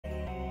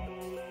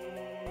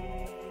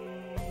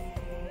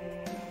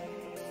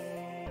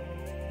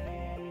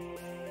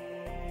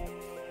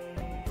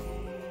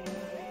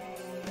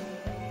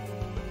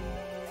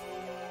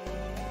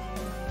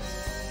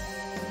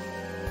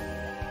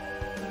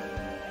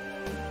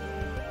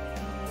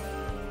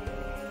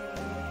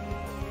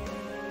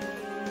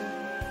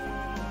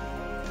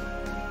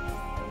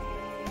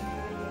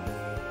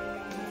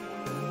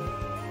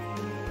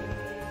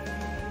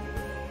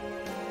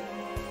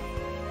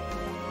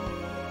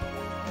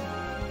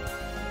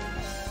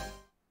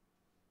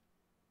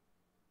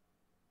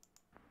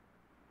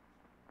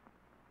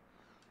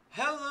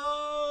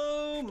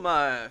Hello,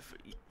 my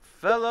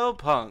fellow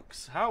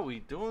punks. How we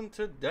doing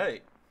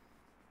today?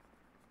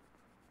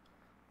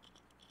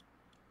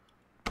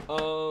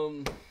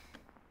 So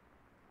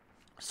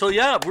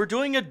yeah, we're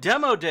doing a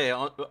demo day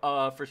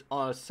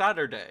on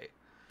Saturday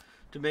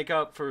to make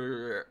up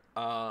for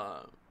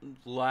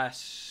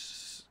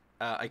last.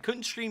 I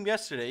couldn't stream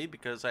yesterday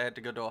because I had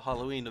to go to a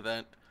Halloween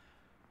event,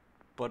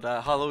 but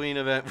Halloween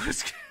event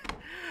was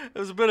it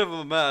was a bit of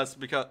a mess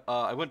because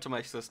I went to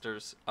my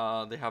sister's.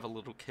 They have a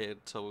little kid,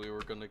 so we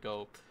were gonna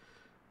go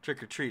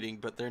trick or treating,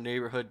 but their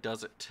neighborhood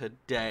does it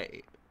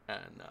today,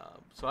 and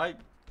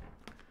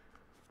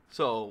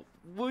so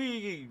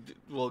we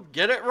will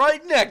get it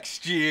right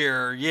next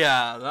year.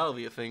 Yeah, that'll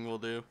be a thing we'll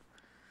do.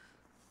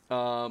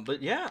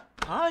 But yeah,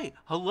 hi,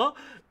 hello,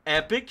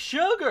 Epic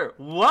Sugar,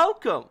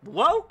 welcome.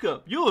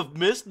 You have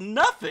missed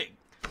nothing.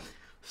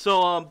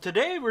 So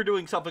today we're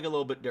doing something a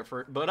little bit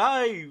different, but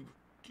I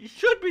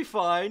should be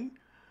fine.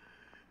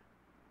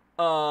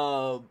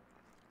 I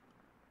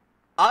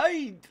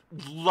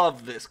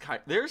love this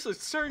kind. There's a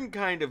certain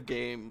kind of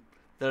game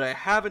that I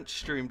haven't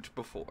streamed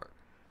before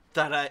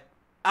that I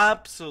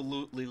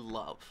absolutely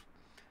love,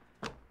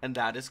 and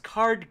that is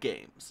card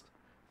games.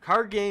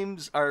 Card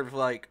games are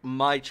like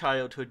my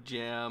childhood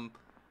jam,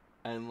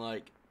 and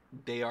like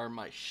they are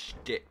my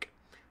shtick.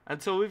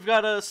 And so we've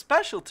got a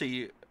special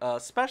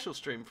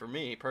stream for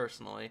me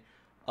personally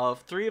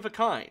of 3 of a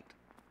kind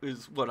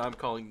is what I'm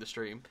calling the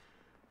stream.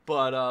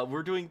 But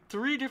we're doing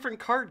 3 different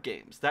card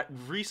games that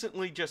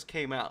recently just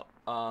came out.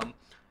 And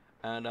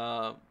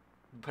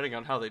depending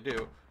on how they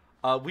do,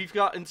 we've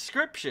got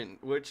Inscryption,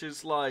 which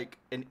is like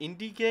an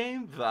indie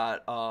game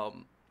that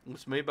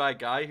was made by a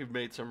guy who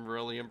made some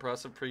really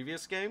impressive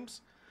previous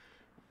games.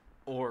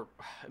 Or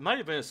it might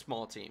have been a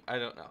small team. I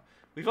don't know.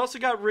 We've also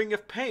got Ring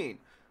of Pain,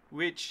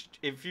 which,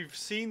 if you've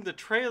seen the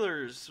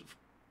trailers,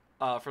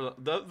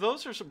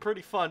 those are some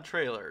pretty fun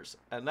trailers.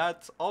 And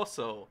that's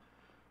also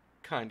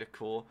kind of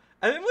cool.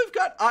 And then we've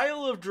got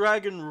Isle of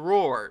Dragon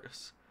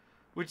Roars,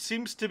 which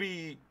seems to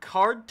be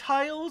card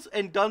tiles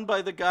and done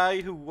by the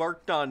guy who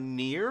worked on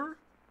Nier.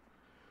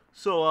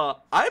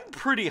 So I'm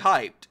pretty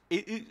hyped.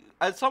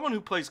 As someone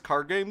who plays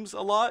card games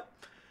a lot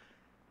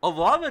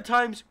of the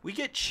times we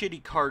get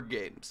shitty card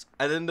games,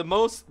 and then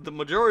the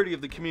majority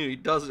of the community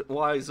doesn't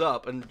wise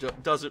up and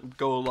doesn't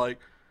go like,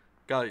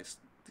 guys,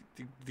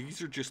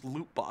 these are just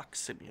loot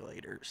box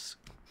simulators.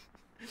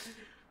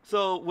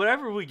 So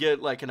whenever we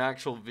get like an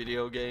actual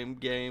video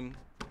game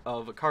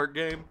of a card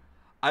game,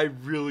 I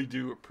really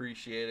do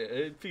appreciate it.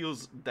 It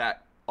feels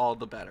that all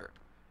the better.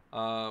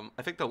 I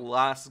think the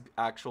last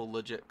actual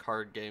legit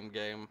card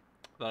game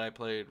that I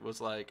played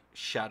was like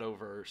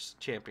Shadowverse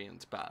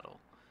Champions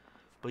Battle.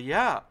 But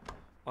yeah,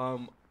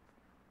 enough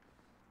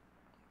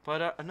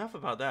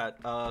about that.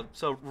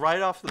 So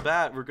right off the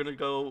bat, we're gonna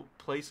go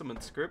play some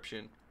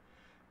Inscryption.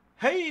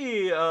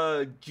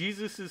 Hey,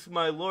 Jesus is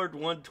my Lord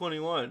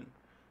 121.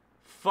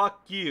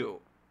 Fuck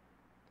you.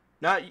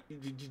 Not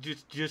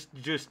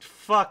just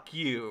fuck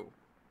you.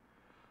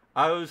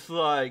 I was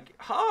like,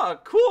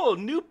 cool,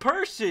 new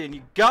person.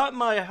 You got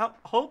my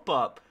hope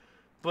up.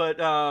 But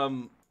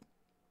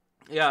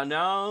yeah,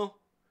 now.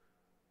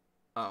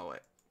 Oh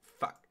wait,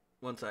 fuck.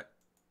 One sec.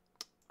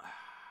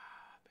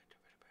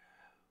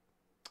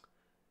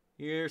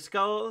 Your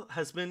skull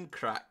has been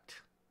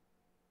cracked.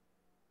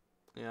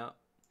 Yeah.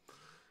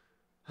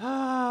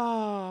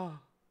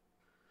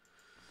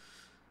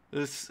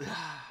 This.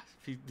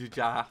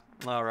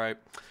 Alright.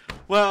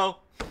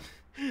 Well,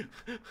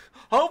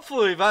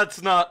 hopefully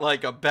that's not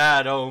like a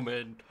bad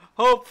omen.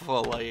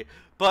 Hopefully.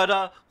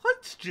 But,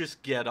 let's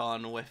just get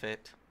on with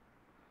it.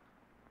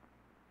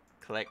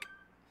 Click.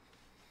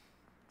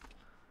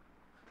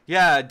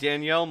 Yeah,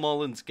 Danielle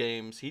Mullins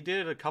Games. He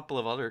did a couple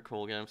of other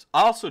cool games.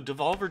 Also,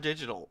 Devolver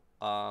Digital.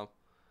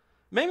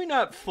 Maybe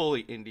not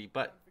fully indie,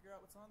 but Figure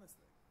out what's on this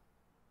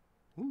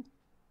thing. ooh.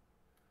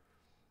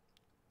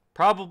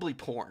 Probably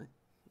porn.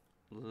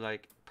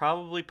 Like,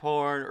 probably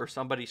porn or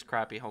somebody's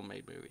crappy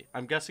homemade movie.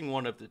 I'm guessing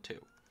one of the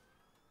two.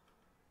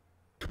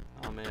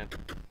 Oh, man.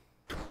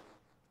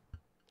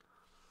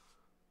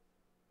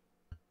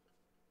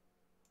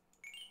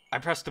 I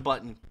pressed a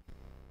button.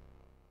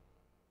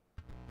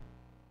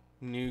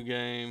 New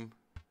game.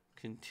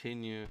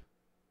 Continue.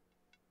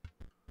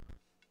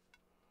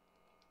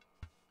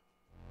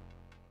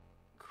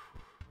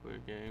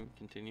 Quit game.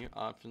 Continue.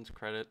 Options.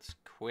 Credits.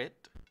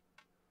 Quit.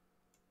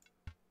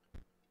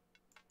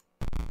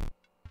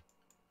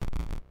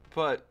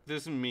 But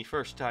this is me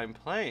first time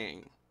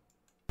playing.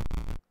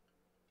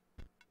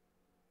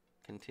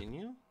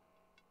 Continue?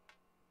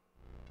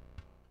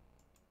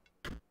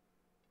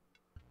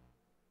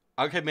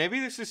 Okay,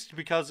 maybe this is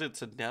because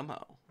it's a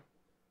demo.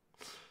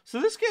 So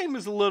this game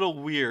is a little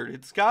weird.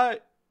 It's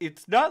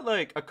not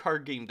like a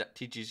card game that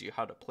teaches you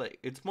how to play.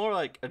 It's more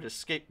like an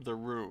escape the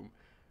room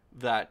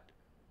that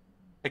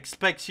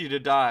expects you to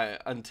die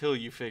until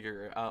you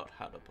figure out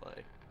how to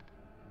play.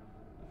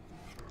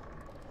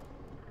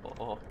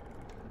 Uh-oh.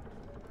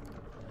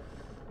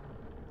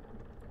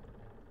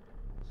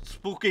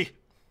 Spooky.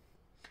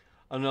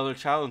 Another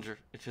challenger.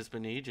 It has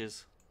been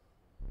ages.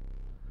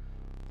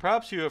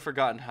 Perhaps you have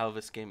forgotten how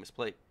this game is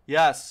played.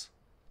 Yes.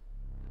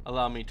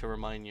 Allow me to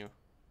remind you.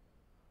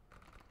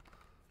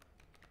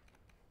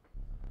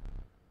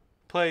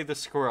 Play the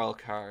squirrel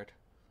card.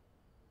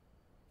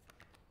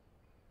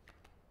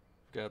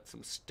 Got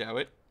some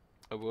stout.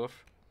 A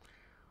woof.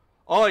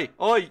 Oi,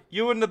 oi,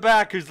 you in the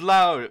back who's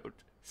loud.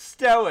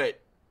 Stout.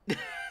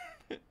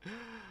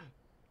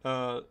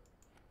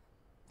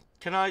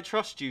 Can I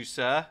trust you,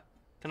 sir?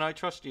 Can I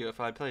trust you if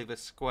I play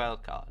this squirrel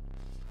card?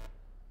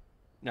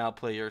 Now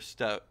play your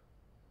stout.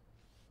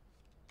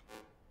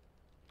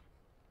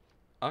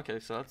 Okay,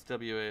 so that's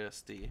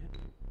WASD.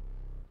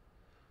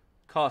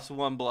 Cost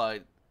 1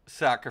 blind.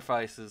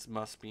 Sacrifices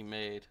must be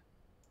made.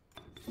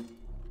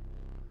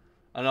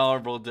 An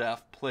honorable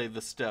death. Play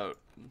the stout.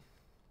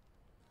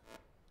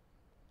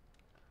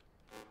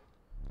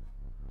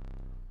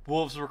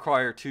 Wolves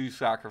require 2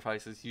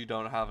 sacrifices. You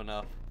don't have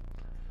enough.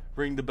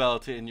 Ring the bell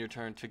to end your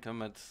turn to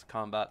commence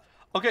combat.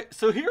 Okay,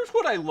 so here's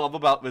what I love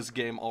about this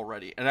game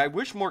already, and I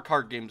wish more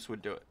card games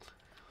would do it.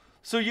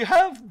 So you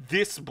have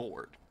this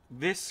board,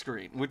 this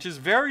screen, which is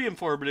very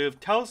informative,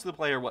 tells the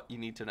player what you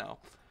need to know.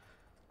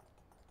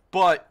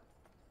 But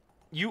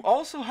you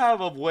also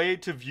have a way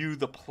to view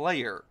the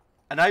player,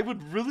 and I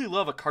would really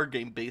love a card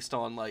game based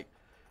on, like,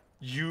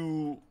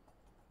 you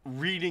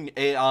reading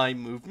AI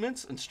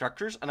movements and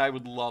structures, and I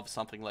would love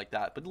something like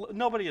that, but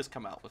nobody has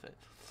come out with it.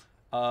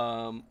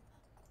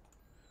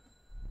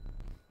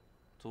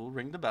 So we'll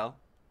ring the bell.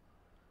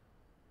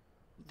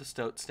 The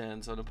stout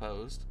stands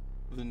unopposed.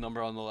 The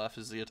number on the left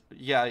is the...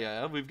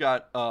 Yeah. We've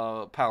got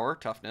power,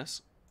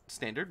 toughness,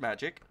 standard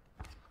magic.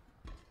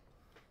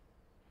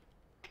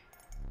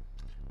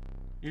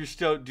 Your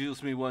stout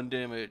deals me 1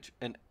 damage,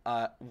 and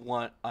I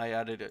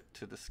added it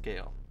to the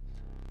scale.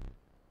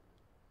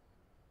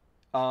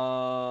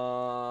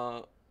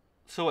 So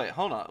wait,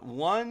 hold on.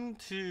 1,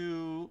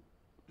 2,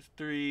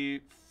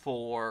 3,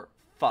 4,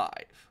 5.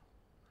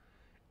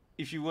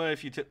 If you win,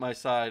 if you tip my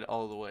side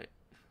all the way.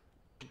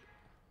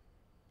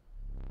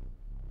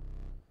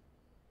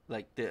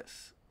 Like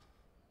this.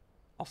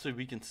 Also,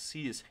 we can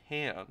see his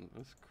hand.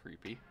 That's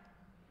creepy.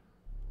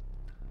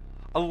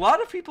 A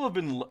lot of people have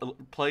been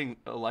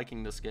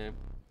liking this game.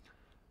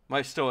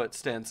 My stoat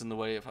stands in the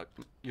way of...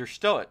 Your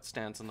stoat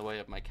stands in the way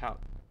of my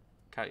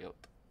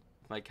coyote.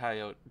 My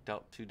coyote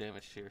dealt 2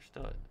 damage to your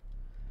stoat.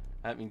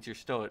 That means your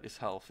stoat is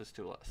health is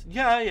 2 less.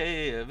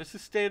 Yeah. This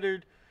is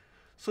standard.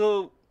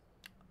 So...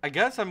 I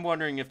guess I'm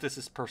wondering if this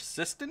is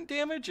persistent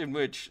damage, in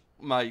which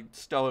my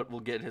stoat will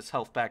get his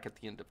health back at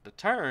the end of the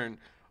turn,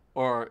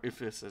 or if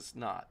this is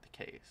not the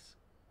case.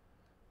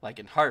 Like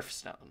in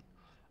Hearthstone.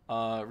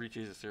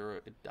 Reaches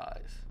 0, it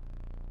dies.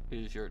 It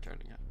is your turn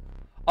again.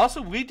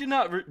 Also, we did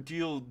not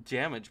deal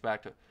damage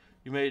back to...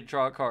 You may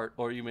draw a card,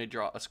 or you may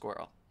draw a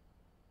squirrel.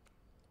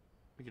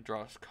 We could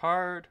draw a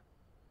card.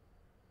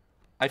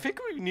 I think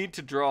we need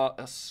to draw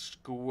a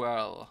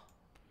squirrel.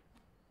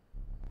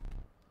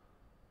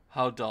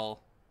 How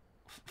dull.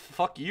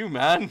 Fuck you,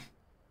 man.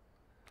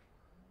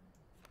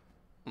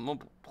 I'm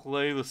gonna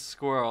play the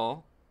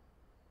squirrel.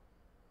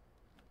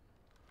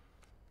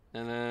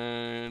 And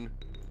then...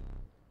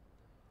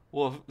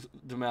 Wolf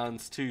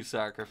demands 2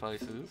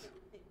 sacrifices.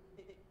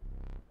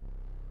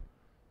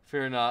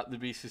 Fear not, the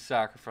beast is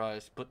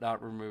sacrificed, but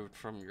not removed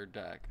from your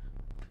deck.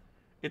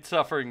 Its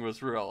suffering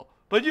was real,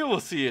 but you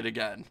will see it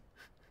again.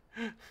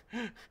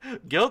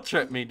 Guilt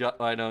trip me,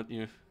 why don't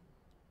you?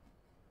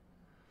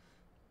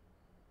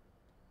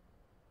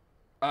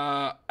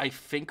 I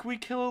think we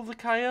kill the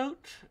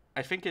coyote.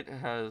 I think it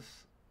has...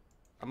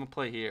 I'm gonna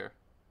play here.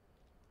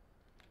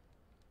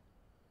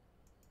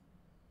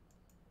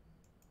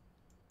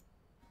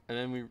 And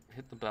then we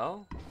hit the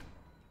bell?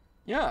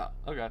 Yeah,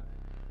 okay.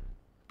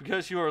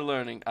 Because you are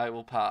learning, I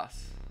will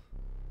pass.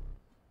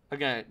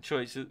 Again,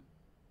 choices.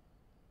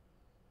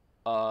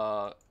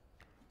 We'll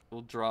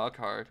draw a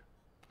card.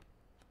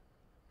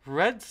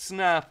 Red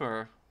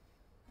Snapper.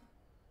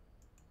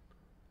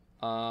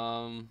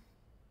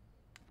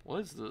 What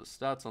is the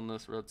stats on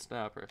this Red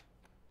Snapper?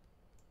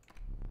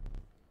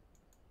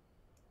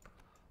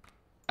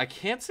 I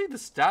can't see the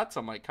stats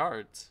on my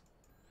cards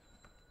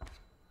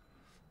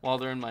while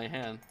they're in my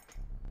hand.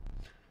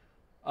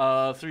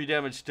 3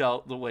 damage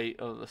dealt, the weight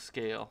of the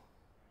scale.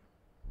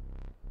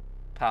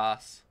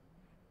 Pass.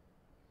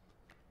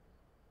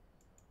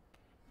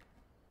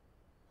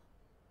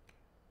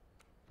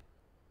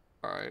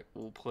 Alright,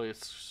 we'll play a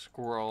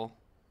squirrel.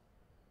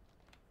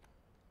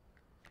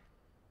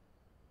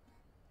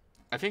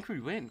 I think we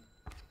win.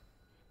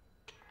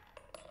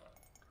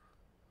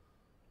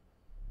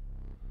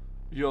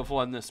 You have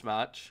won this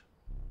match.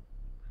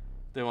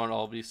 They won't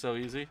all be so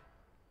easy.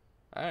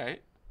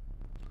 Alright.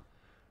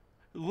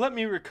 Let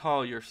me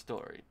recall your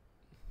story.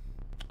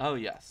 Oh,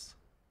 yes.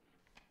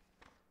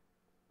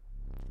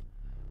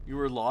 You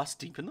were lost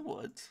deep in the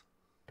woods.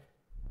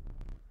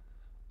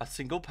 A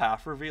single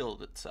path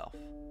revealed itself.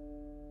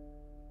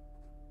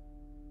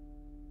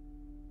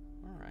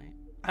 Alright.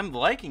 I'm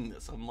liking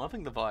this. I'm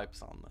loving the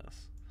vibes on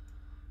this.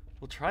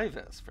 We'll try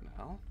this for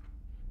now.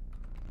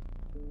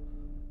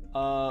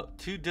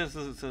 Two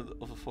distances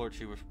of a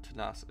fortune with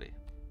tenacity.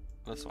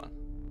 This one.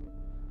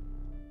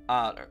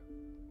 Adder.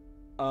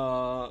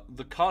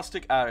 The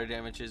caustic adder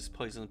damages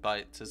poison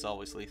bites is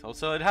always lethal,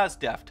 so it has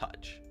death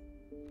touch.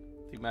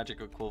 The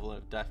magic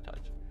equivalent of death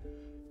touch.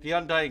 The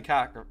undying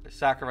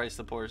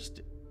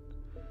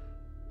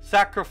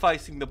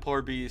sacrificing the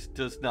poor beast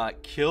does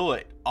not kill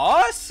it.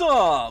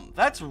 Awesome!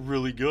 That's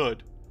really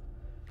good.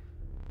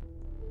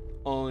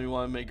 Only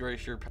one may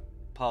grace your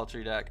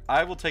paltry deck.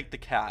 I will take the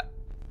cat.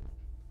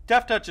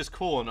 Death touch is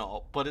cool and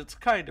all, but it's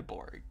kind of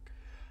boring.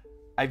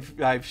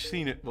 I've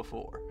seen it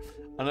before.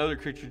 Another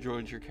creature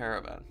joins your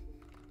caravan.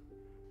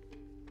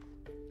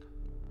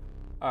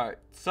 Alright,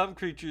 some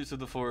creatures of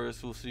the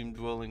forest will seem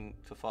willing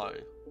to follow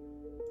you.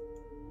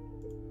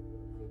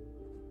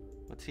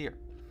 What's here?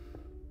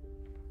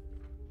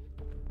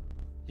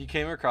 You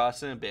came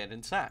across an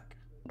abandoned sack.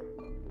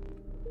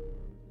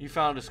 You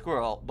found a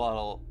squirrel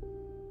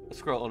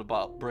in a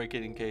bottle. Break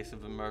it in case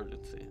of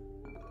emergency.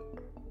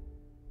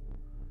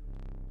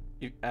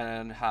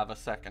 And have a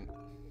second.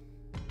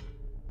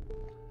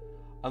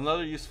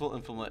 Another useful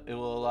implement. It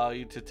will allow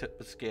you to tip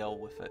the scale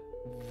with it.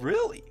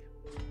 Really?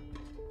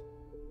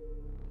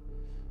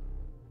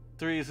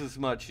 3 is as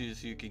much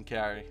as you can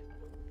carry.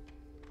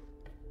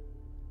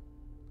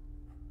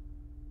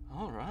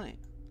 Alright.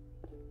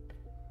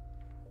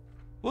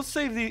 We'll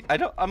save the...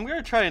 I'm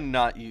gonna try and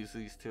not use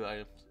these 2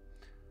 items.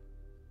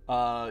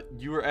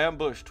 You were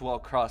ambushed while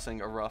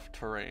crossing a rough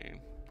terrain.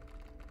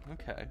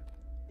 Okay.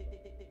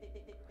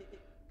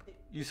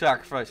 You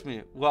sacrificed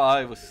me while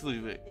I was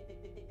sleeping.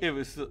 It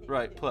was the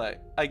right play.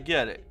 I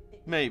get it.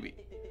 Maybe.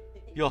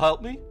 You'll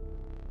help me?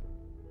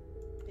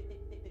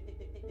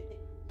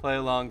 Play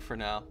along for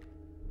now.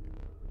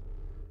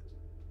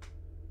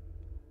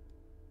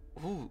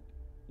 Ooh.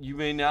 You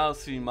may now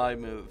see my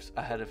moves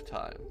ahead of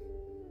time.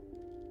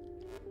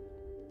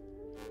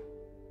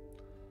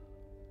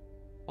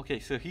 Okay,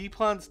 so he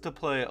plans to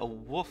play a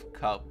wolf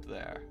cub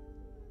there.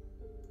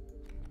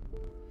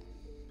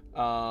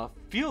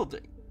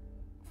 Fielding.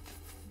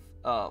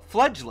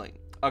 Fledgling.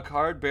 A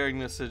card bearing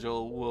this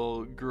sigil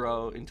will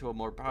grow into a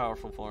more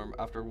powerful form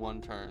after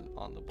 1 turn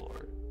on the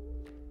board.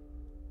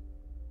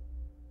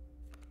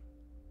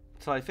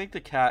 So I think the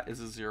cat is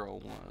a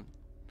 0/1.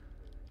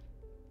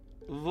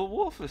 The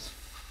wolf is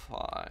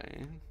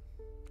fine.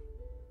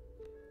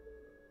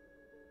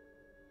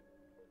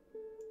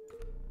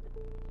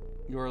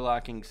 You're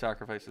lacking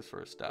sacrifices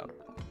for a stout.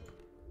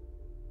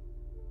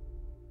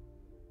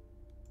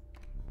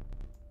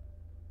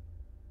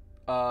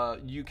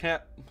 You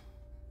can't...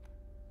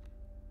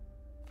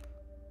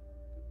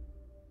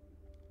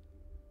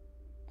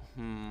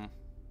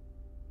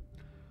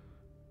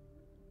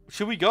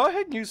 Should we go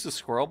ahead and use the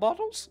squirrel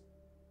bottles?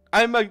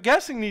 I'm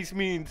guessing these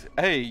means,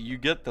 hey, you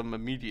get them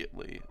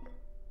immediately.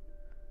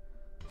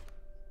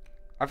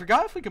 I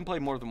forgot if we can play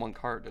more than 1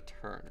 card a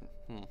turn.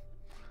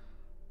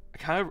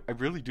 I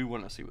really do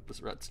want to see what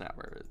this red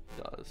snapper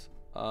does.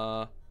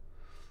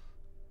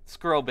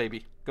 Squirrel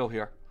baby, go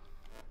here.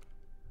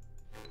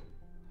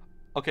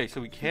 Okay,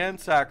 so we can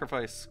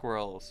sacrifice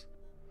squirrels.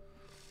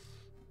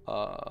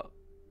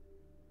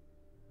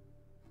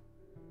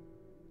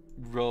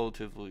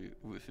 Relatively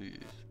with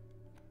these.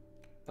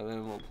 And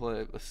then we'll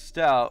play a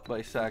stout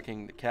by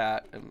sacking the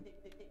cat, and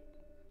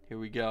here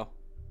we go.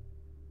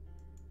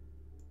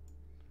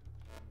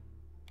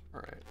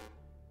 Alright.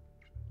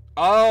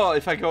 Oh,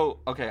 if I go...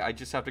 Okay, I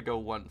just have to go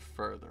 1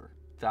 further.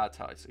 That's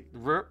how I see.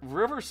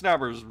 River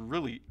Snapper's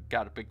really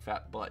got a big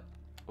fat butt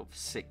of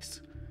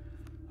 6.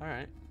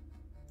 Alright.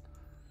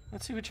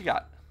 Let's see what you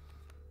got.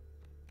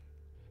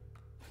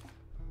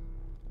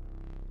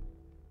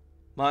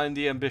 Mind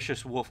the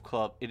ambitious wolf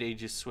club. It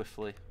ages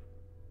swiftly.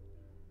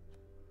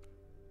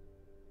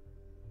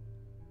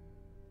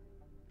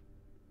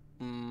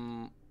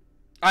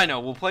 I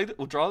know.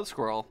 We'll draw the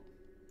squirrel.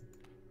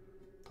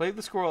 Play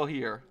the squirrel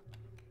here.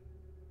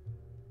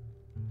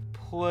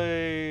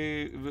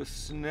 Play the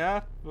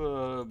snap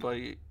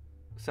by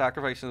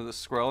sacrificing the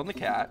squirrel and the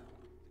cat.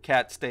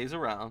 Cat stays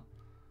around.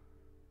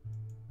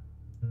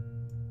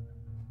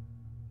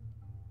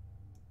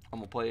 And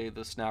we'll play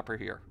the snapper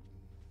here.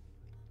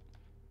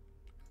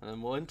 And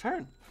then we'll end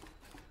turn.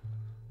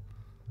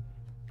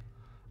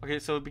 Okay,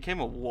 so it became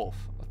a wolf.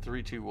 A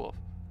 3/2 wolf.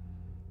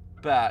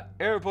 Bat.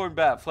 Airborne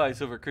bat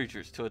flies over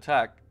creatures to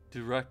attack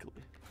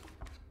directly.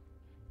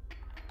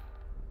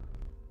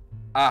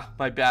 Ah,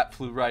 my bat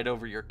flew right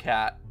over your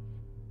cat.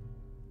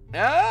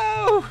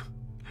 No!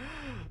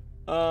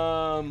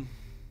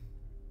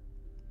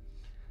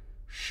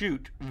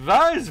 Shoot.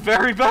 That is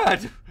very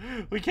bad.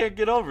 We can't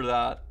get over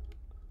that.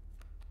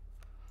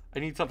 I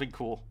need something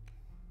cool.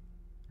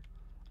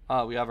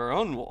 We have our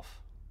own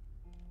wolf.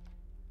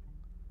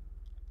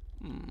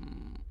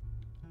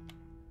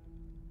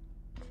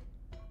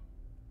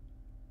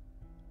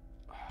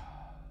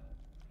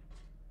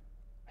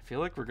 I feel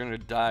like we're gonna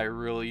die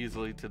real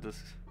easily to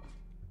this.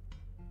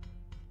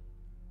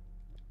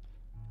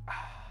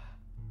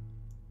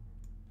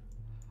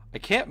 I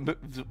can't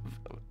move.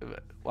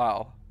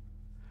 Wow.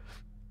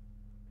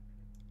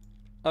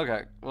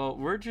 Okay, well,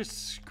 we're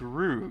just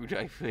screwed,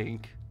 I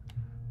think.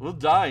 We'll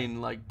die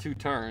in like 2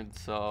 turns,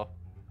 so...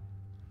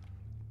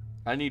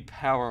 I need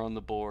power on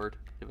the board,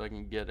 if I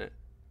can get it.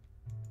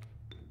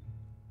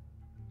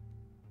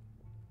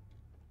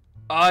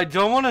 I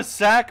don't want to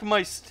sack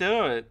my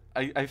student.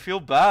 I feel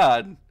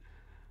bad.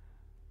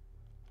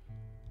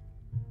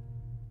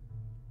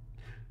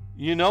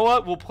 You know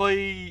what? We'll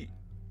play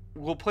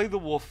the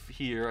wolf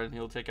here, and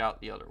he'll take out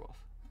the other wolf.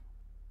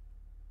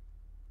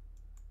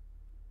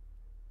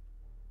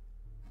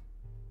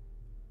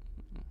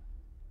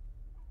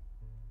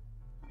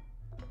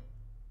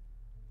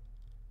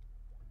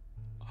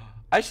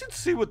 I should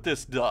see what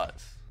this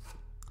does.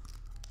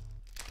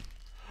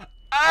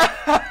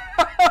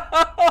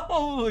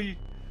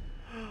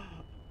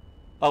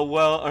 A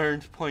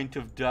well-earned point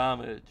of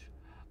damage.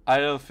 I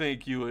didn't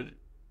think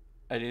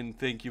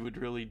you would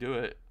really do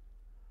it.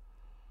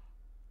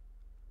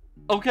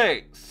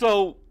 Okay,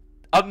 so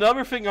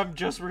another thing I'm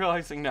just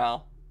realizing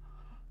now.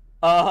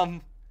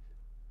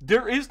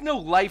 There is no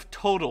life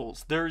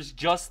totals. There's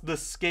just the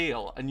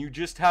scale, and you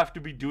just have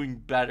to be doing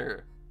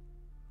better.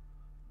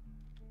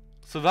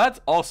 So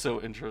that's also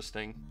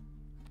interesting.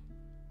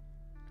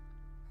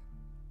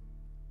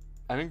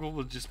 I think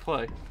we'll just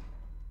play.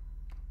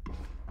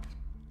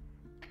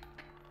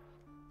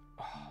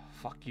 Oh,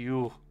 fuck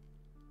you.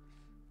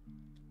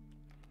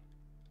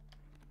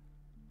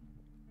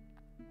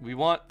 We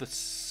want the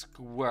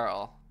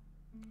squirrel.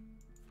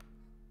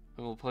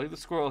 And we'll play the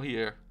squirrel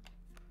here.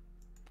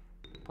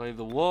 Play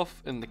the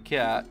wolf and the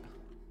cat.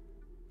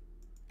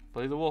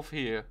 Play the wolf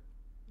here.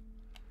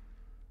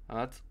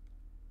 That's...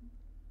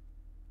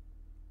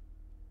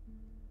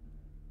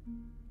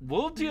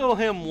 We'll deal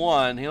him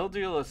 1. He'll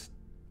deal us...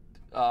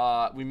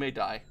 we may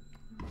die.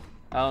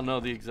 I don't know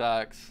the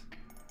exacts.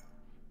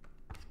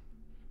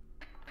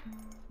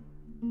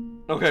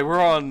 Okay, we're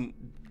on...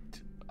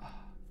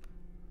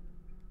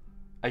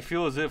 I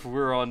feel as if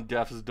we're on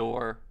death's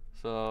door.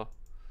 So,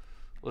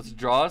 let's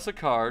draw us a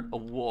card. A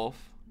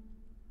wolf.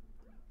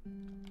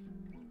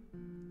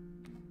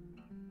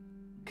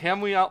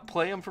 Can we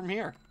outplay him from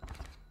here?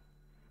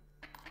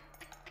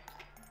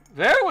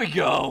 There we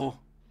go!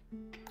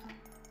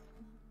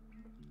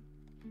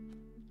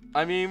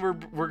 I mean,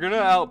 we're gonna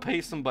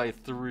outpace him by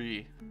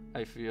 3,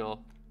 I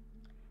feel.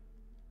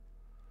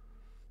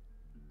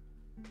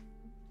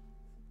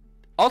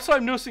 Also,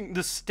 I'm noticing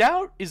the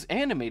stout is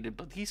animated,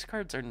 but these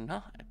cards are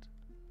not.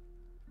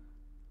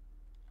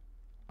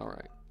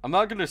 Alright. I'm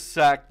not gonna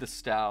sack the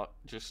stout,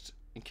 just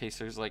in case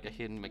there's like a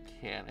hidden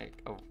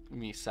mechanic of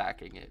me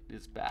sacking it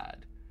is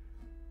bad.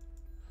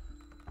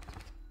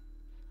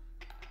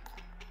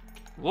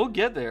 We'll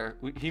get there.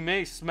 He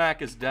may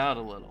smack us down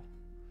a little.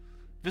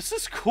 This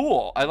is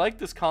cool. I like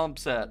this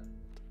concept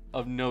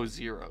of no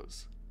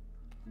zeros.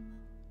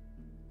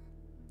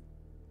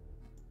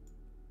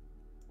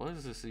 What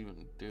does this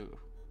even do?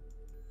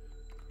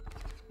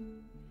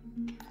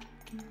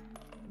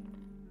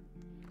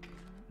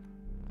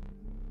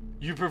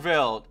 You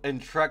prevailed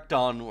and trekked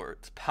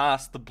onwards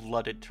past the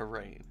blooded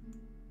terrain.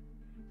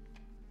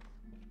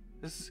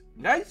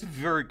 That's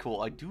very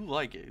cool. I do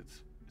like it.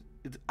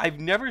 I've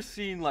never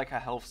seen like a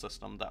health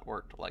system that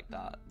worked like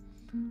that.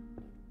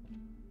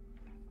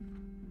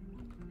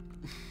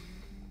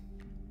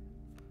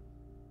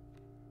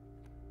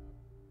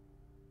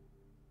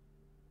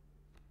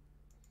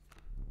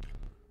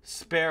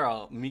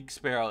 Sparrow, meek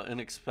sparrow,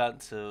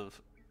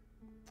 inexpensive,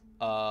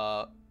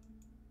 a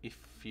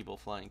feeble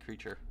flying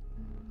creature.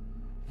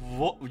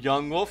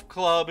 Young wolf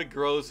club, it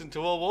grows into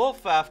a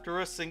wolf after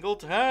a single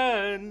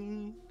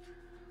turn.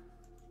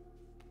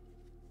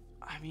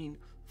 I mean,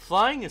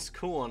 flying is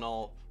cool and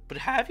all, but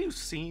have you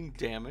seen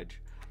damage?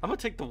 I'm gonna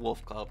take the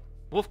wolf club.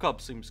 Wolf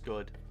club seems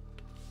good.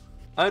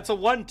 It's a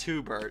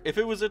 1/2 bird. If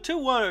it was a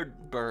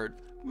 2/1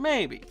 bird,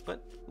 maybe,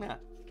 but yeah.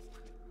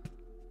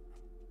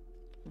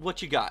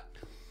 What you got?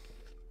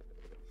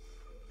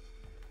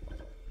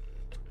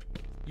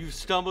 You've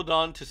stumbled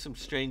onto some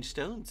strange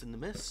stones in the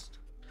mist.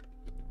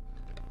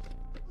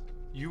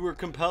 You were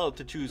compelled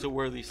to choose a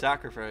worthy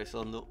sacrifice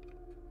on the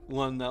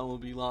one that will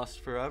be lost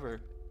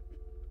forever.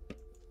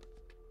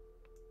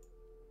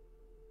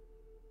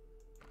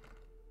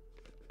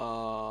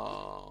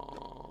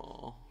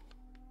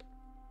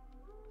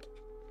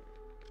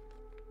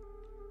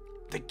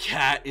 The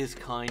cat is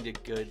kind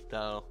of good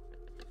though.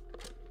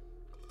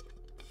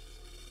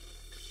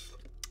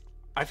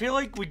 I feel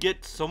like we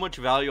get so much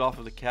value off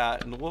of the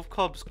cat, and the wolf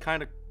club's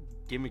kind of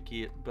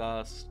gimmicky at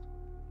best.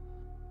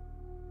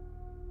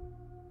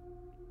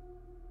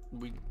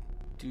 We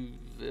do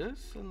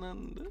this and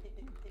then this.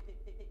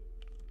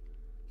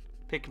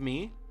 Pick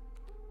me.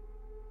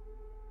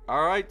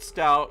 All right,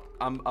 Stout.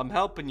 I'm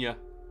helping you.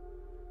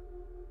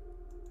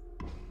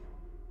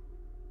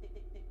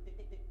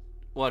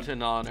 What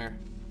an honor.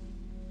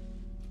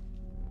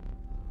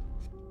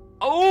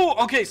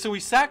 Oh, okay, so we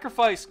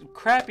sacrifice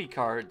crappy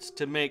cards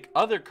to make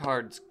other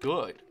cards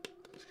good.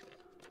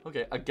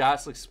 Okay, a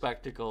ghastly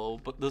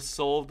spectacle, but the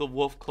soul of the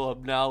wolf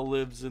club now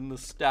lives in the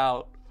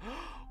stout.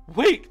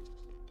 Wait,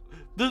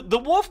 the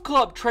wolf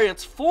club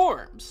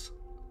transforms.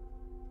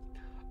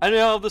 And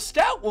now the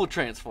stout will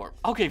transform.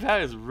 Okay,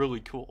 that is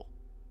really cool.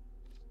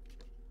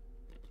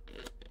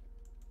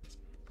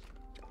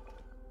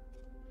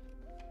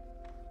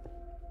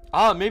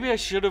 Ah, maybe I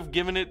should have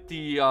given it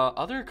the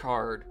other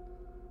card.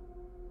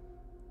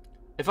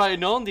 If I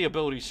had known the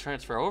abilities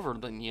transfer over,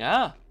 then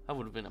yeah, that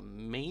would have been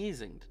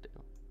amazing to do.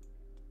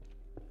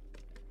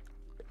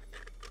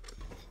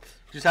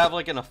 Just have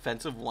like an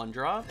offensive one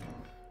drop.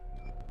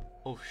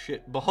 Oh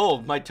shit!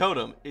 Behold, my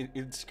totem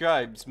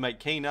inscribes my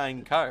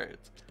canine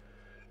cards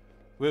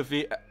with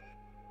the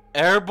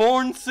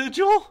airborne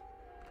sigil.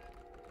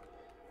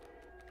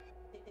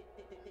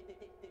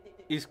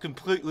 He's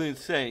completely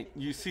insane.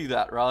 You see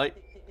that, right?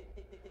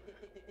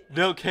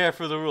 No care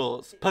for the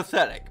rules.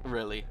 Pathetic,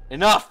 really.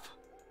 Enough!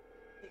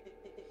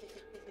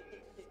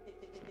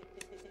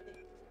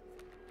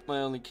 My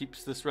only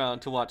keeps this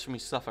round to watch me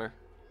suffer.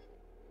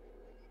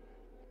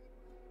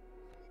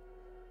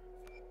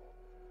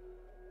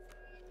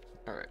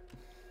 Alright.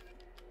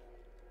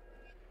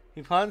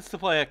 He plans to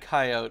play a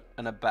coyote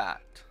and a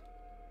bat.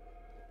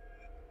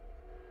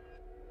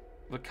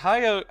 The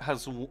coyote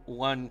has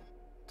one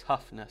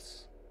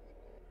toughness.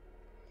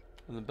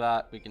 And the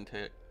bat we can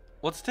take.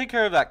 Let's take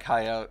care of that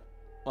coyote.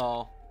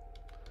 Well,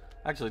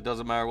 actually it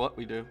doesn't matter what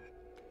we do.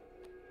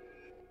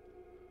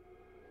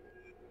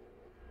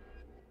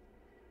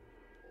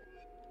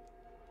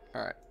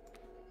 Alright.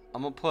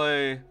 I'm gonna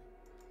play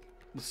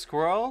the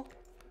squirrel.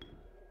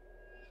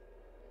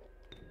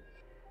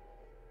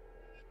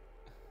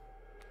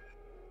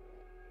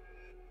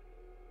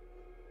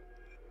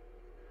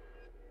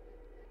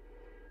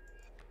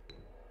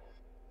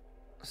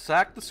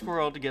 Sack the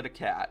squirrel to get a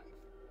cat.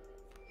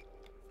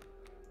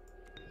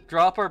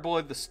 Drop our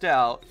boy the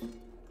stout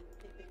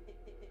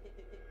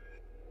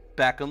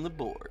back on the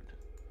board.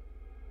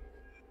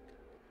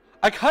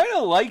 I kind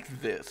of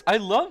like this. I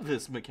love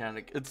this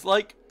mechanic. It's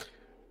like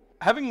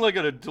having like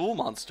a dual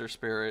monster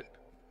spirit.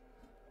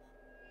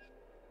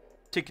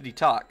 Tickety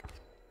tock.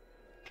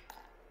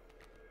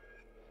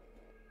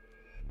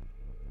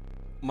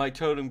 My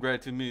totem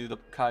granted me the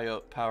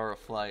coyote power of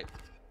flight.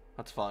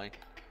 That's fine.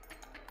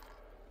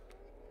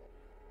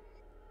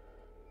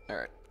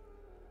 Alright.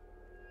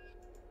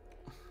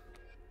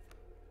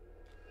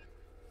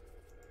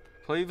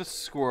 Play the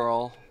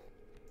squirrel.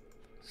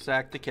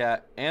 Sack the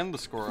cat and the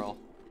squirrel.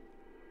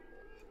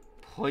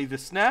 Play the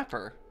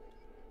snapper.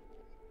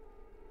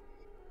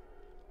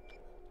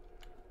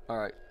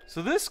 Alright.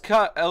 So this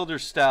Elder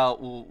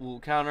Stout will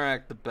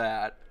counteract the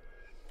bat.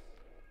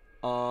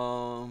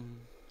 My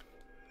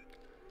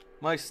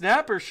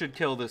snapper should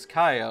kill this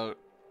coyote.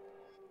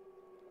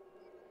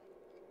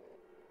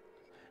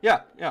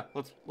 Yeah.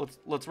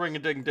 Let's ring a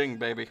ding ding,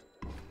 baby.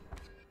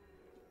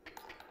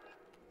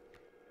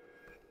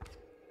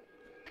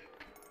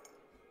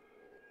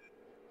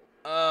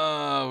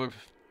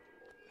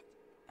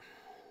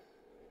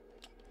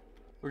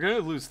 We're gonna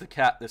lose the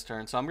cat this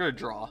turn, so I'm gonna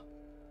draw.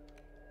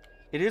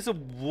 It is a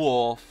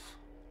wolf.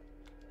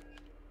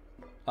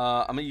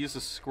 I'm gonna use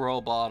a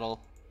squirrel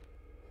bottle.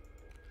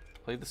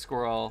 Play the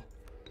squirrel.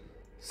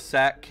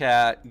 Sack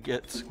cat,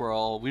 get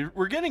squirrel.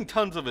 We're getting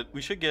tons of it.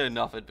 We should get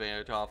enough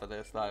advantage off of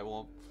this that I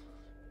won't.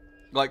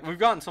 Like, we've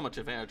gotten so much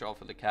advantage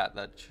off of the cat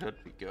that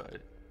should be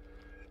good.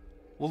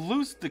 We'll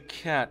lose the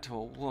cat to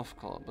a wolf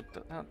club, but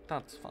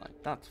that's fine.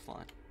 That's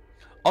fine.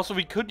 Also,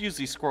 we could use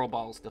these squirrel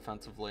bottles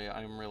defensively.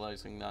 I'm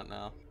realizing that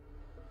now.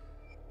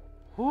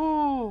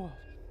 Whoo.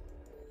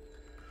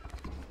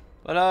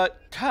 But,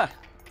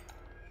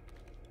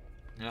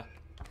 yeah.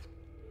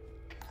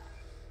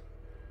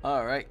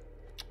 Alright.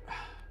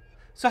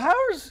 So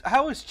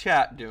how is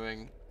chat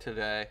doing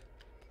today?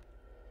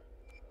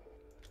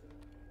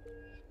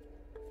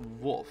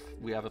 Wolf.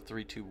 We have a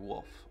 3-2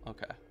 wolf.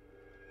 Okay.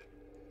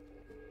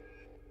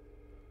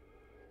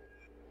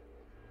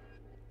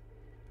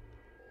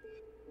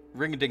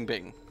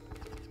 Ring-a-ding-bing.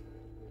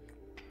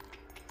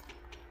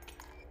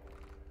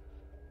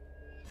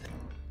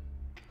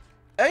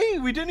 Hey,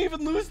 we didn't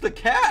even lose the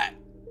cat.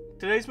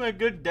 Today's been a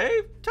good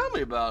day. Tell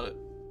me about it,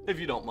 if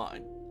you don't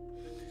mind.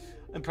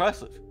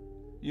 Impressive.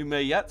 You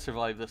may yet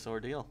survive this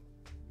ordeal.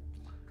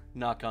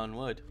 Knock on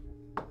wood.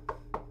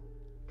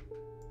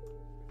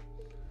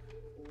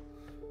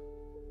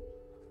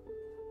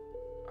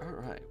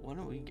 Alright, what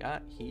do we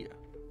got here?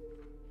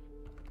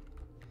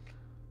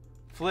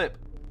 Flip.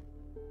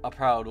 A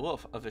proud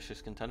wolf, a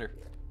vicious contender.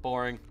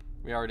 Boring.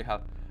 We already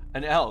have.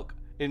 An elk.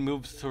 It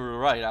moves to the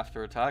right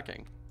after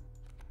attacking.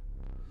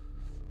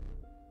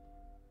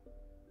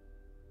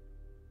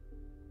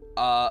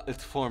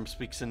 Its form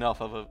speaks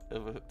enough of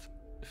its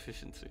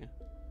efficiency.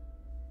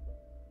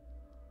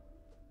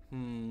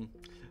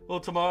 Well,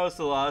 tomorrow's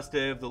the last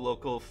day of the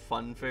local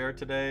fun fair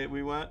today.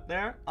 We went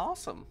there.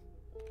 Awesome.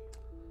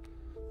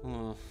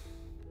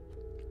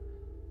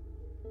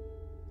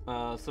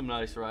 Some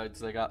nice rides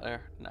they got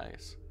there.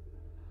 Nice.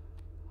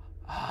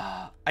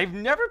 I've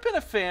never been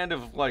a fan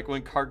of like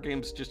when card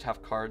games just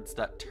have cards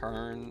that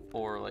turn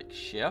or like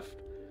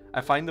shift.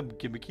 I find them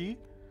gimmicky.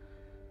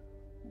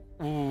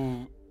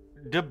 Ooh,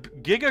 the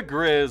Giga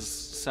Grizz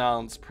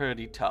sounds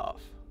pretty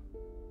tough.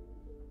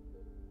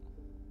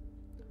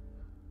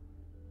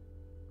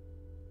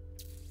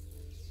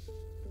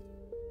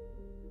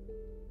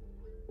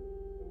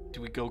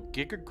 Do we go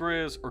Giga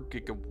Grizz or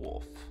Giga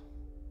Wolf?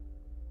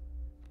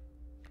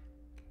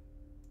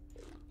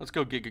 Let's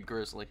go Giga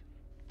Grizzly.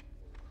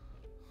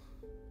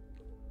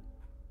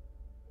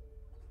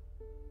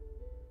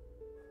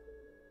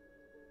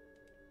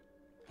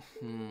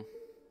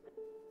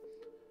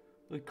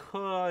 We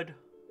could.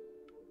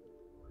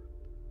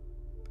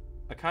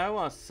 I kind of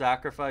want to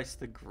sacrifice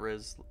the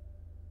Grizzly.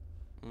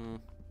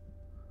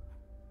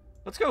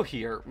 Let's go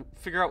here.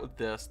 Figure out with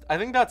this. I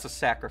think that's a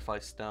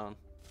sacrifice stone.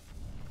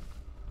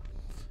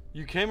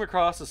 You came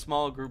across a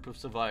small group of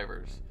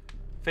survivors.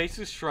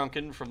 Faces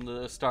shrunken from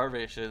the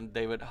starvation,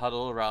 they would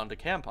huddle around a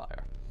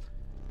campfire.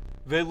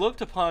 They looked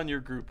upon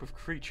your group of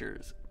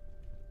creatures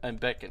and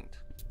beckoned.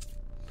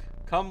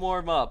 Come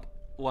warm up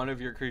one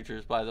of your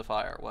creatures by the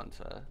fire, one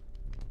said.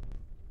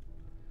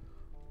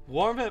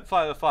 Warm it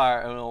by the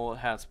fire and it will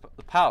enhance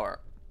the power,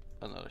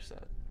 another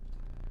said.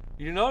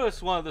 You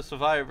notice one of the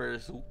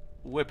survivors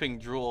whipping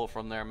drool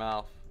from their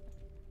mouth.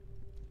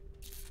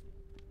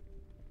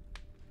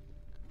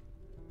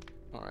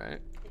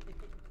 Alright.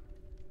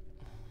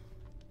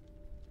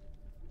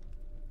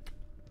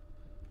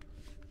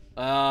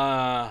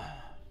 I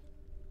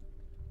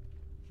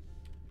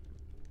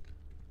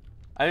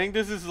think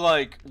this is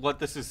like what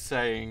this is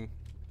saying.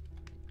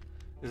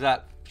 Is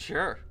that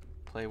sure?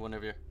 Play one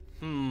of your.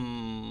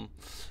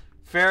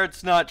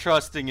 Ferret's not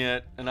trusting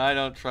it, and I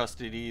don't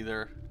trust it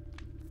either.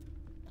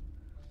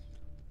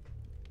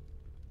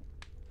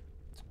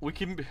 We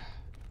can.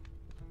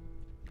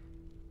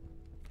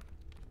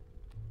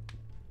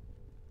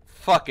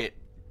 Fuck it.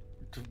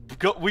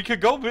 We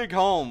could go big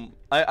home.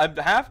 I'm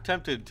half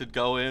tempted to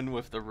go in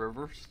with the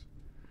rivers.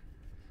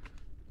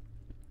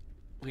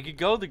 We could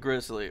go the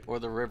grizzly or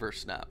the river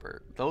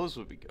snapper. Those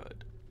would be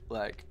good.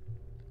 Like,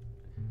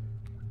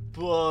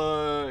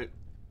 but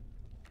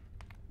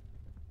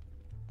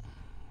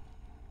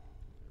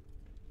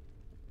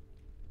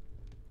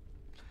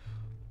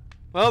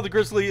well, the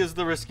grizzly is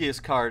the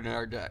riskiest card in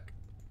our deck.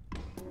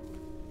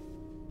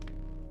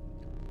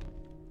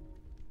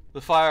 The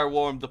fire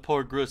warmed the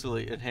poor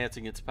grizzly,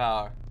 enhancing its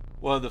power.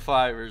 One of the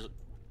fighters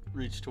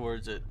reached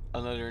towards it,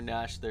 another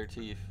gnashed their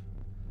teeth.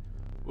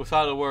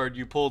 Without a word,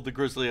 you pulled the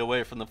grizzly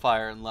away from the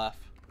fire and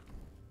left.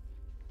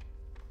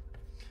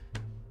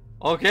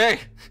 Okay.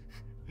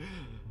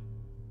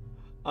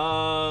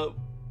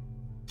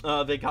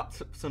 They got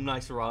some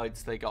nice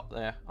rides they got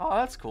there. Oh,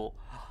 that's cool.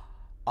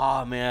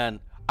 Oh, man.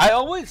 I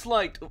always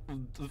liked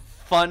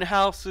fun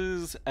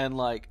houses and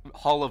like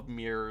Hall of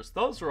Mirrors.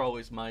 Those were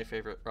always my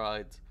favorite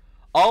rides.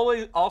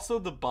 Always, also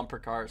the bumper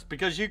cars,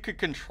 because you could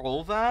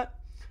control that,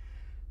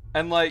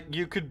 and like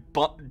you could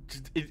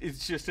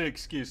it's just an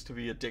excuse to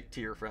be a dick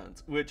to your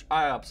friends, which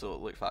I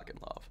absolutely fucking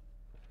love.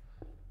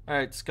 All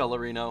right,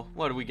 Scullerino,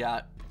 what do we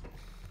got?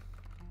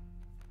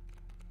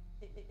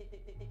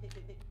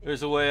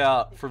 There's a way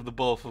out for the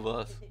both of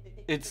us.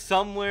 It's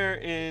somewhere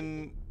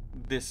in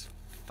this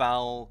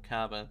foul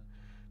cabin.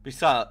 Be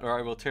silent, or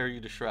I will tear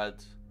you to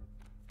shreds.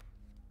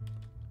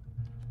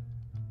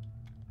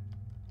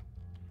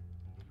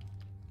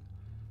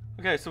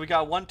 Okay, so we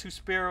got a 1/2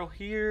 Sparrow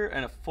here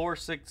and a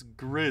 4/6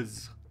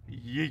 Grizz.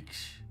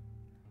 Yeesh.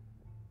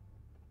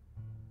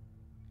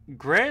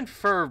 Grand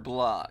Fur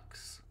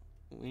blocks.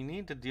 We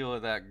need to deal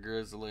with that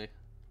grizzly.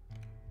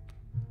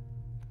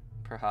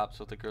 Perhaps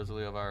with a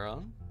grizzly of our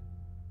own.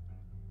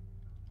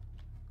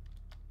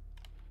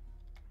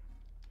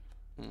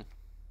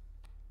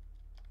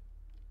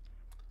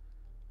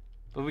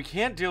 But we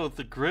can't deal with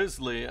the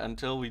grizzly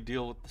until we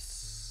deal with the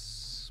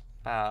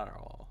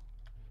sparrow.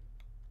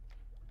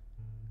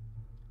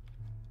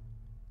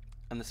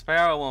 And the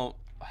sparrow won't.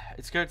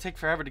 It's gonna take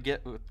forever to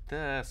get with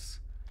this.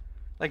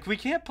 Like, we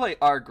can't play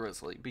our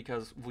grizzly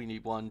because we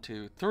need 1,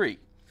 2, 3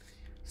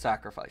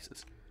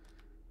 sacrifices.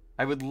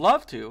 I would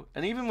love to,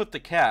 and even with the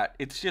cat,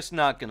 it's just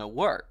not gonna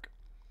work.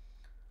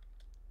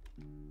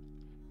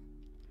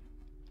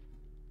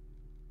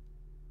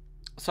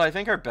 So I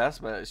think our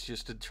best bet is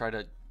just to try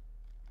to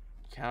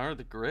counter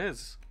the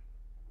Grizz.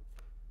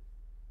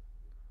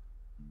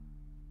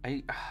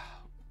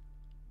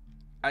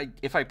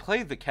 If I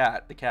play the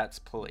cat's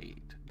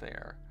played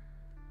there.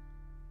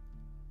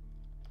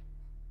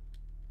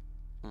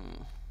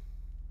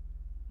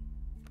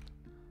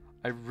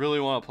 I really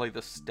want to play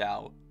the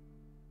stout.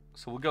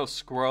 So we'll go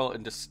squirrel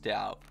into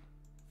stout.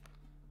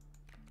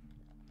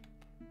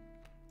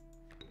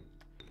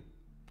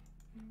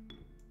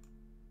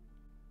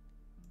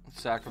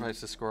 Sacrifice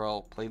the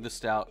squirrel, play the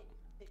stout.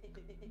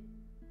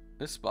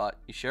 This spot,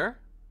 you sure?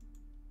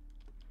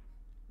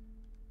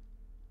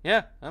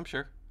 Yeah, I'm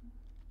sure.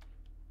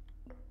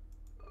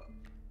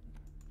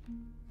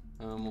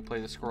 We'll play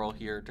the squirrel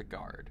here to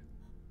guard.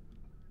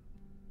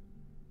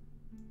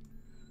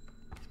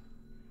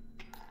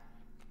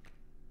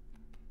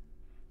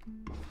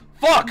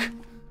 Fuck!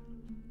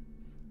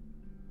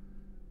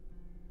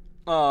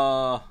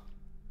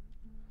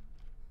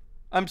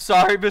 I'm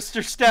sorry,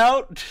 Mr.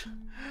 Stout.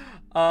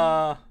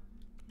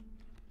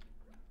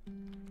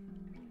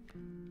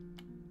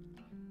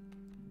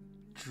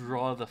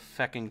 Draw the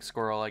fecking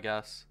squirrel, I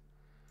guess.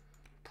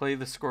 Play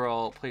the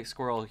squirrel. Play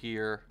squirrel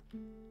here.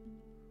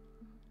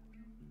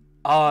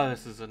 Oh,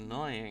 this is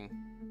annoying.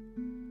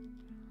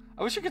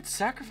 I wish I could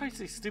sacrifice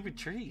these stupid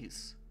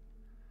trees.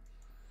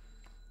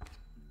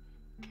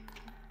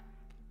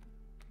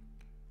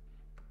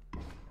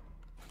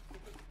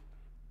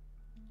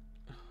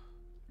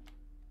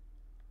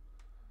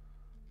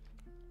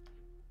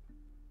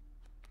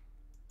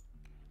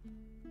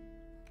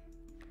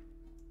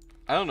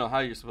 I don't know how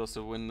you're supposed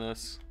to win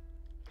this.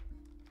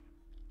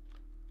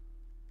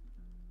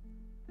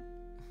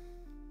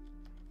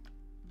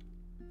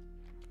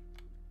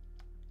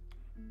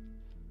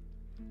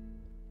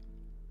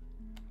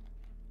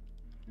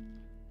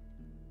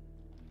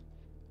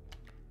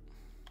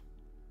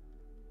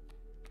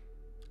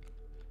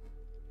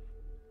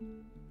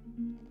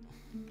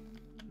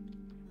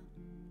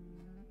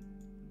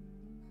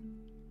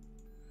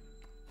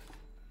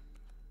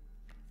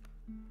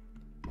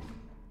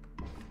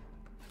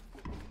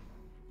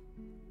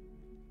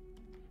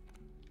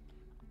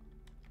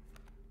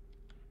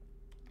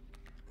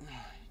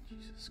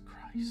 Jesus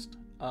Christ.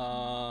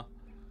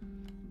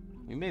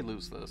 We may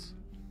lose this.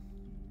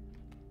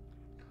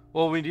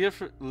 Well, we need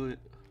for...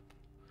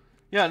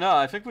 Yeah, no,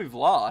 I think we've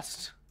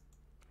lost.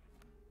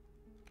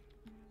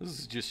 This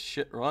is just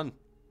shit run.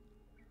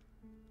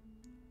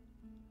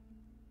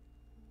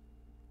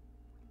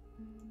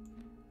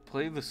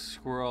 Play the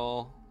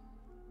squirrel.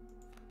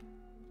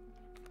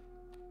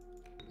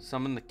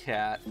 Summon the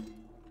cat.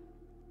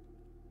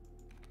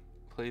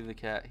 Play the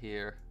cat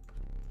here.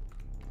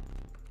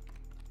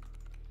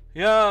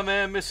 Yeah,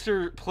 man,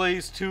 Mr.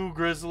 plays 2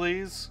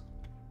 grizzlies.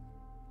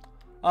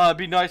 It'd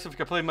be nice if I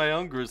could play my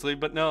own grizzly,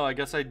 but no, I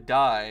guess I'd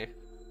die.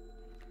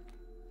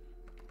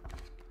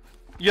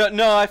 Yeah,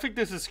 no, I think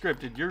this is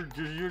scripted.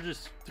 You're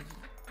just...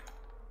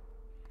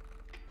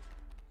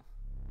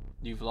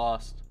 You've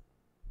lost.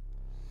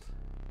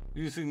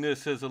 Using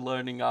this as a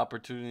learning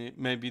opportunity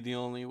may be the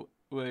only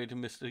way to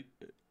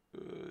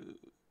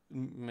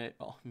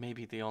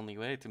maybe the only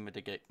way to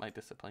mitigate my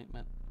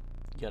disappointment.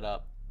 Get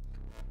up.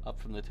 Up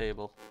from the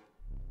table.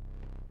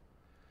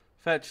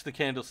 Fetch the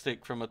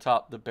candlestick from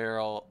atop the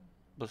barrel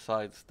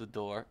besides the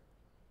door.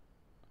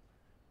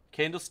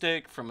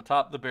 Candlestick from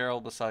atop the barrel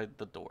beside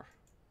the door.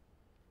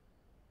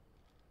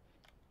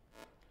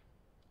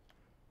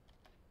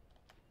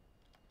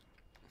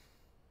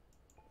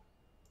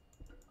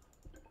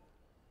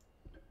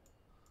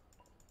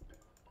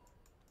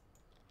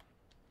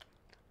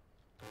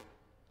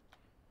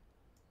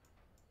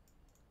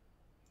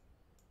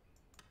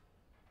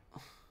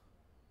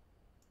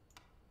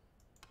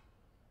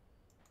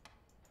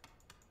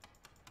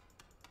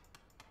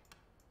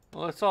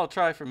 Well, let's all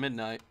try for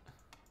midnight.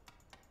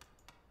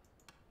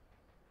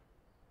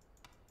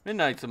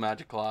 Midnight's a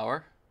magical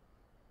hour.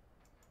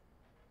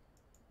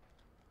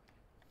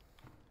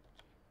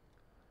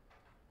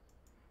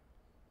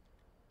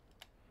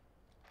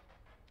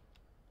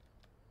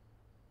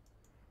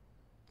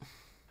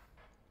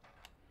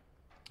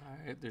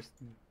 Alright, there's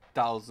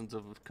thousands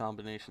of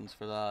combinations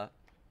for that.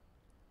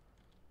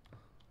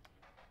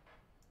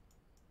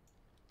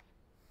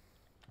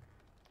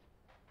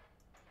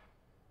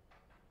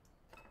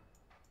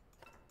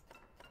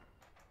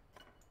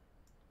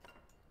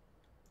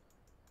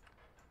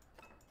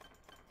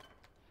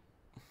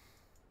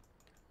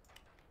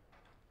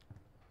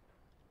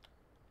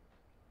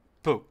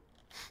 Pooh.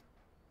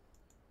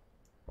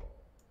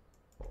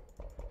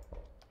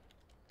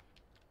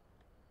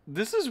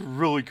 This is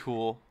really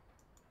cool.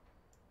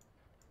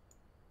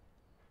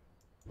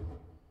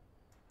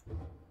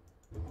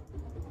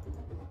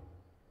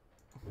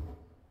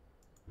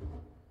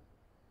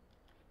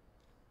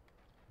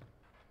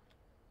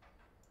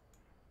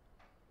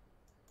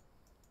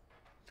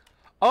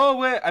 Oh,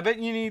 wait, I bet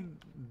you need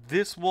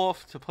this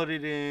wolf to put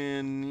it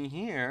in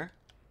here.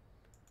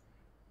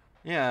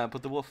 Yeah,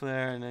 put the wolf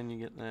there and then you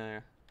get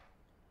there.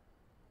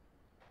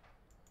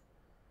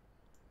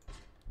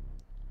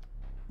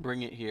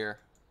 Bring it here.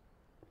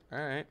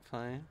 Alright,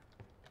 fine.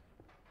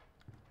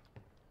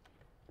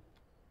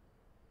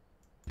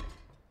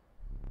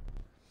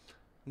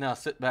 Now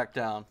sit back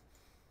down.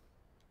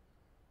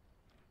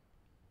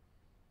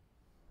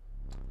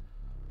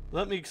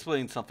 Let me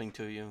explain something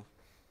to you.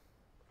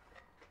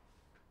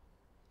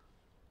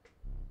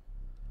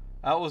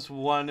 That was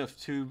one of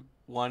two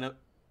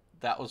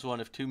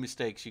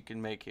mistakes you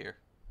can make here.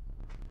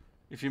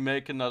 If you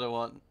make another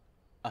one,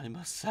 I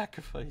must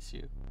sacrifice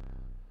you.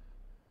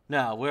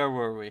 Now, where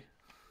were we?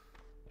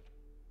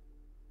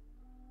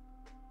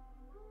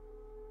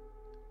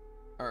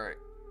 Alright.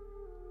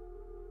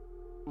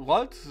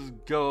 Let's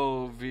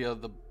go via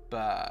the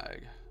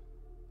bag.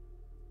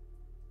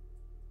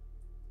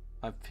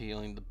 I'm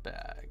feeling the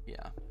bag,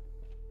 yeah.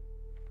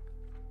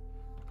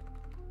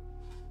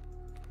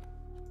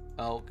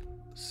 Elk,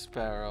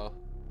 sparrow,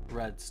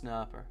 red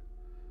snapper.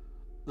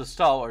 The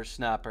stalwart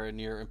snapper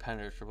near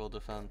impenetrable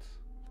defense.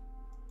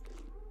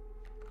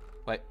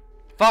 Wait.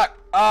 Fuck!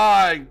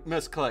 I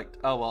misclicked.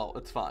 Oh well,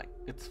 it's fine.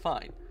 It's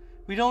fine.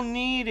 We don't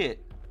need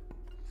it.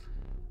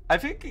 I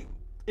think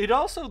It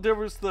also, there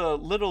was the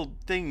little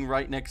thing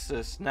right next to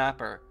the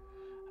snapper.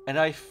 And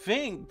I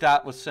think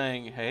that was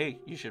saying, hey,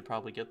 you should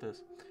probably get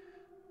this.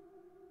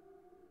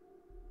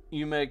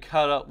 You may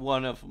cut up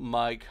one of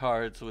my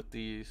cards with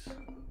these.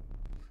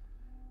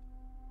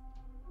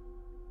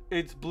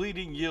 Its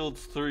bleeding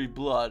yields 3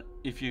 blood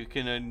if you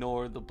can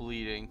ignore the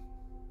bleeding.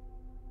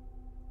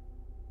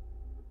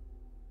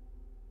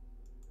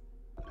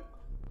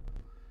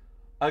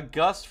 A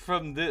gust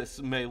from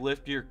this may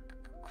lift your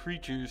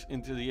creatures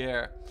into the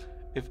air,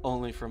 if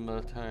only from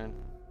the turn.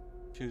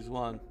 Choose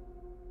one.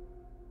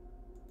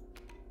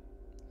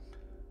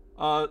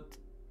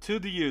 To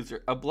the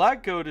user, a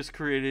black goat is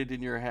created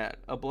in your hand.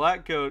 A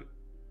black goat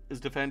is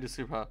defended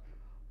super.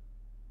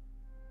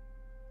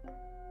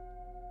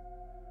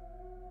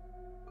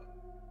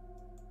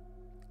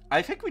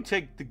 I think we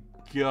take the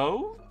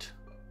goat,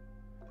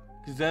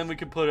 because then we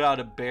can put out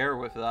a bear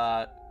with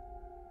that.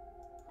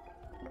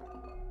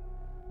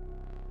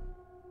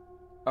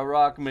 A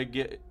rock may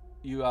get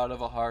you out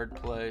of a hard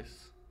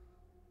place.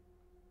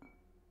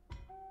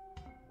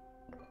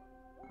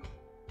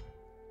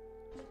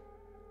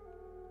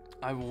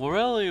 I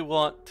really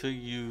want to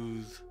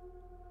use...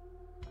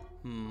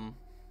 Give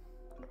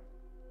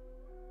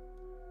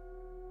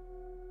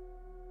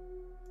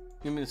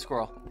me the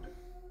squirrel.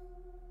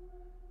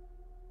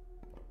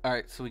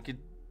 Alright, so we could...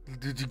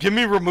 Give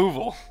me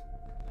removal.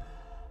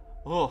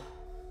 Oh.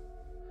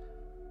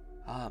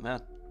 Ah,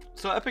 man.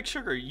 So, Epic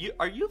Sugar,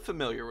 are you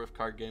familiar with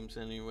card games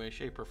in any way,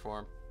 shape, or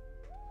form?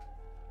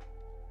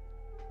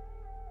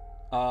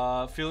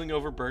 Feeling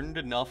overburdened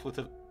enough with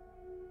a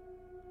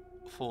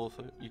full of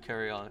it, you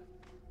carry on.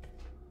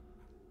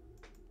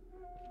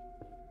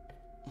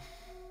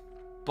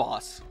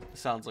 Boss.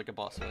 Sounds like a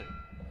boss fight.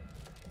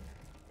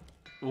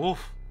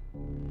 Oof.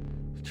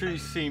 The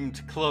trees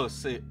seemed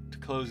close to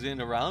close in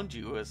around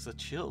you as the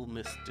chill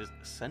mist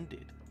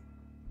descended.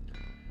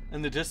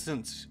 In the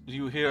distance,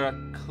 you hear a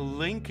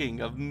clinking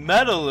of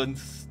metal and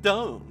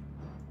stone.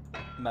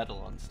 Metal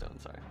on stone,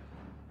 sorry.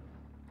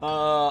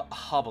 A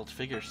hobbled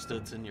figure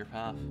stood in your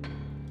path.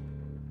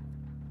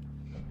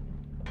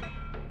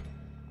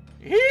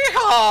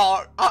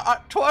 Yeehaw!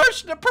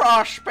 Twas the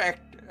prospector.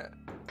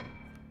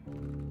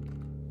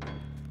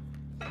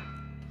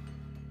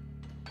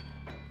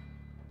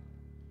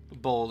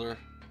 Boulder.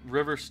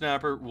 River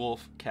snapper,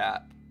 wolf,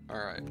 cat.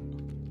 Alright.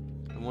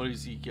 And what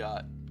has he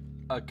got?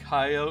 A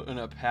coyote and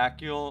a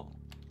pacule.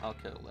 I'll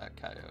kill that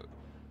coyote.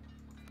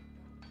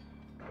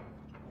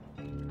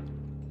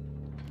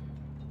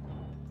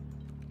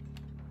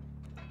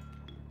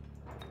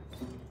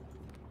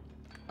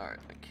 Alright,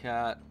 a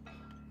cat.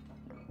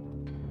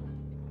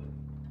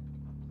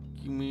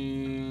 Give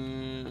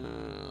me...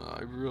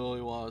 I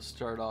really want to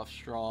start off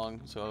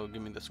strong, so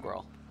give me the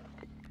squirrel.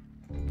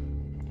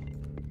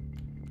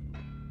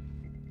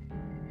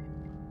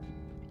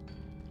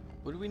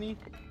 What do we need?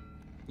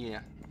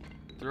 Yeah.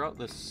 Throw out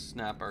the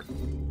snapper.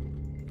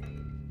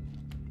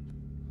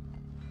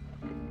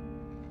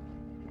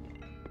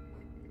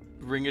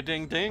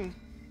 Ring-a-ding-ding.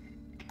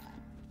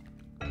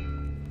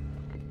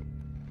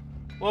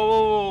 Whoa, whoa,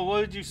 whoa,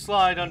 what did you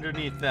slide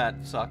underneath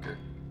that sucker?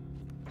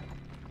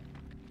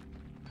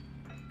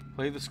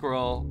 Play the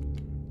squirrel.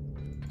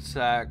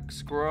 Sack.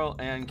 Squirrel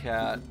and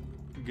cat.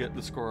 Get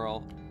the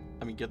squirrel.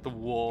 I mean, get the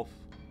wolf.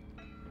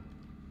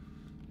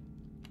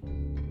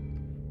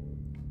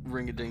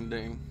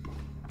 Ring-a-ding-ding.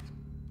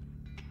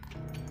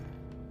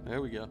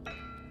 There we go.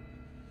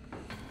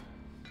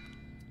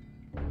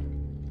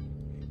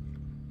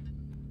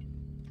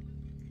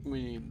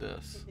 We need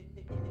this.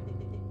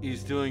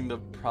 He's doing the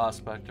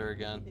prospector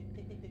again.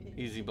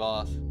 Easy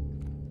boss.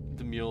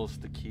 The mule's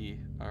the key.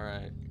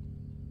 Alright.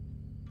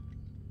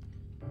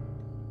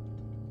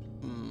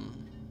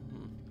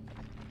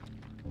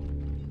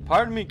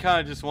 Part of me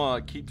kind of just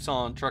want to keep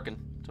on trucking.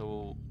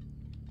 So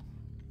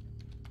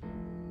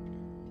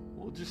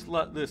we'll just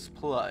let this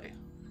play.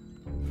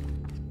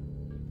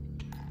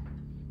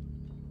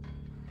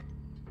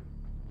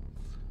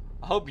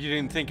 I hope you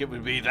didn't think it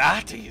would be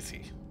that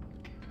easy.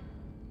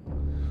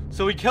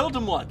 So we killed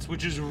him once,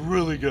 which is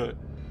really good.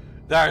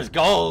 There's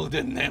gold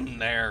in them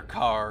there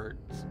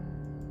cards.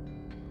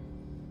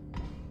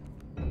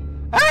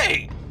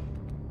 Hey!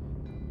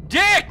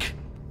 Dick!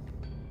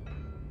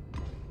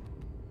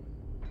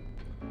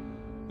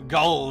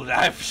 Gold,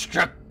 I've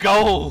struck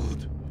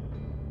gold!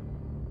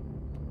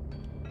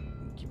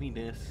 Give me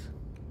this.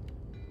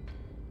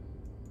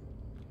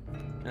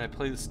 Can I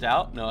play the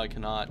stout? No, I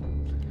cannot.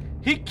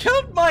 He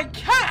killed my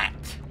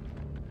cat!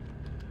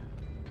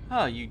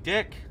 Oh, you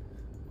dick.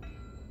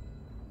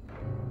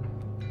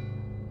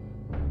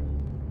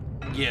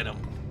 Get him.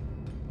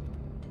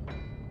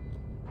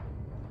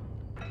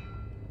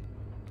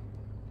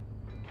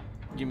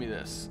 Give me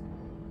this.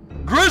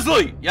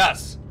 Grizzly!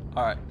 Yes!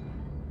 Alright.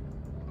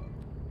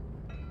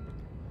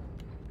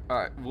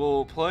 Alright,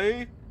 we'll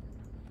play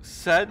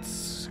said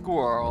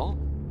squirrel.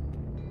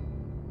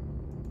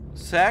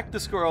 Sack the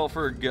squirrel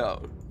for a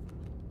goat.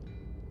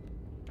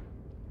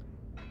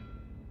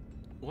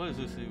 What does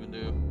this even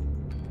do?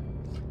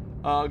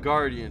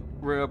 Guardian,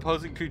 where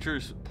opposing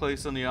creatures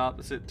placed on the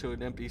opposite to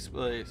an empty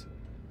space.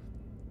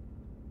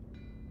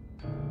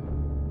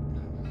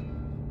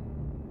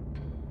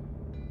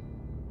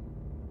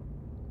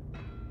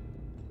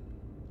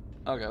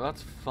 Okay,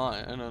 that's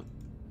fine. I don't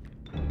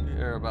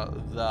care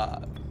about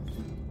that.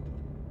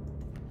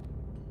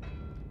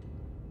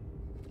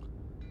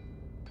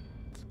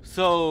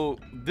 So,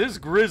 this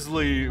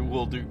grizzly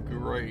will do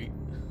great.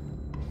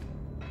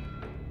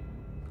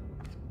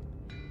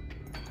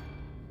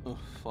 Oh,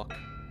 fuck.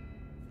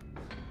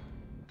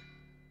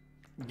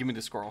 Give me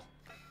the squirrel.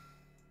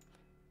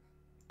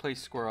 Play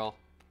squirrel.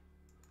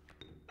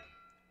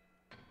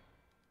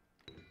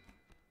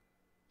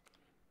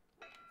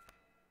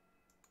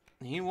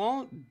 He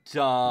won't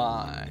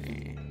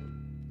die.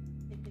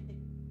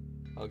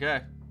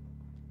 Okay.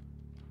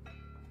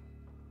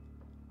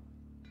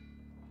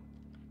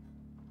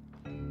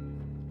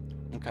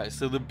 Okay,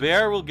 so the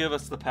bear will give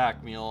us the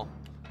pack mule.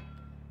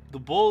 The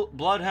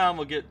bloodhound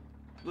will get...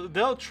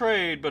 They'll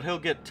trade, but he'll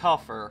get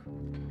tougher.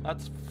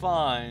 That's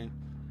fine.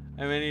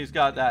 I mean, he's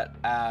got that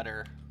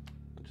adder.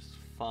 Which is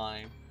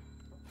fine.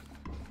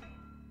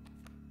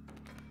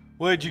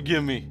 What'd you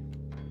give me?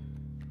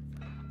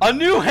 A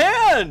new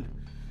hand!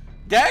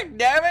 Dag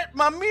damn it,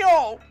 my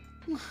mule!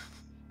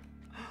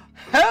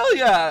 Hell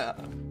yeah!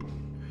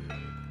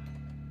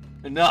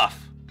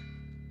 Enough.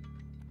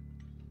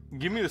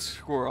 Give me the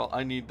squirrel.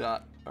 I need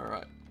that.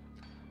 Alright.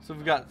 So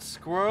we've got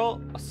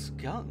squirrel, a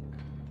skunk.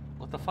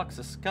 What the fuck's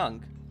a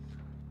skunk?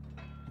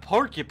 A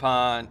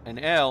porcupine, an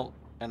elk,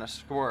 and a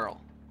squirrel.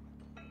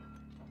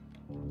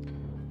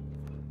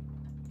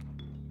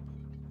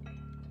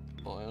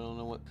 Well, I don't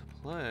know what to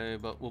play,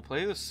 but we'll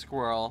play the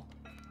squirrel.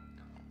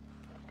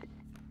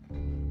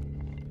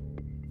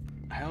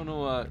 I don't know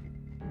what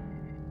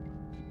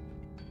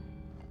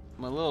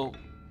my little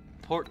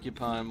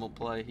porcupine will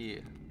play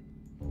here.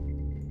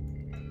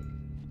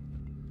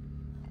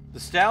 The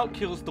stout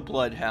kills the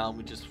bloodhound,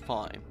 which is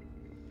fine.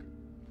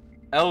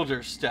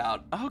 Elder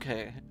stout.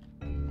 Okay.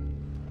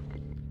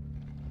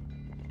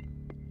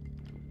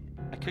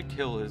 I could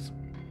kill his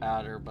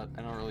adder, but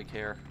I don't really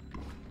care.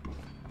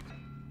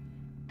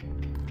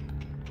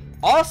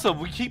 Awesome!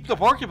 We keep the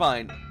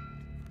porcupine!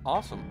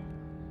 Awesome.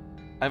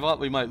 I thought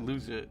we might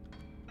lose it.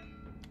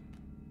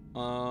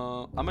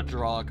 I'm gonna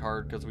draw a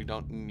card because we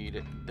don't need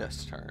it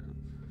this turn.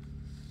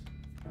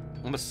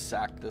 I'm gonna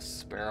sack this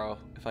sparrow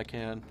if I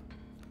can.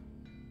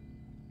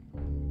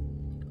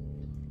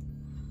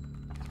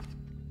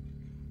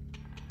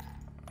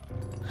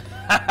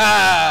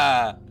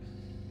 Ha!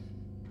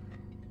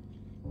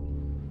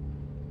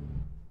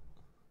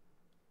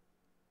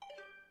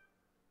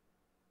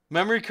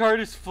 Memory card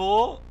is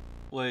full?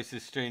 What is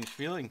this strange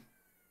feeling?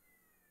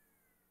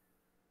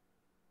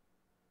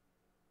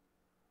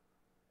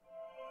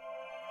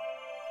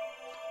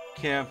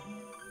 Cam.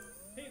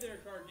 Hey there,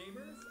 card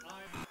gamers.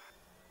 I'm...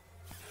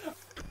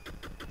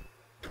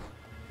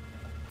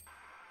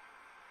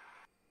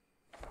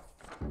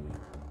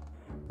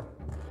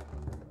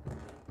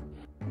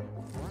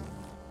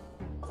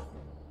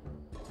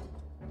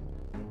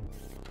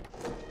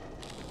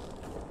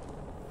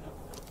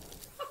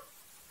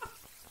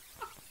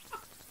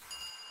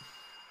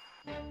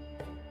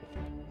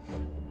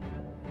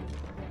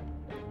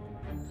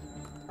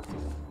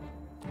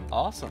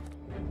 Awesome.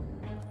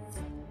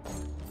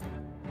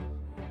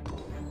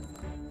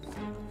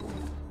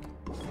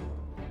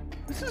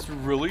 This is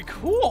really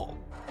cool.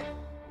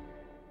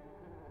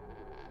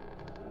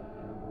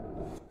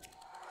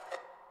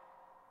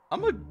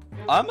 I'm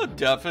a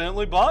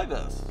definitely buy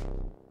this.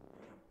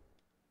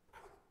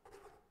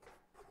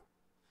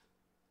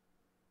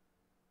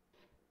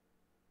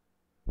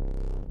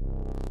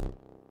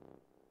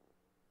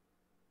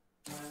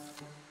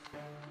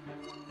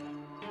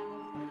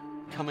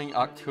 Coming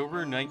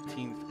October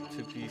 19th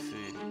to PC.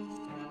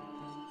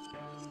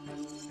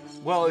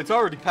 Well, it's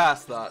already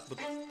past that, but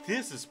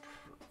this is...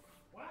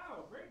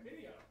 Wow, great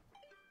video.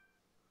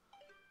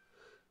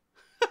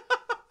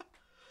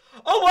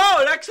 Oh wow,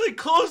 it actually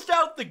closed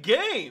out the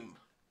game!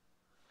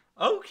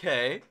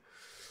 Okay.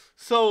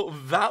 So,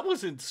 that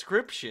was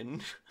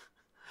Inscryption.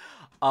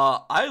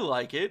 I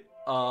like it.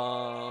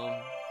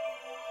 Hey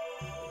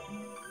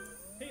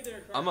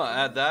there, card I'm gonna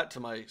add that to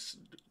my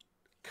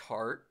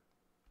cart.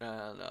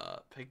 And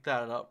pick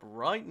that up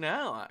right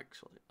now,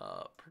 actually.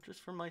 Purchase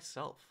for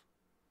myself.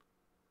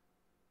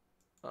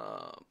 In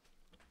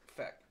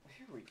fact,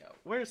 here we go.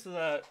 Where's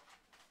that?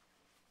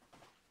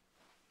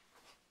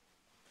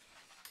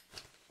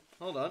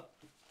 Hold on.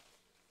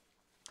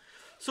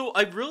 So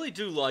I really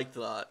do like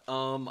that.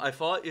 I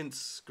thought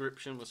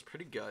Inscryption was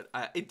pretty good.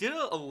 It did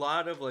a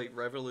lot of like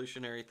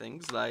revolutionary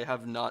things that I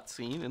have not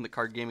seen in the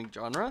card gaming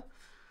genre.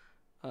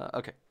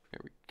 Okay,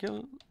 here we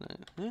go.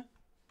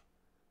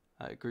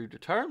 I agree to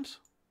terms.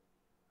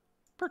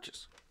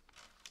 Purchase.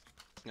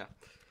 Yeah.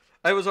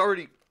 I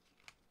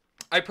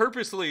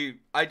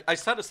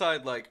set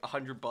aside like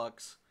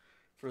 $100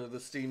 for the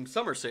Steam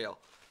summer sale.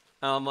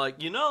 And I'm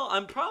like, you know,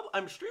 I'm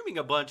streaming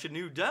a bunch of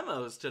new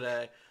demos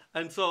today.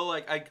 And so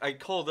like I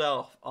called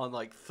out on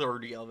like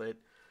 30 of it.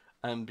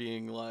 and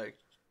being like,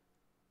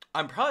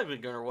 I'm probably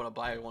going to want to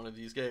buy one of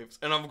these games.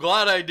 And I'm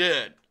glad I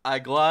did.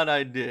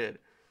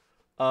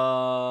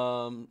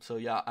 So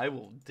yeah, I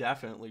will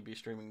definitely be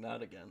streaming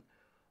that again.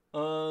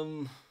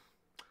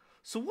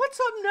 So what's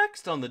up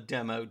next on the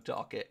demo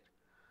docket?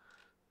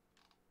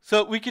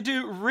 So we could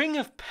do Ring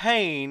of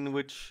Pain,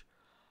 which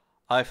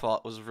I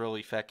thought was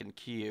really fucking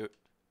cute.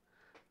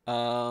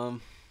 Or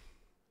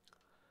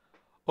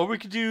we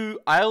could do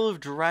Isle of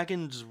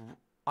Dragon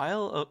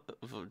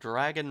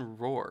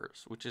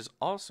Roars, which is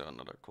also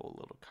another cool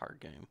little card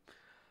game.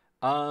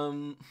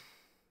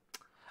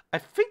 I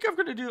think I'm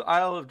gonna do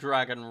Isle of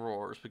Dragon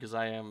Roars because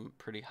I am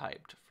pretty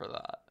hyped for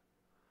that.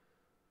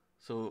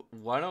 So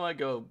why don't I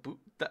go boot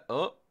that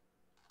up?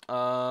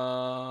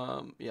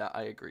 Yeah,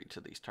 I agree to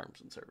these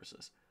terms and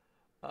services.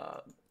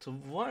 So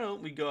why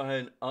don't we go ahead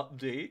and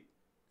update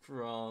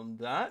from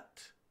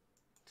that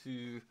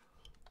to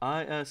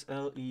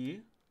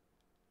ISLE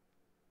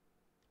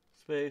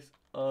space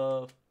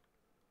of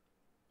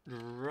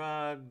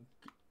drag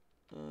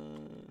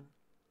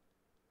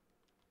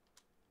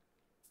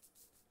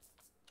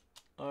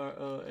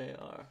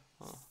ROAR.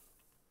 Huh.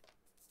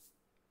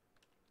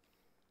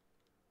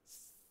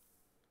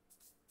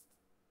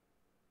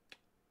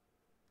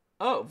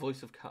 Oh,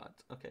 voice of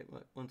cards. Okay,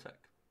 wait, one sec.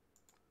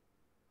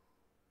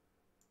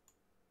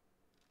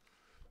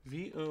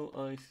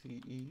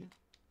 V.O.C.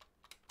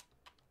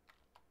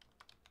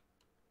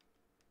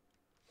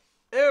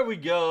 There we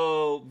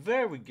go.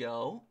 There we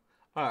go.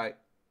 Alright.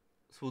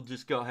 So we'll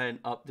just go ahead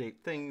and update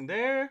thing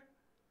there.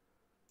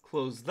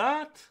 Close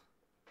that.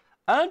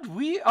 And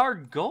we are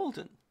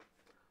golden.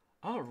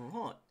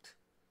 Alright.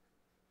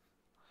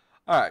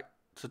 Alright.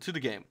 So to the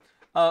game.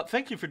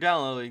 Thank you for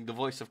downloading the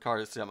Voice of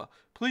Cards demo.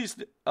 Please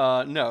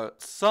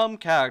note, some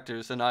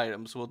characters and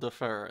items will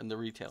differ in the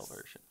retail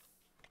version.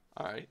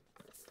 Alright.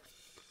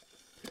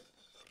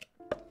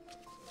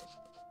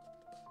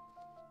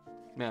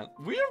 Man,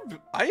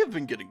 I have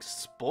been getting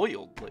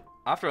spoiled. Like,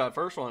 after that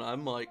first one,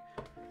 I'm like,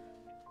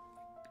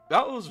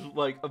 that was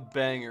like a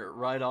banger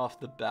right off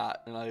the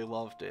bat, and I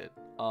loved it.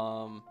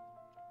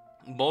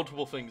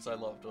 Multiple things I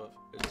loved of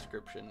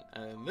Inscryption,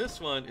 and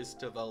this one is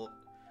done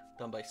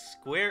by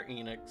Square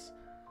Enix,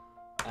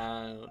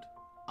 and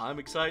I'm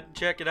excited to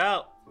check it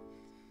out.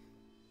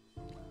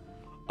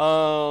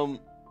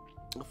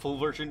 Full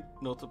version,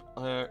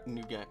 multiplayer,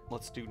 new game.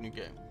 Let's do new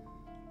game.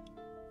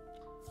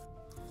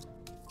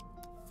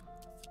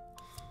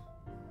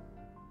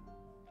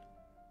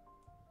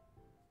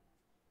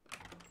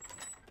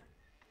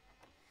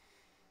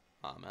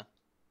 Aw, man.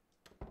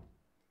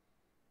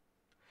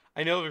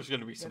 I know there's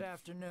gonna be some. Good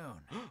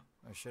afternoon,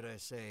 or should I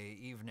say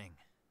evening,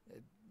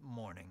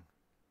 morning.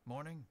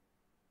 Morning?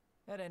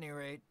 At any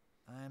rate,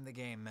 I'm the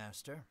Game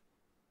Master.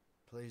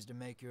 Pleased to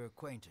make your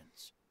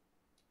acquaintance.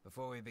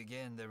 Before we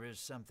begin, there is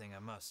something I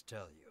must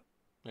tell you.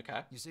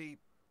 Okay. You see,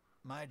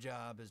 my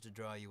job is to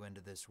draw you into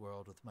this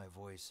world with my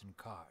voice and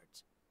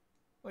cards,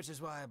 which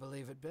is why I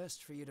believe it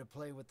best for you to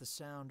play with the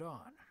sound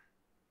on.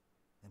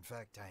 In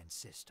fact, I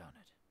insist on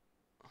it.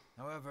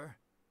 However,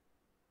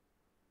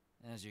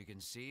 as you can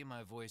see,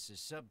 my voice is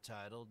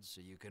subtitled,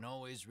 so you can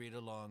always read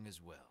along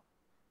as well.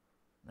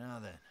 Now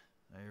then,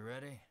 are you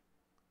ready?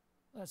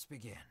 Let's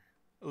begin.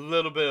 A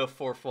little bit of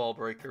fourth wall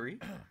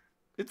breakery.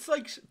 It's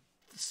like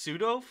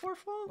pseudo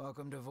fourth wall?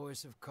 Welcome to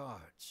Voice of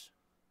Cards.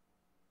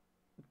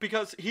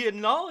 Because he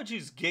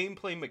acknowledges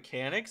gameplay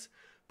mechanics,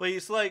 but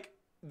he's like,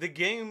 the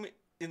game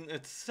in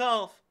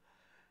itself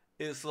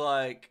is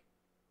like,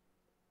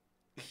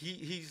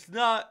 he's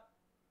not.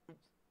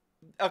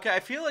 Okay, I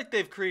feel like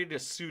they've created a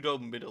pseudo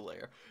middle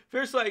layer.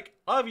 There's like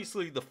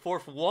obviously the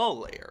fourth wall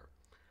layer,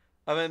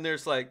 and then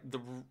there's like the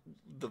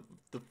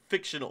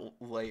fictional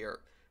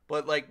layer.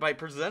 But like by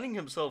presenting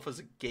himself as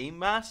a game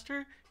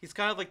master, he's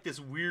kind of like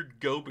this weird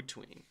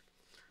go-between.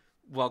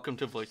 Welcome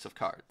to Voice of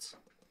Cards.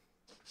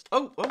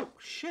 Oh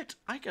shit!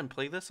 I can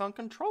play this on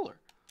controller.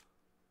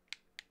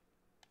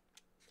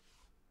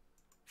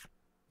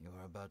 You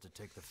are about to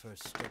take the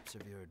first steps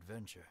of your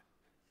adventure.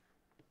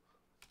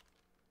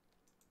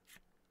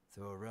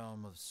 Through a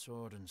realm of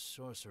sword and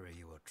sorcery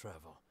you will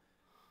travel,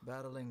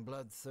 battling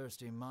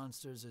bloodthirsty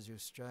monsters as you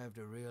strive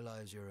to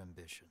realize your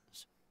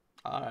ambitions.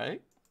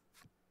 Alright.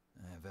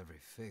 I have every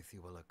faith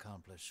you will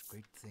accomplish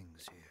great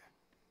things here.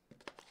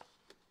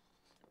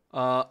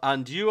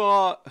 And you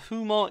are...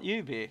 Who might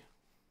you be?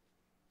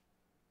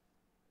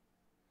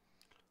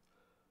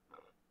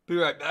 Be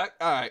right back.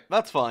 Alright,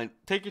 that's fine.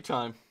 Take your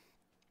time.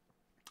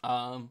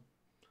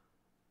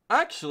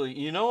 Actually,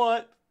 you know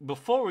what?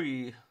 Before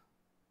we...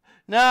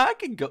 Nah, I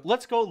could go.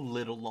 Let's go a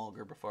little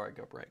longer before I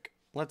go break.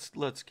 Let's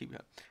keep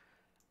going.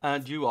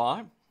 And you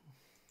are?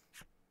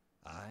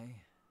 I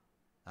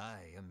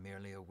am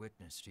merely a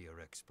witness to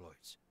your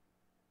exploits.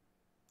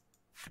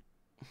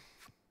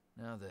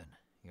 Now then,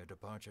 your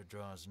departure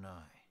draws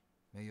nigh.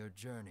 May your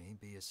journey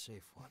be a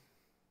safe one.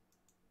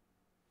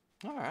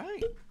 All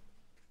right.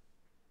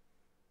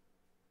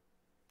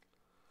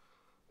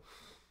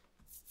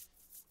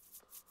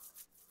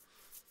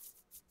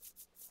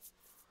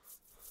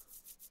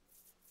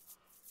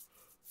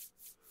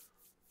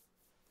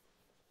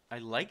 I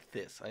like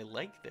this. I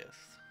like this.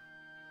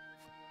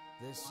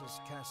 This is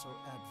Castle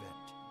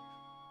Advent.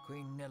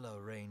 Queen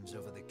Nilla reigns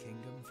over the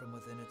kingdom from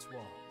within its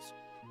walls.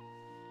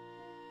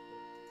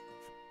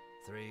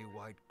 3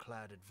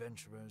 white-clad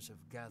adventurers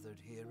have gathered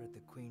here at the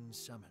Queen's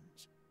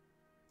summons.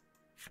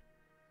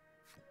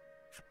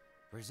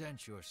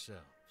 Present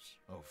yourselves,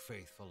 O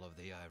faithful of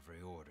the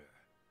Ivory Order.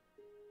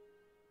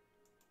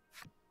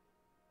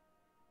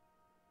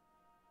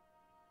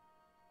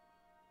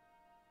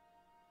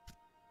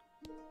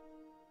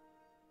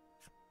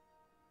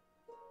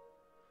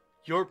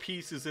 Your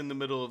piece is in the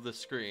middle of the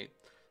screen.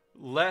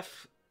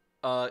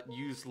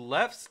 Use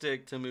left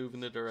stick to move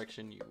in the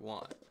direction you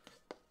want.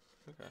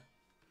 Okay.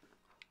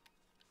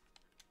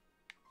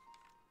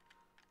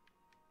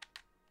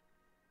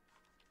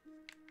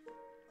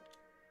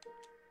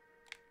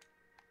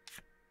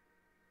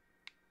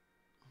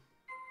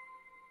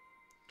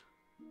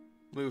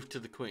 Move to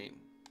the queen.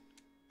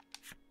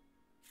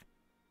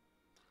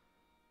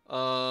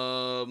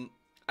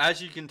 As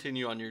you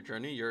continue on your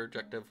journey, your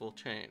objective will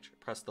change.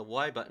 Press the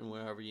Y button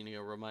whenever you need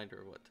a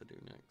reminder of what to do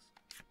next.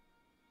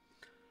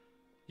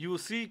 You will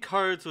see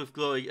cards with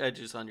glowing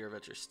edges on your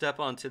adventure. Step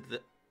onto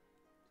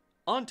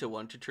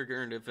one to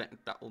trigger an event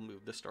that will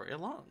move the story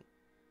along.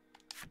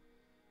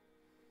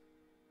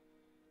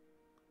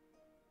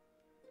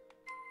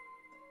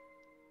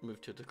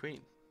 Move to the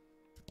queen.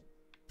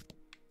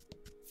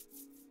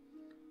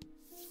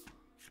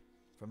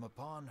 From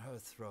upon her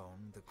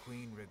throne, the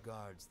Queen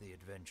regards the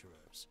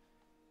adventurers.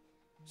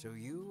 So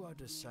you are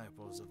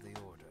disciples of the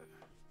Order.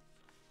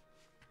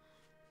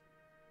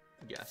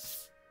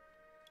 Yes.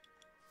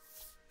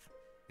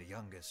 The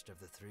youngest of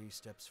the 3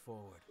 steps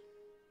forward.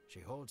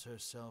 She holds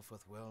herself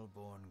with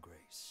well-born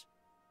grace.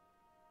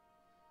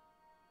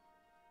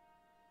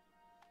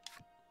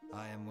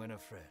 I am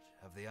Winifred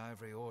of the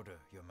Ivory Order,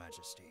 Your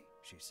Majesty,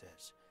 she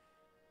says.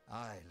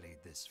 I lead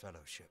this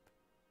fellowship.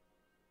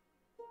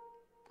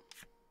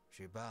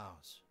 She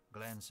bows,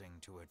 glancing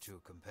to her 2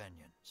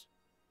 companions.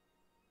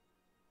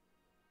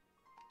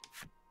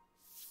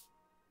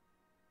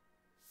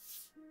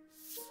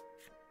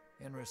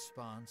 In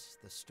response,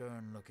 the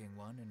stern-looking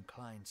one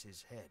inclines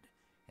his head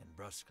and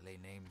brusquely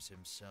names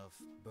himself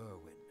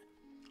Berwin.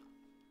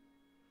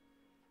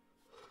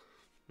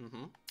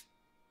 Mm-hmm.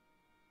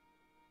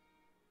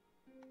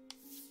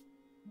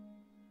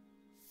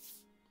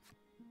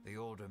 The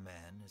older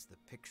man is the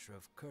picture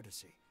of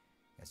courtesy,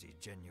 as he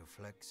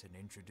genuflects and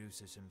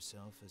introduces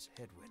himself as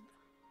Hedwyn.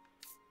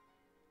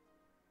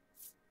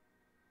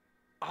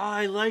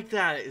 I like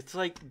that. It's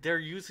like they're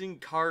using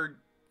card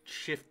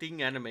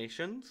shifting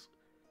animations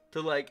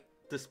to like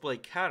display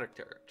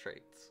character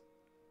traits.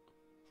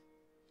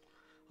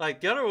 Like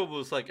the other one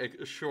was like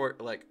a short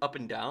like up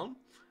and down.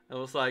 It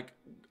was like,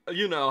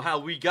 you know how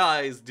we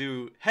guys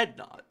do head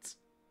nods.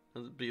 It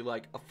would be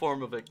like a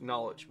form of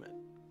acknowledgement.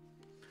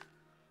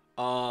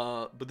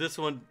 But this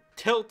one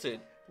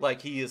tilted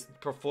like he has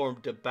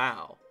performed a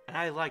bow. And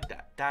I like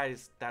that.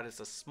 That is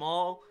a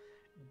small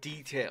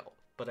detail,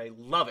 but I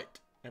love it.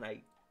 And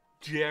I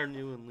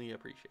genuinely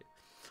appreciate it.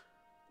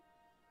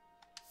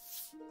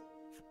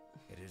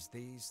 It is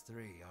these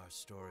 3 our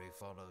story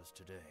follows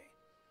today.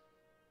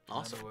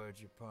 Awesome. In other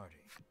words, your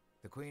party.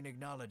 The Queen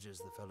acknowledges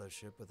the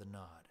fellowship with a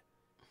nod.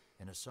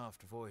 In a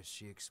soft voice,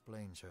 she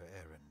explains her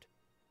errand.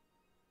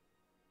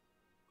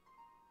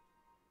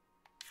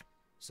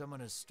 Someone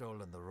has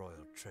stolen the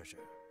royal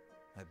treasure.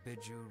 I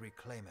bid you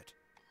reclaim it.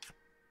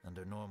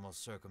 Under normal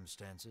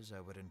circumstances, I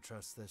would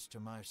entrust this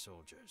to my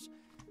soldiers,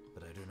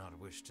 but I do not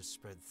wish to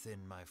spread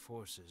thin my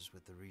forces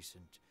with the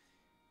recent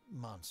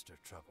monster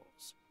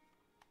troubles.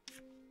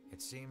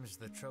 It seems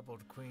the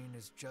troubled queen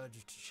is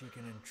judged she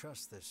can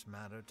entrust this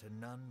matter to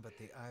none but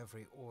the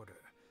Ivory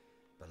Order,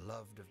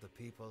 beloved of the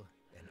people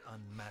and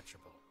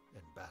unmatchable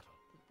in battle.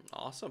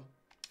 Awesome.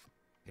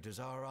 It is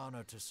our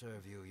honor to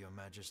serve you, Your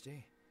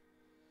Majesty,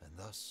 and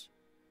thus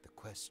the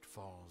quest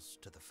falls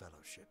to the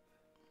fellowship.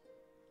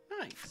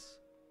 Nice.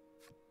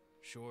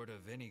 Short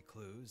of any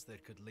clues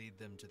that could lead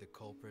them to the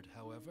culprit,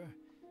 however,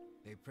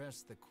 they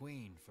press the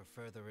Queen for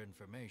further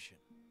information.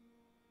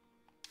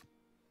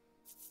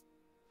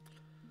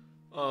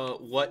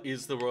 What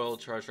is the royal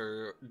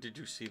treasure? Did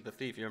you see the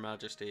thief, Your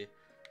Majesty?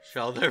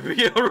 Shall there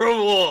be a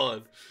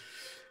reward?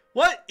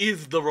 What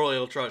is the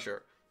royal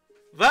treasure?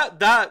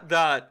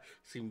 That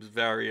seems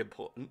very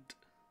important.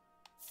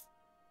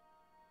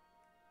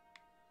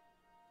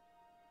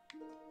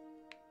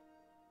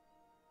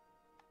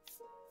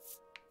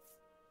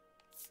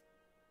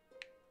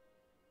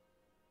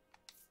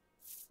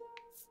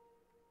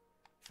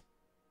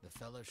 The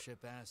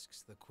fellowship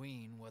asks the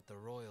Queen what the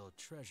royal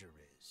treasure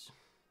is.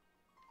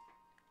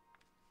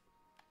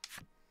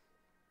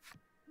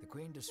 The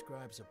Queen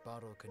describes a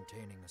bottle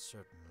containing a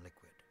certain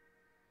liquid.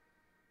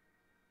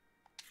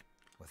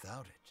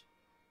 Without it,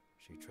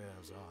 she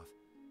trails off,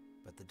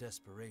 but the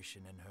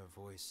desperation in her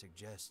voice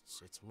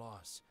suggests its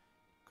loss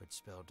could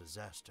spell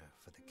disaster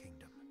for the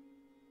kingdom.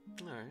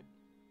 Alright.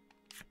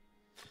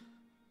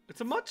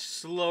 It's a much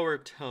slower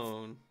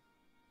tone.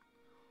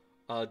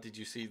 Did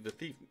you see the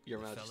thief, Your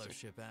The Majesty?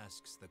 Fellowship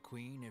asks the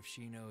Queen if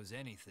she knows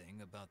anything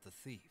about the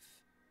thief.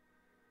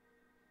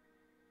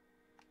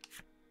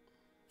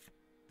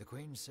 The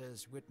Queen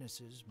says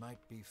witnesses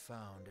might be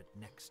found at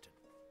Nexton.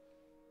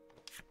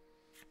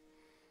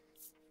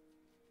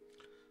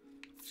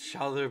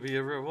 Shall there be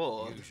a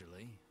reward?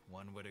 Usually,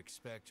 one would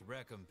expect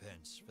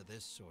recompense for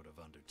this sort of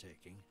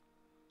undertaking.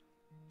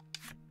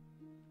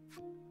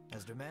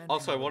 As demanding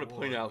Also, I a want to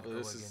point reward out would that go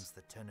this is... against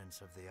the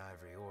tenets of the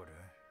Ivory Order,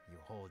 you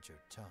hold your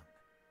tongue.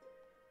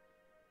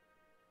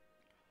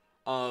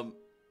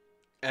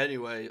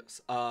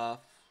 Anyways,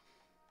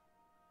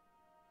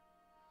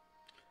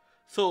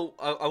 so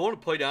I want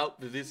to point out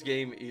that this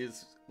game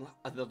is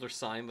another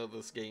sign that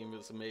this game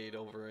is made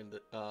over in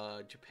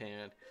the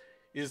Japan,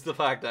 is the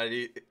fact that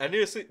you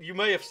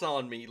may have saw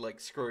me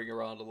like screwing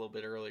around a little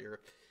bit earlier,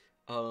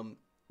 but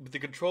the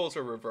controls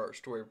are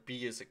reversed where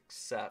B is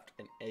accept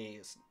and A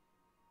is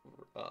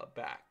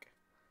back.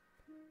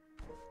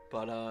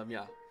 But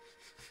yeah,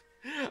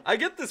 I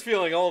get this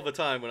feeling all the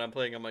time when I'm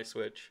playing on my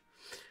Switch.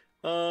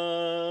 Alright,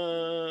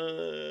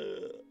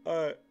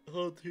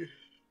 hold your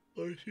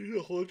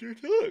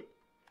time.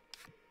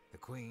 The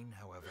Queen,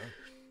 however,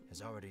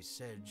 has already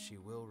said she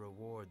will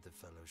reward the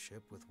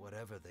Fellowship with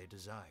whatever they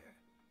desire.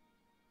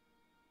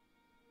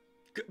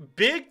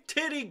 Big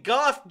titty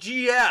goth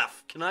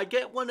GF. Can I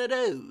get one of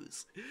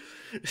those?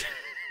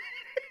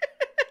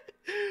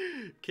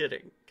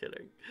 Kidding.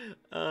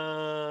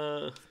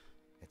 It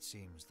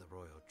seems the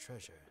royal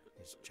treasure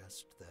is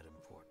just that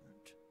important.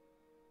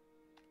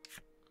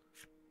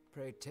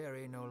 Pray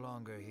tarry no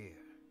longer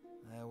here.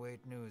 I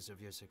await news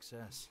of your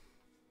success.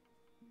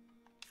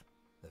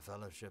 The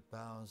Fellowship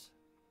bows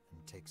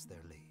and takes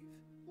their leave.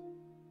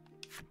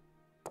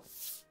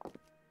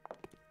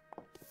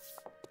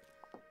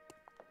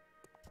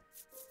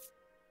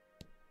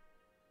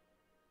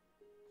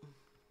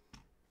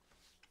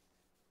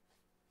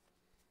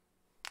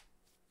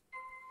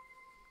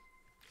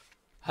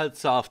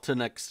 Heads off to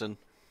Nexton.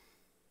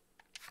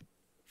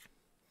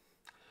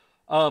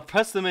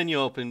 Press the menu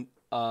open.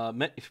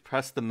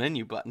 Press the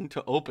menu button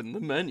to open the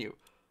menu.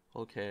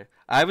 Okay,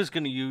 I was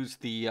gonna use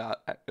the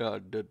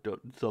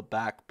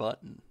back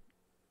button.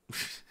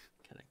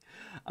 Kidding.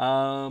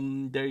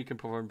 There you can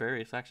perform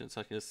various actions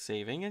such as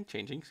saving and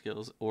changing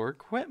skills or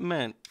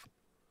equipment.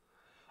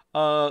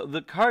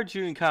 The cards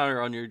you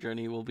encounter on your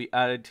journey will be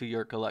added to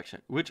your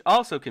collection, which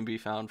also can be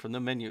found from the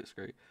menu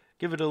screen.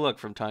 Give it a look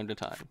from time to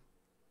time.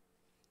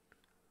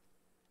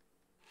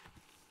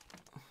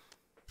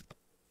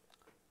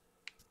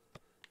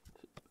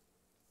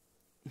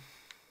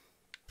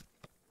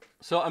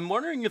 So I'm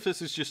wondering if this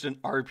is just an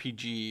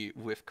RPG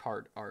with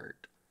card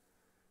art.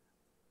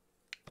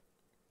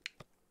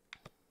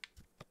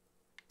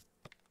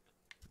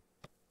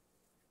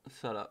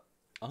 Setup.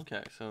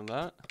 Okay, so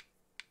that.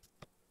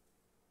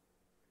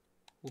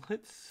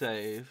 Let's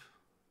save.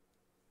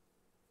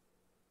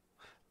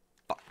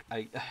 Fuck,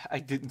 I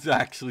didn't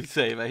actually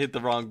save. I hit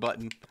the wrong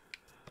button.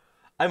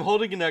 I'm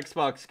holding an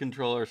Xbox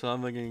controller, so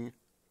I'm thinking...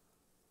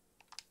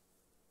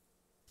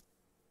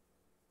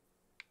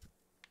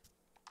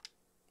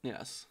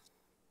 Yes.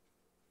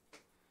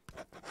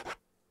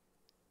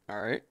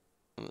 Alright.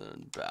 And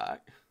then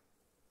back.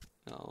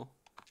 No.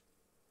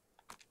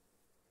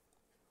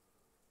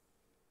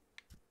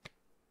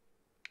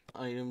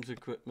 Items,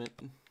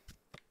 equipment.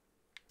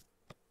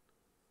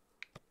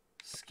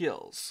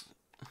 Skills.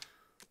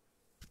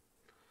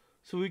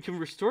 So we can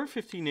restore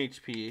 15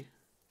 HP.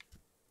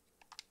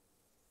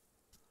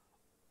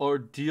 Or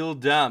deal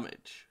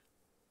damage.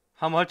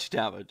 How much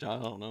damage? I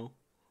don't know.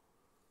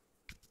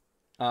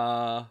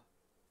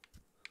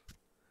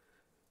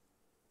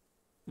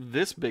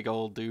 This big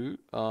old dude.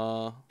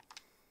 Deal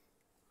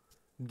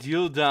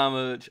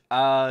damage,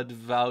 add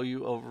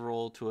value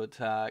overall to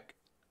attack,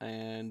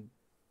 and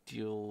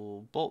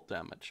deal bolt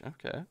damage.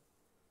 Okay.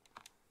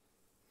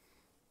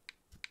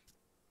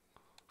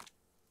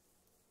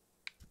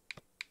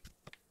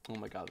 Oh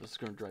my god, this is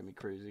gonna drive me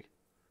crazy.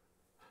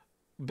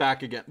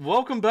 Back again.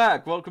 Welcome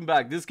back.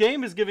 This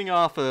game is giving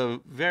off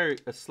a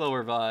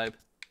slower vibe.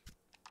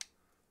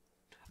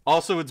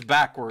 Also, it's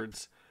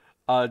backwards.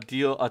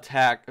 Deal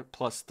attack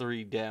plus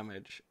 3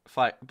 damage.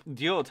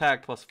 Deal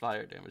attack plus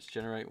fire damage.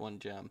 Generate 1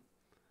 gem.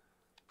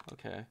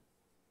 Okay.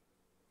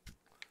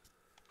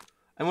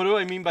 And what do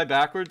I mean by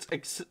backwards?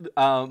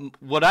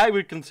 What I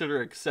would consider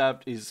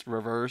accept is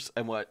reverse,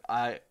 and what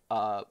I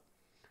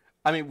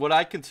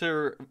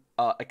consider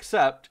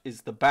accept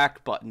is the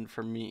back button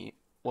for me,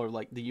 or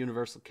like the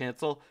universal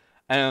cancel,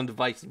 and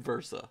vice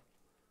versa.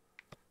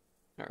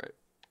 All right.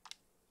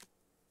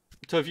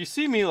 So if you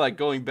see me like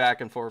going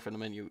back and forth in the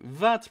menu,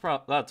 that's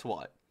what.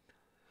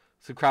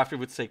 So crafted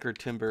with sacred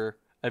timber,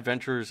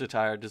 adventurer's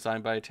attire,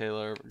 designed by a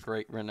tailor,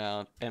 great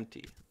renown,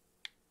 empty.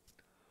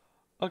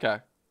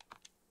 Okay.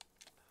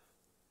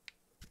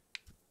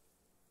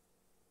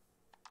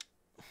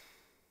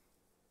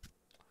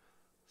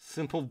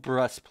 Simple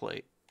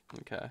breastplate.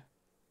 Okay.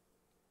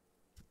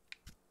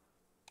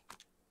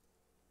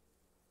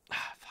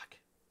 Ah, fuck.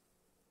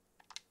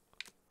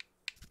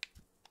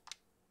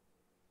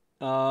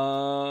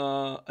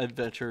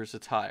 Adventurer's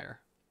attire.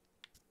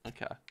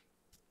 Okay.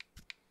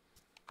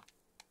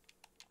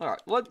 All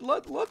right.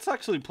 Let's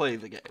actually play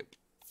the game.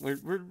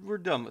 We're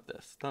done with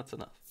this. That's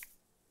enough.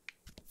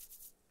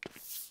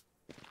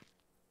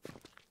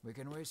 We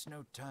can waste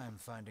no time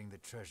finding the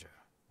treasure.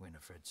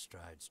 Winifred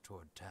strides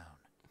toward town.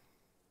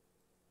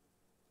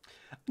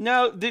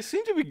 Now, they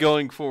seem to be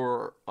going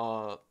for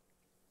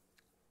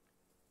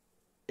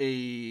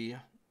a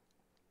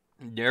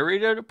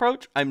narrated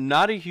approach. I'm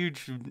not a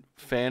huge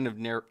fan of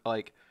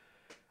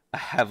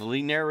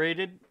heavily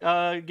narrated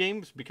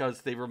games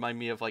because they remind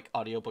me of like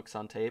audiobooks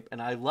on tape,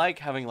 and I like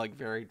having like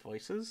varied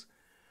voices.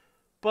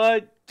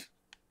 But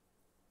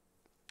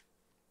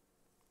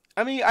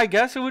I mean, I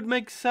guess it would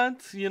make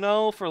sense, you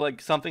know, for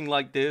like something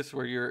like this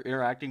where you're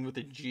interacting with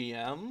a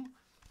GM,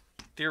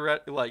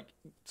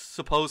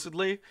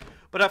 supposedly.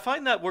 But I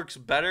find that works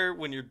better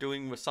when you're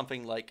doing with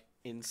something like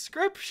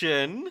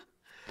Inscryption,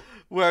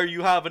 where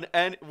you have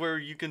where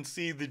you can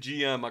see the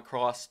GM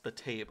across the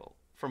table,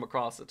 from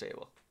across the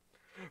table.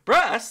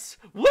 Breasts?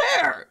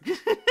 Where?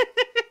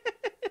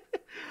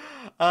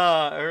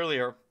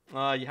 Earlier.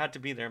 You had to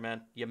be there,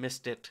 man. You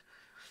missed it.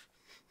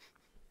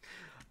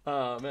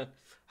 Man.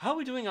 How are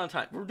we doing on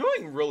time? We're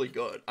doing really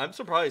good. I'm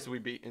surprised we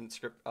beat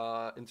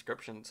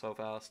Inscryption so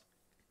fast.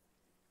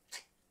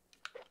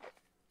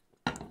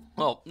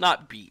 Well,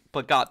 not beat,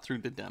 but got through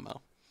the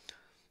demo.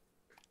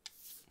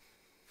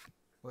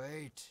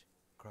 Wait,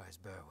 cries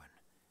Berwin,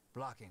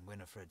 blocking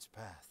Winifred's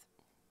path.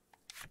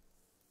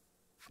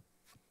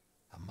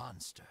 A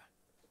monster.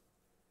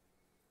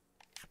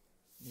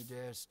 You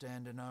dare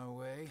stand in our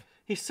way?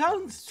 He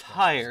sounds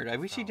tired. I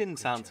wish he didn't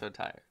sound so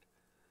tired.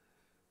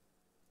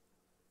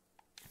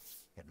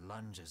 It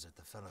lunges at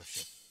the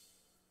Fellowship.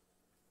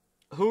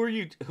 Who are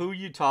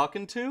you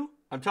talking to?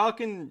 I'm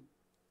talking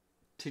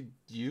to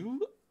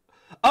you?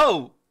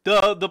 Oh,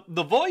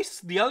 the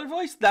voice, the other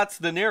voice, that's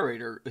the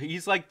narrator.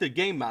 He's like the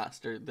game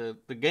master,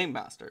 the game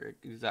master,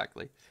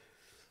 exactly.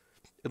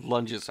 It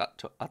lunges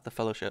at the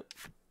Fellowship.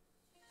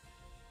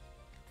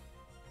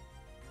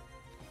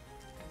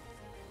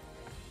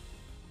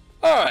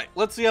 Alright,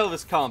 let's see how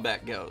this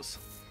combat goes.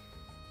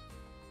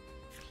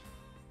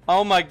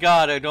 Oh my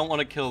god, I don't want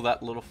to kill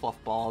that little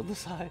fluff ball on the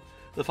side.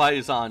 The fight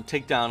is on.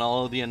 Take down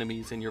all of the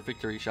enemies and your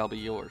victory shall be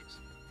yours.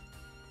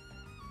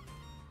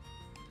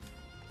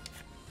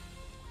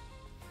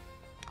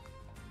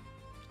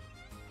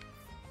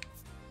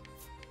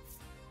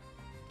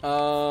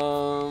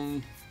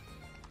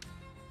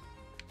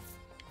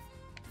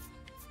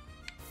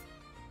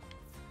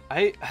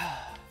 I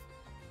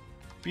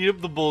beat up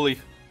the bully.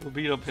 We'll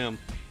beat up him.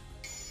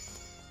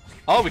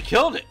 Oh, we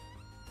killed it.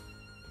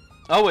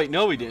 Oh wait,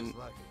 no we didn't.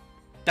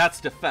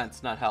 That's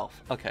defense, not health.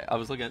 Okay, I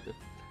was looking at the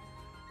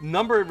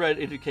number in red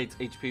indicates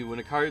HP. When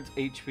a card's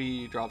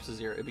HP drops to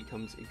 0, it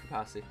becomes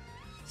incapacity.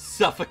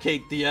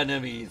 Suffocate the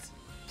enemies.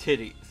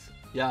 Titties.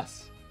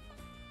 Yes.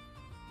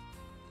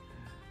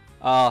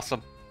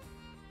 Awesome.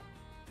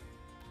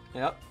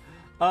 Yep.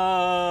 When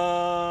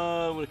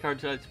a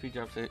card's HP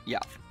drops to 0. Yeah.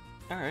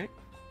 Alright.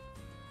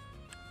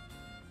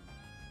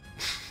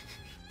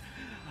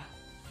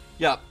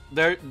 Yep,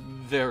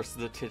 there's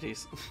the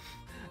titties.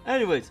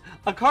 Anyways,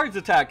 a card's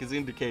attack is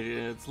indicated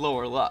in its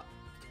lower left.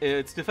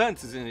 Its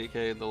defense is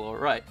indicated in the lower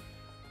right.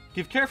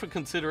 Give careful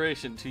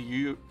consideration to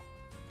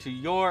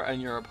your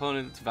and your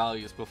opponent's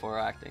values before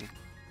acting.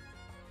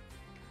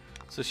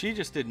 So she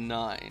just did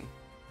 9.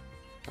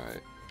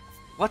 Alright.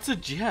 What's a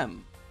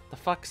gem? The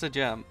fuck's a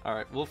gem?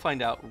 Alright, we'll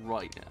find out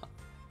right now.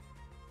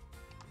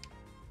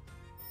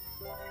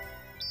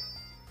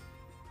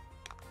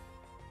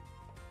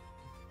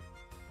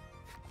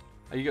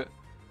 You go.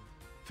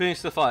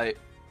 Finish the fight.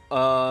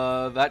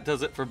 That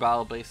does it for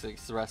battle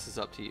basics. The rest is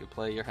up to you.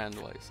 Play your hand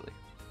wisely.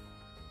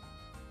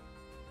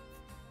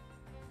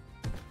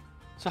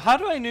 So how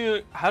do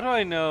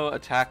I know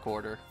attack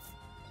order?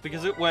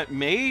 Because it went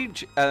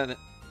mage and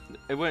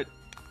it went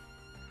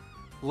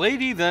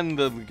lady, then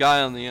the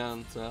guy on the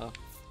end. So.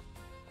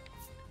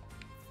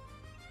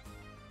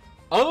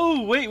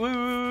 Oh wait.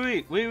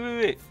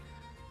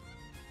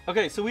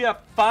 Okay, so we have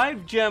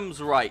 5 gems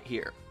right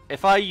here.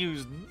 If I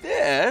use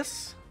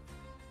this,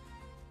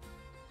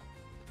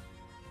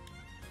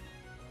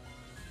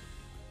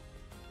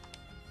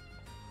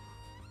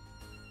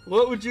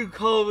 what would you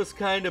call this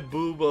kind of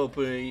boob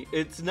opening?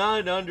 It's not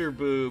an under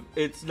boob.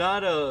 It's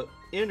not a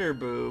inner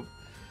boob.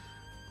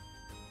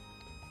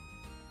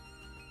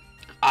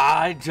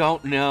 I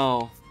don't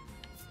know.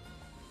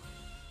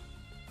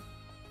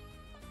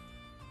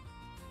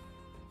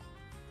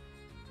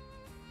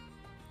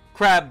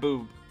 Crab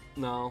boob.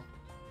 No.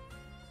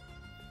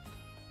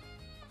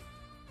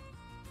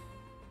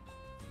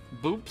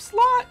 Boob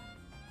slot?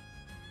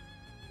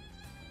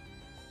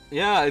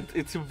 Yeah,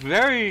 it's a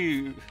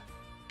very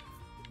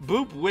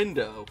boob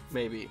window,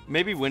 maybe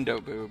window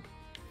boob.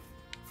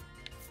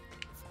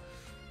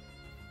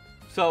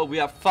 So we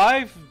have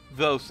 5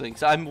 those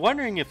things. I'm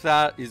wondering if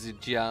that is a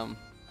gem.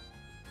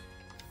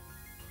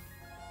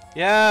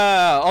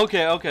 Yeah,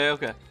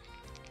 okay.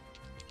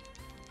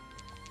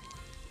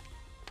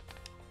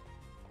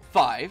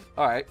 5.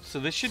 Alright, so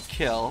this should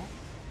kill.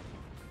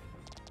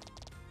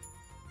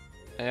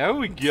 There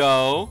we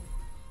go.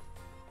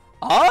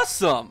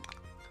 Awesome!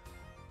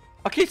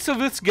 Okay, so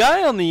this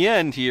guy on the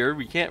end here,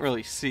 we can't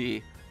really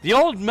see. The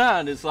old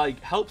man is like,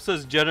 helps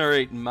us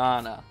generate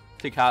mana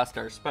to cast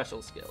our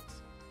special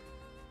skills.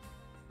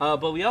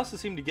 But we also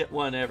seem to get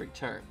one every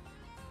turn.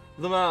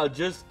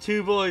 Just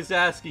 2 boys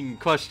asking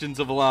questions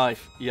of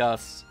life.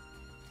 Yes.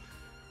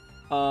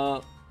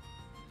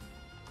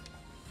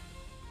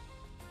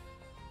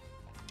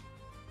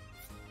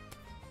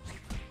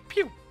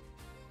 Pew!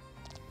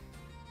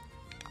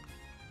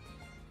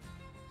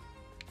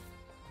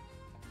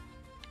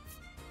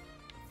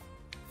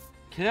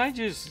 Can I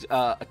just,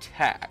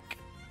 attack?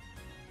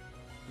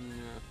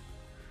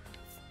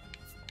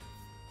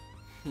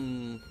 Yeah.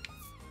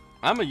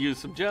 I'm gonna use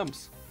some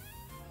gems.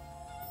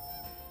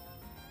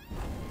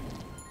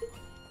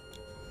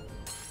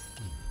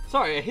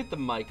 Sorry, I hit the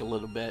mic a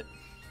little bit.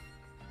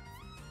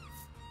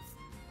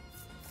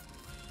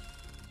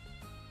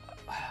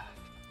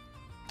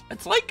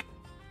 It's like...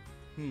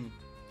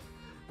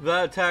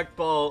 That attack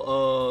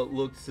ball,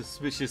 looks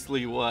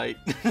suspiciously white.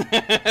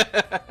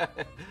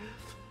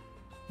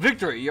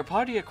 Victory! Your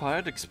party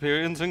acquired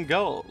experience and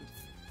gold.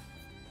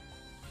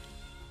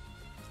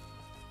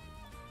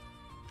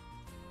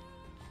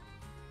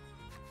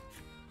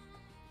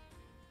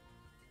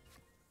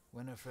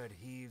 Winifred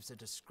heaves a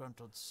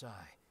disgruntled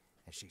sigh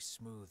as she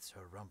smooths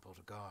her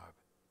rumpled garb.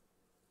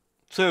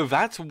 So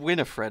that's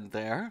Winifred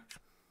there.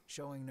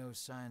 Showing no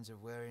signs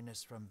of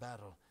weariness from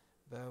battle,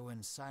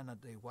 Berwyn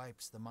silently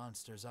wipes the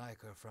monster's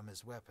ichor from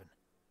his weapon.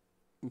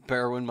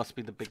 Berwyn must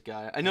be the big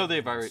guy. I know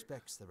they've already...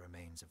 inspects the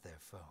remains of their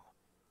foe.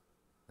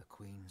 The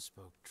queen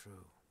spoke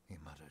true, he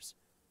mutters,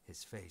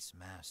 his face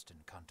masked in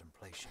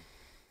contemplation.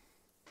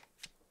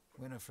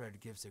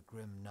 Winifred gives a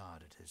grim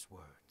nod at his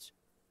words.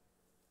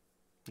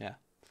 Yeah.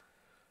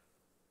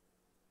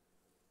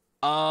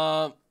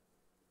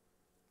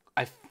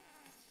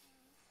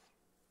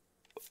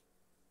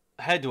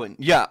 Hedwyn.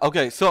 Yeah,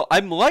 okay, so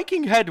I'm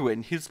liking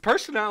Hedwyn. His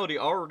personality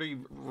already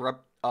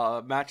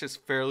matches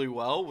fairly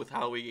well with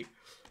how he,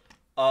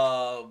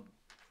 how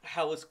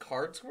his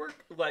cards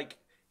work. Like,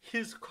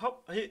 his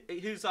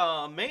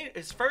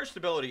first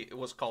ability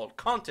was called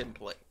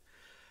Contemplate.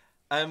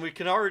 And we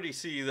can already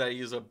see that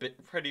he's a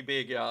pretty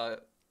big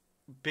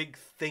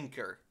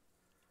thinker.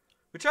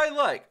 Which I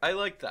like. I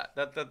like that.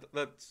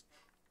 That's...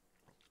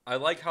 I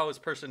like how his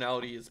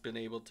personality has been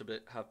able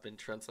to have been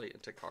translated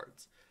into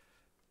cards.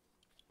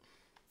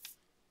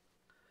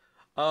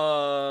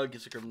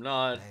 Gives a grim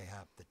nod.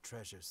 Mayhap the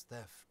treasure's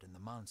theft and the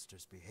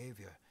monster's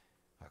behavior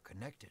are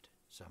connected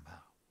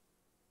somehow.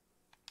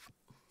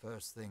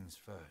 First things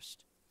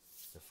first,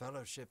 the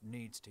Fellowship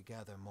needs to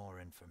gather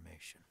more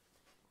information.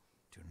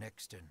 To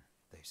Nexton,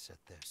 they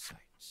set their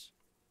sights.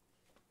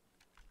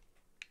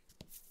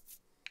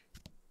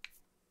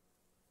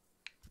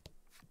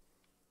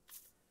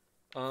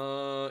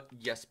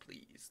 Yes,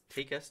 please.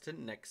 Take us to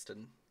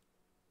Nexton.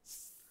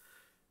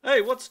 Hey,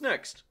 what's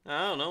next?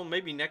 I don't know,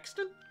 maybe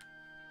Nexton?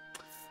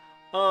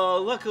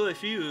 Luckily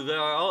for you, there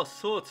are all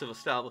sorts of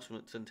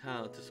establishments in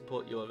town to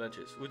support your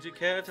adventures. Would you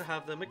care to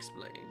have them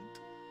explained?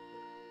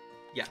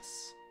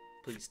 Yes,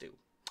 please do.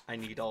 I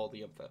need all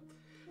the info.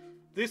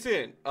 This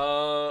inn,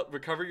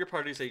 recover your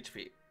party's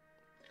HP.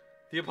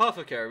 The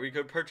apothecary, we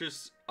could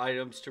purchase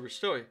items to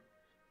restore you.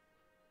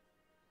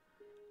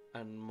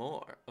 And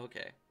more,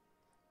 okay.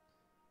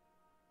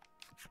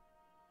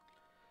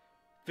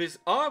 This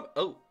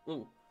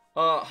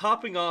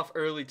hopping off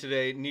early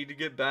today. Need to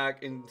get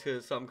back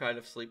into some kind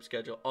of sleep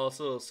schedule.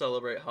 Also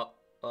celebrate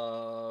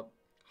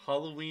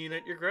Halloween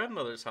at your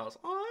grandmother's house.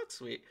 Oh, that's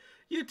sweet.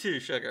 You too,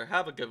 Sugar.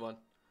 Have a good one.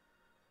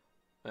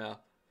 Yeah.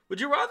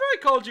 Would you rather I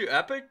called you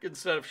Epic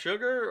instead of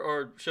Sugar,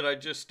 or should I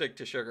just stick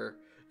to Sugar?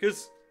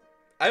 Because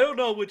I don't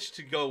know which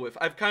to go with.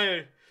 I've kind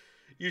of...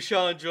 You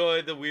shall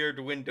enjoy the weird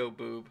window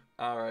boob.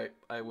 Alright,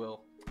 I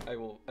will.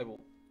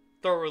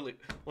 Thoroughly,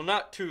 well,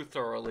 not too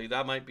thoroughly.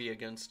 That might be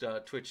against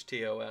Twitch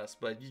TOS,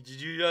 but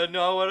you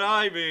know what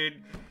I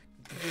mean.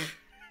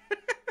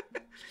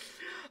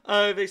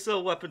 They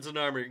sell weapons and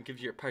armor and give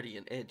your party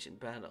an edge in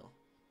battle.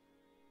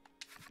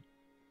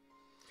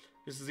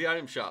 This is the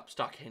item shop.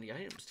 Stock handy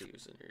items to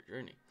use in your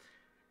journey.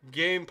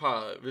 Game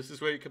Pod. This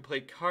is where you can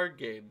play card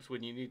games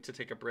when you need to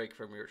take a break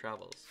from your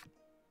travels.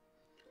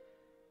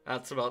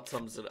 That's about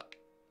sums it up.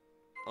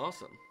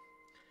 Awesome.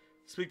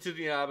 Speak to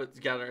the abbot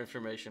to gather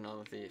information on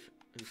the thief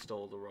who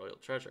stole the royal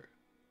treasure.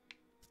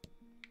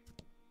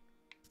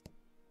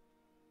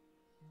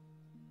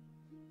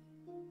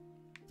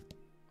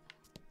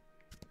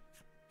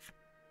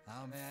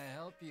 How may I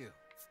help you?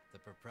 The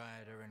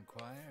proprietor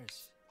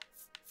inquires.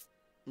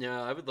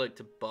 Yeah, I would like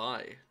to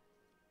buy.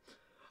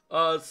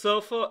 So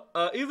far,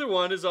 either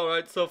one is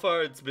alright. So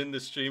far, it's been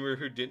the streamer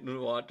who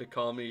didn't want to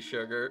call me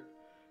Sugar,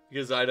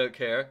 because I don't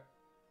care.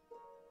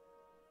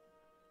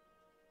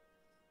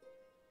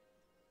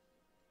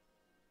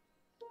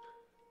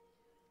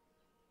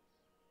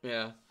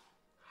 Yeah.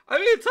 I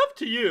mean, it's up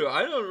to you.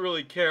 I don't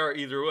really care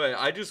either way.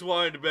 I just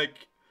wanted to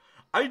make...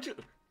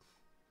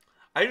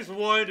 I just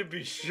wanted to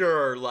be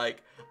sure.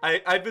 Like,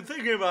 I've been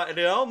thinking about it, and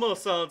it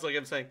almost sounds like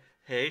I'm saying,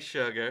 "Hey,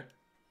 sugar."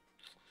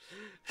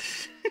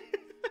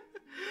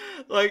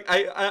 Like,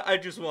 I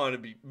just want to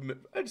be,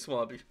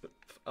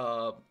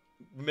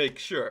 make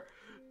sure.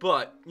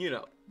 But, you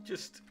know,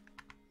 just,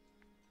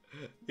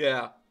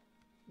 yeah,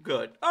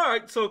 good. All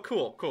right, so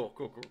cool.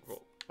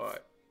 All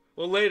right.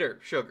 Well, later,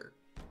 sugar.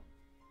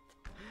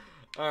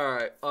 All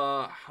right.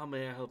 How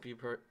may I help you?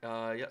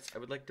 Yes, I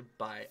would like to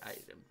buy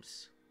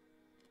items.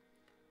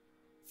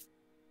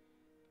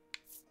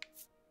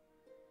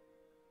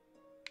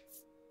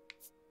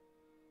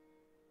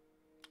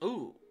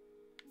 Ooh.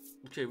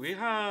 Okay, we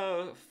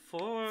have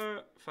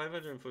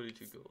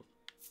 542 gold.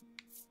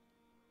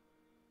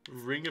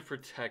 Ring of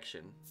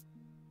Protection.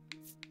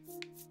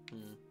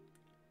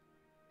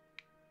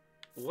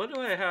 What do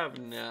I have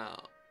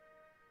now?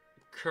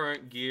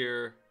 Current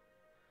gear.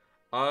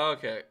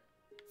 Okay.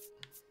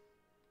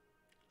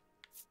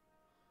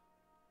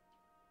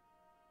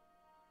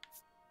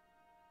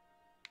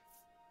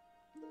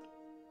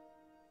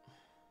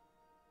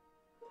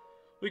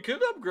 We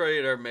could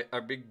upgrade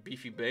our big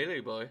beefy Bailey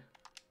boy.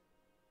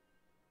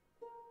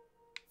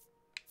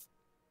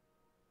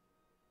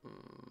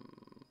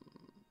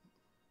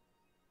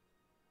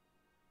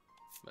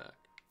 Back.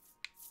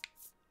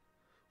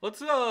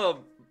 Let's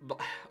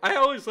I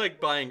always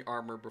like buying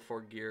armor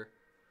before gear.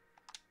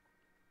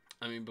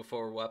 I mean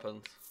before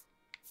weapons.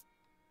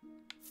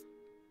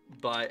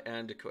 Buy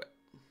and equip.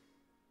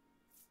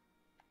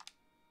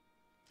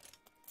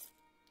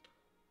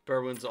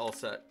 Berwin's all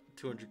set.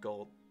 200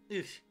 gold.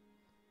 Eesh.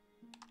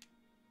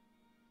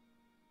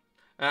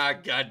 Ah,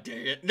 god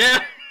dang it. Nah.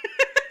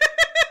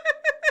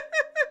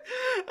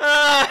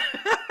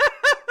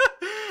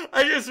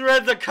 I just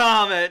read the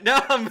comment.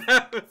 Now I'm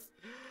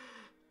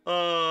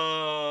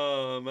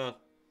man.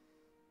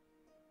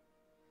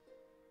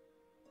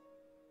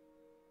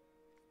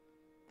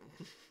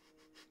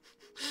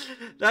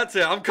 That's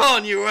it. I'm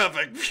calling you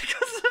epic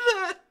because of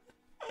that.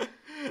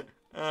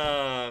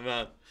 Oh,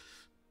 man.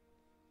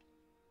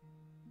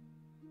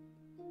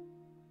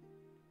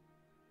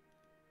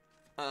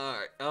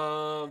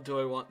 Alright, do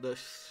I want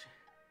this?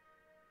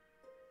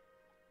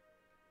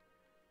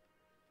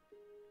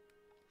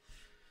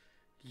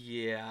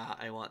 Yeah,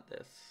 I want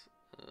this.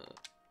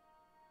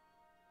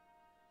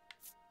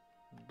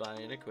 Buy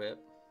and equip.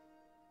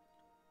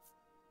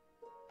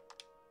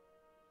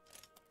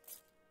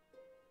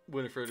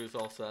 Winifred is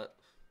all set.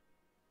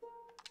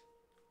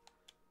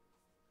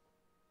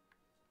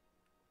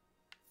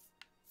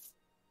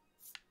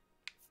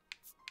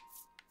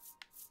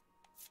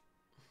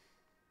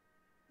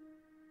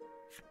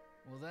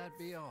 Will that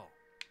be all?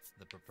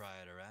 The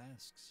proprietor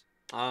asks.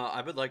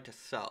 I would like to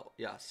sell,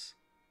 yes.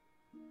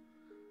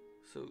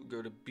 So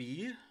go to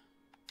B.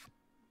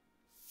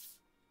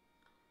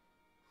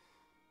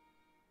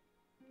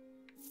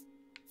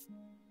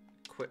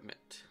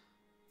 Equipment.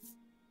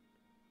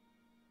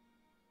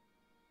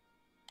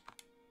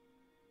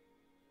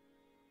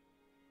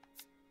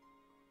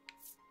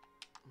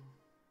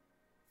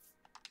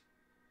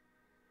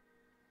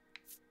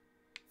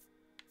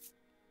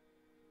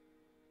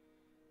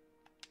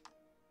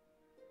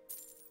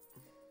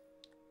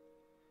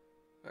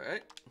 All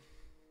right.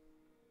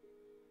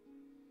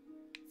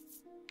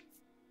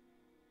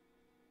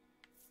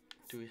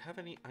 Do we have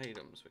any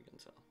items we can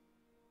sell?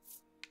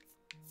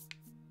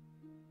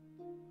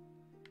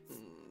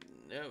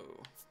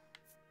 No.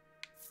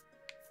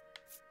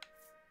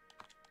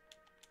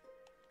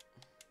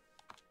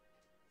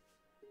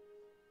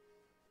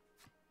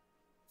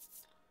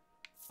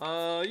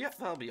 Yeah,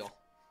 that'll be all.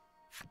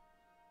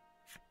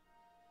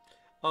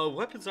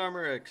 Weapons,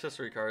 armor,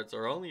 accessory cards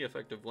are only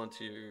effective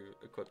once you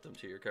equip them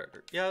to your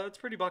character. Yeah, that's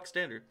pretty box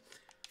standard.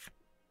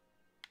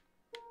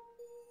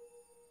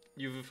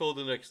 You've fulfilled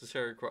the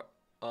necessary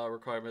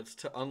requirements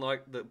to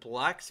unlock the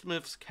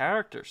blacksmith's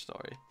character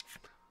story.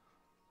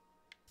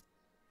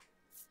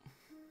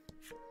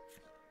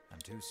 I'm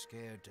too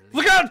scared to leave.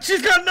 Look out!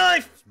 She's got a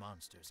knife! Those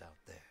monsters out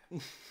there.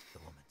 The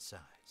woman's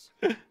size.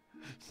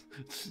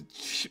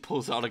 She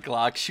pulls out a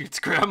Glock, shoots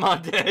Grandma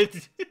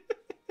dead.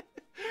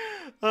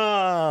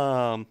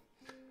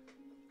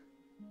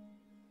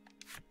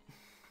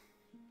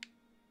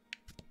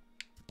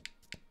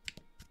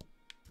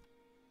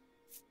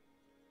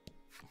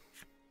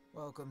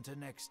 Welcome to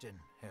Nexton,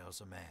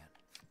 hails a man.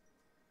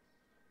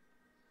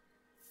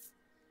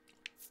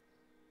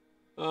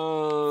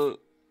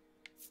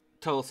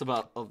 Tell us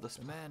about this.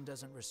 The man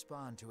doesn't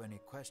respond to any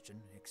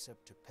question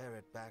except to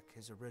parrot back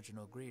his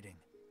original greeting.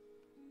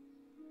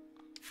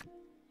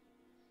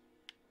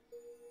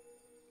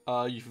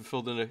 You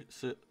fulfilled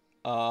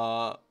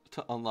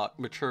to unlock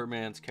mature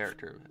man's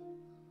character.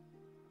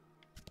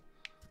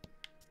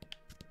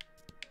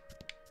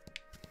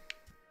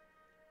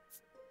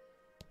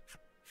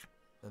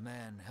 The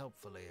man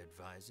helpfully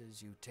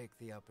advises you take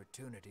the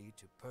opportunity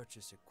to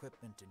purchase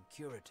equipment and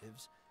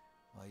curatives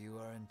while you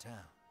are in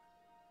town.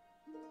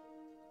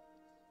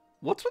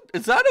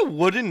 Is that a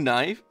wooden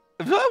knife?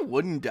 Is that a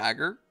wooden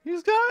dagger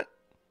he's got?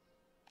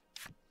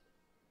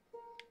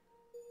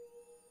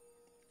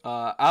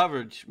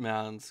 average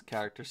man's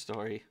character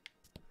story.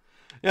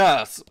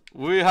 Yes,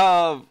 we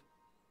have...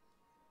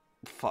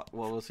 Fuck,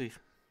 what was he?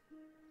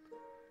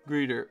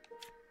 Greeter.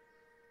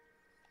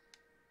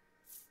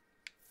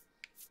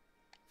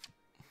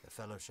 The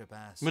Fellowship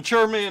asks...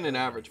 Mature man and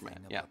average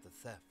man, yeah. ...about the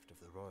theft of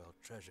the royal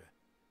treasure.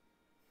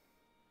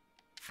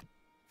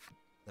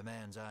 The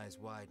man's eyes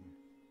widen.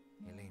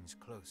 He leans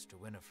close to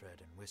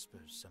Winifred and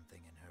whispers something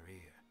in her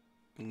ear.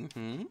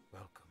 Mm-hmm.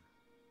 Welcome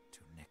to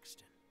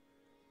Nixton.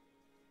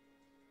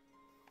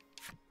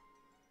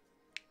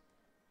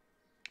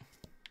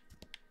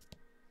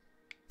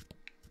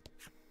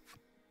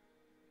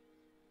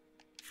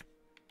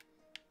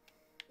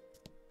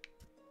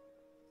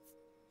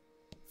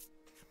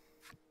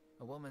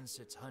 A woman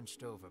sits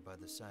hunched over by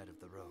the side of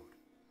the road.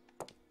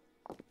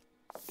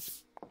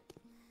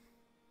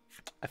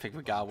 I think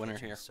we got a winner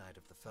here. Side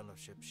of the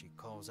Fellowship, she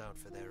calls out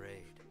for their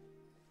aid.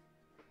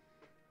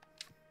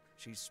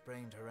 She's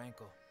sprained her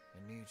ankle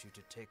and needs you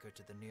to take her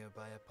to the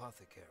nearby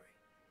apothecary.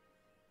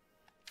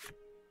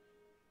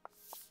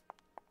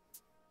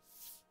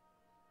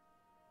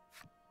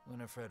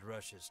 Winifred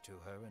rushes to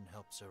her and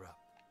helps her up.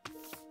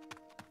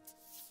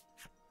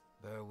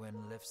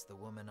 Berwyn lifts the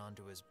woman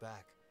onto his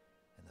back,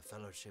 and the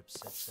Fellowship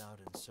sets out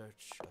in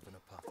search of an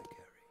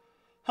apothecary.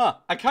 Huh,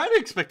 I kind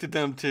of expected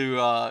them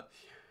to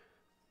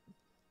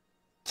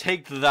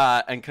take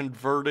that and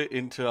convert it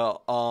into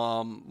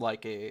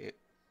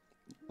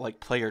like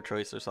player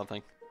choice or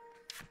something.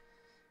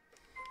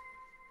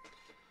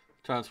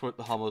 Transport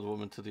the humbled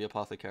woman to the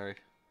apothecary.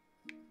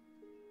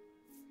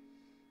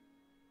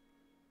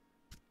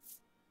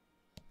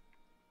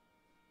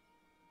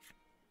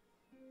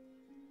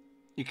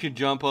 You could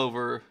jump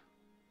over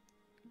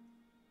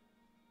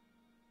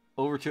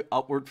to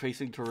upward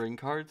facing terrain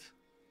cards.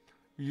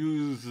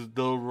 Use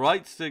the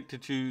right stick to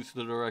choose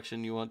the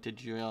direction you want to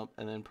jump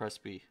and then press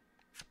B.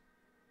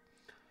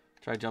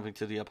 Try jumping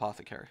to the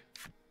apothecary.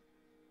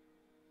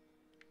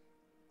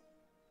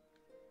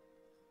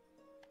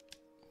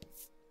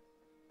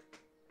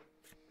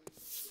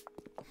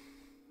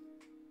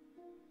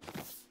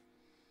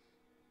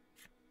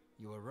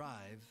 You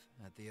arrive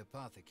at the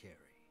apothecary.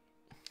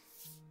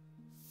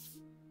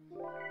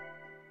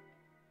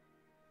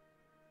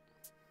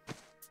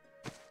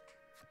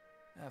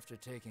 After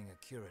taking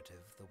a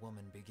curative, the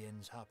woman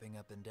begins hopping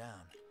up and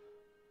down.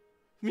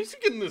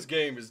 Music in this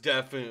game is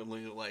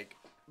definitely, like,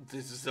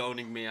 this is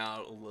zoning me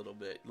out a little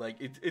bit. Like,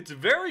 it's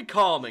very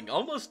calming,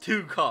 almost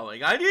too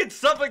calming. I need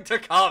something to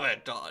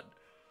comment on.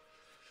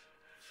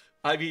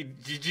 I mean,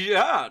 did you...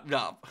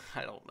 no,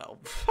 I don't know.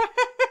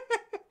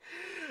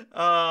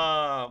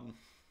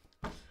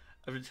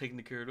 I've been taking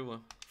the curative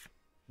one.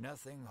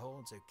 Nothing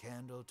holds a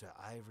candle to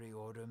Ivory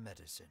Order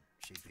medicine,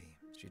 she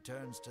beams. She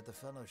turns to the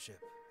Fellowship,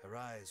 her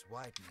eyes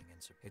widening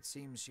in surprise. It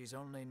seems she's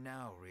only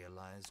now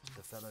realized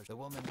the Fellowship. The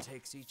woman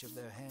takes each of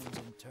their hands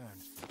in turn,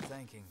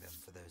 thanking them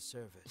for their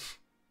service.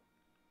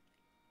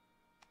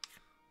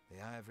 The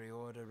Ivory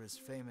Order is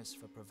famous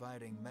for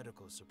providing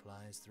medical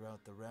supplies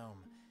throughout the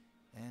realm,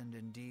 and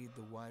indeed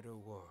the wider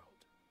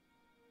world.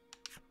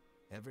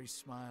 Every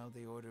smile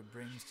the Order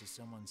brings to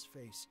someone's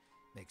face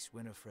makes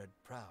Winifred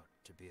proud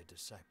to be a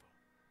disciple.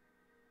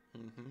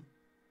 Mm-hmm.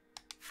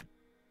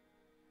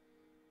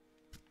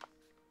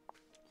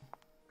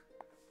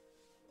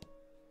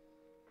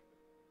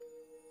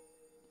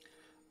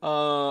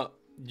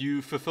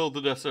 You fulfilled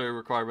the necessary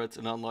requirements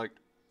and unlocked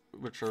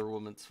Mature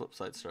Woman's flip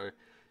side story.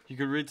 You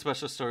can read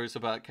special stories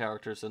about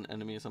characters and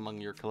enemies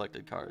among your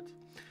collected cards.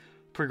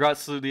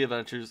 Progress through the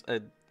adventures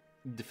and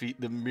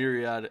defeat the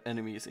myriad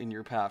enemies in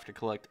your path to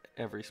collect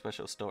every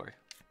special story.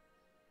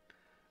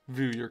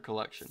 View your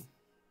collection.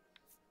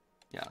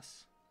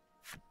 Yes.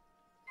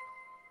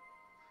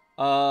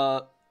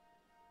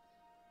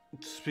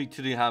 Speak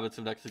to the inhabitants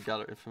of Nexus to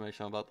gather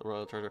information about the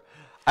royal treasure.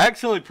 I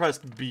accidentally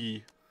pressed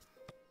B.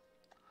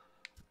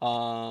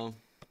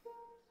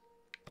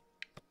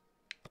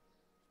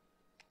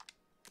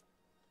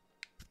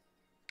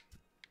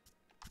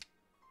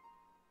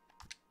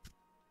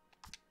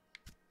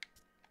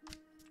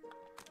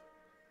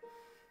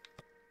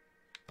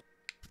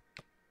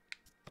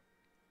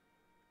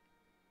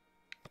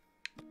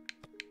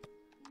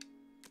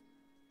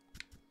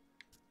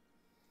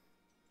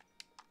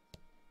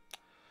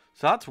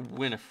 So that's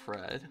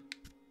Winifred.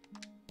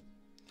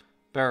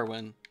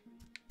 Berwyn.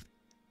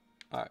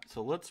 Alright,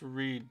 so let's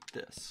read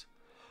this.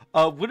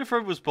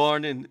 Winifred was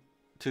born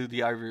into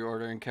the Ivory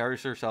Order and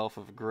carries herself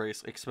of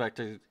grace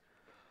expected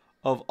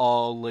of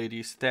all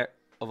ladies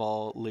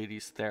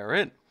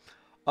therein.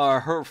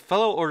 Her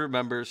fellow Order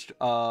members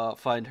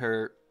find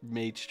her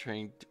mage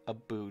trained a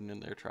boon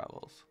in their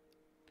travels.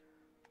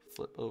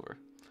 Flip over.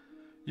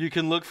 You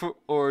can look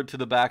forward to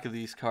the back of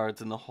these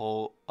cards in the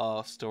whole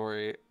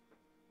story.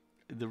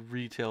 The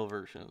retail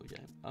version of the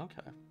game.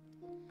 Okay.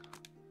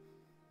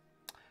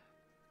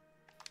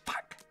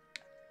 Fuck.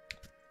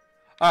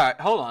 Alright,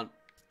 hold on.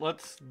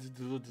 Let's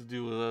do with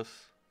this.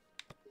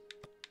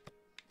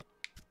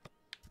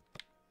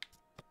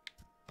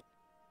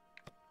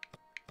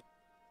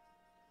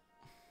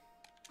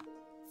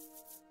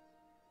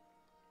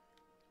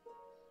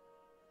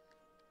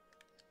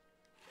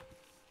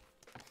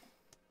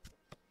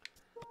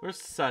 Where's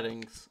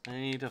settings? I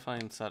need to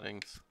find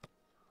settings.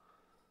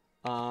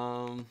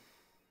 Let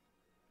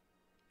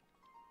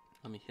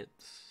me hit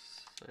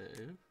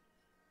save.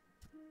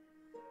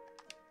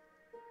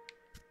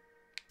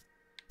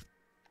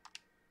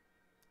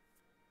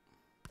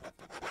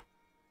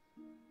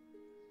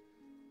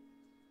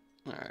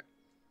 Alright.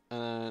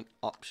 And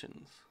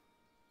options.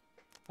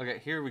 Okay,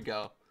 here we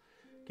go.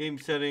 Game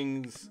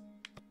settings.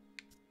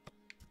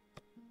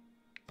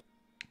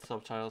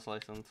 Subtitles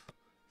license.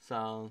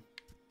 Sound.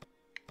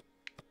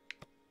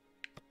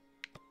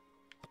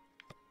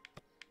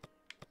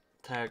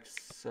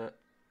 Text set.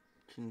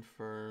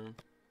 Confirm.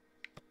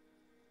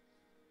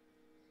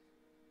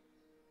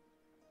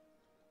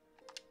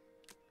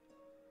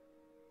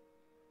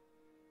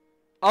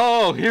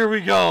 Oh, here we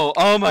go.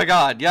 Oh my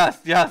god. Yes,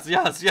 yes,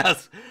 yes,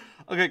 yes.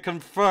 Okay,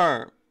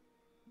 confirm.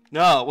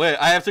 No, wait.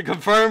 I have to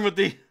confirm with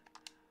the...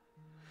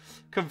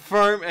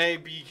 Confirm A,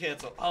 B,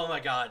 cancel. Oh my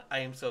god. I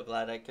am so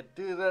glad I could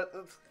do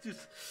that.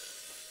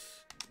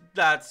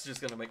 That's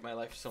just gonna make my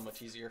life so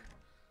much easier.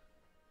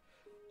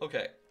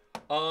 Okay.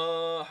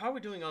 How are we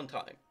doing on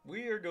time?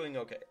 We are doing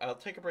okay. I'll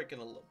take a break in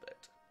a little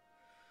bit.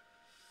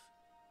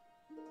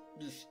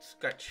 Just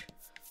scratch.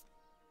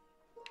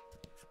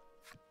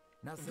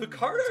 The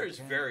card art is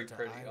very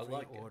pretty. I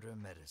like it. Order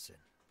medicine,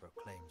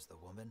 proclaims the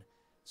woman,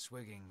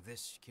 swigging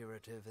this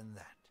curative and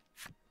that.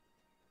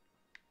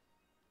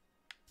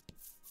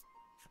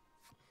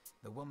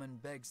 The woman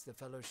begs the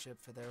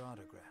fellowship for their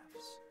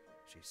autographs.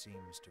 She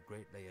seems to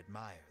greatly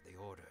admire the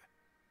order.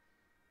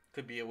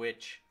 Could be a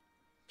witch,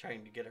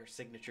 trying to get our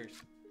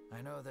signatures.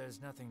 I know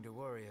there's nothing to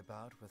worry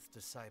about with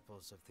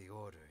disciples of the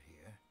order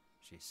here,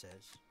 she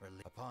says.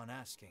 Upon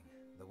asking,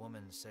 the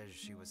woman says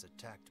she was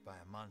attacked by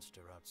a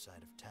monster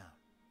outside of town.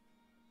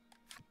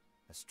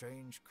 A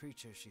strange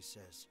creature, she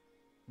says,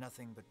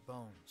 nothing but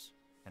bones,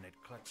 and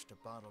it clutched a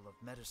bottle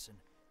of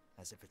medicine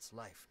as if its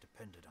life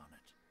depended on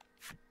it.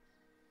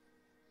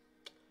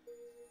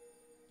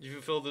 You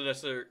fulfilled the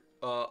necessary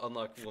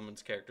unlock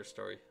woman's character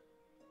story.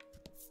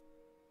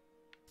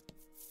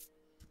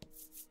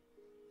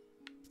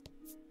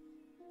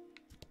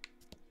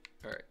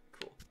 Alright,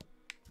 cool.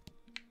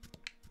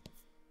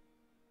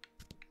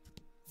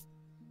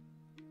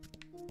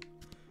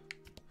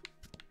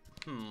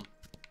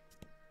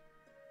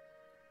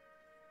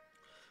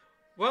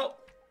 Well,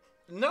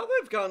 now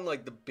that I've gotten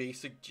like the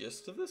basic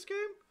gist of this game,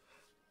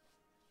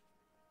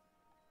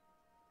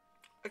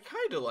 I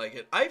kind of like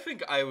it. I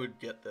think I would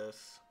get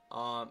this.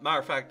 Matter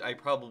of fact, I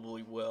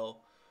probably will.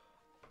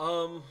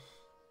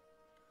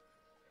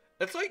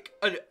 It's like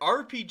an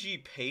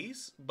RPG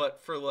pace,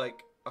 but for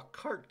like a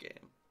card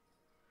game.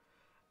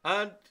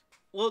 And,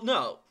 well,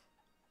 no.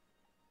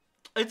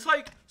 It's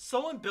like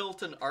someone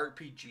built an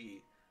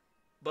RPG,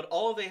 but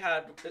all they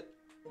had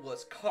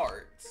was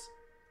cards.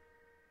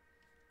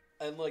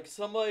 And like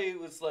somebody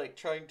was like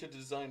trying to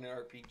design an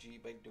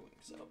RPG by doing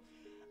so.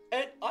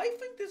 And I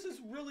think this is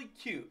really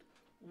cute.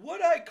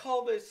 Would I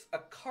call this a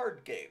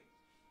card game?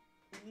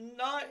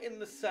 Not in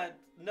the sense,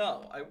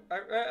 no.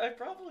 I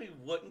probably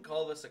wouldn't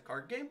call this a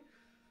card game.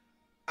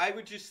 I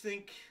would just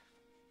think,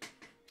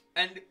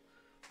 and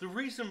the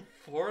reason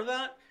for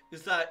that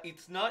is that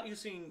it's not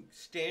using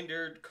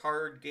standard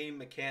card game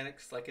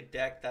mechanics like a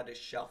deck that is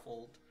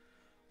shuffled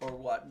or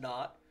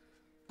whatnot.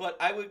 But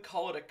I would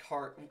call it a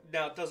card.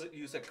 Now, does it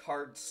use a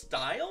card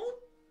style?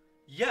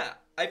 Yeah,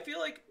 I feel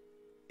like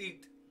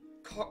its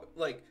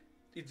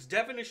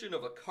definition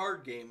of a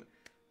card game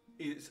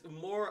is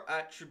more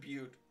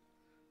attribute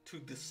to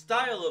the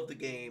style of the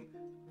game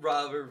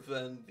rather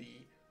than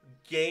the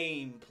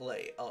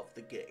gameplay of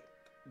the game.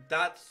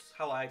 That's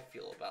how I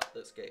feel about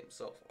this game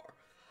so far.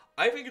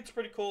 I think it's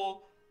pretty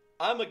cool.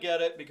 I'm gonna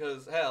get it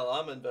because, hell,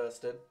 I'm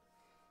invested.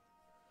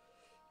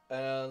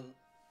 And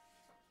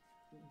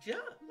yeah,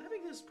 I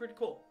think this is pretty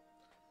cool.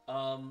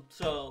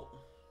 So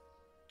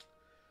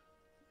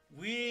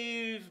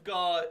we've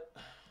got...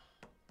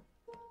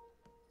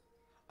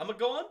 I'm gonna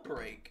go on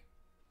break.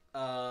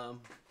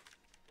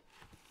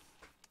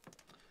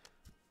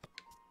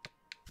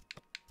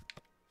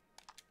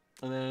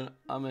 And then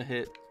I'm gonna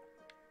hit...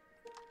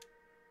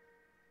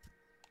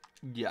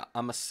 Yeah,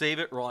 I'm gonna save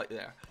it right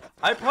there.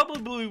 I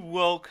probably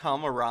will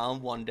come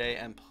around one day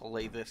and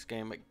play this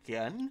game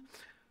again.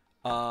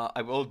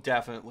 I will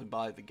definitely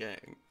buy the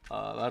game.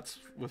 That's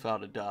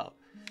without a doubt.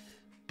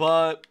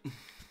 But...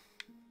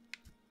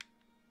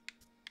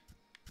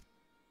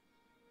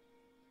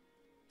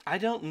 I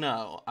don't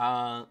know.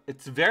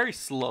 It's very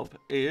slow.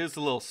 It is a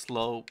little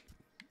slow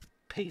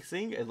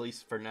pacing, at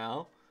least for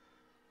now.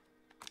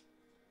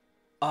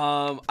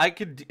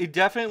 It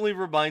definitely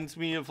reminds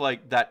me of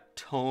like that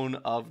tone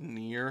of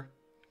Nier,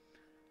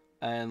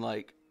 and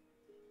like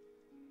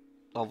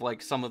of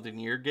like some of the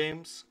Nier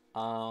games.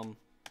 I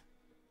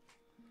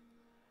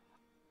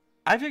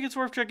think it's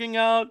worth checking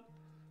out.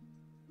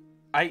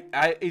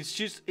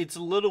 It's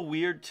a little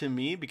weird to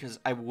me because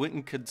I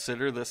wouldn't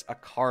consider this a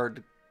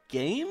card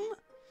game,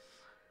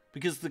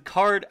 because the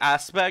card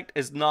aspect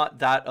is not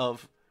that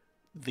of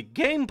The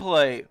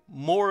gameplay,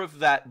 more of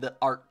the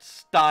art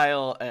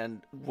style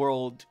and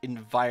world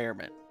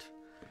environment.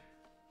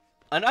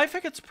 And I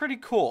think it's pretty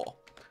cool.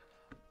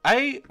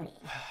 I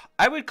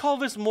would call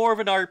this more of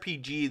an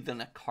RPG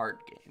than a card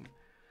game.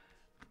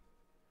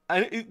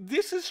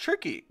 This is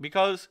tricky,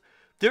 because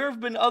there have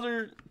been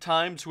other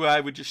times where I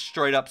would just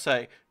straight up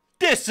say,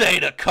 this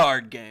ain't a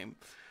card game.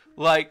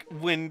 Like,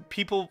 when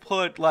people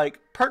put, like,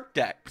 perk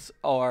decks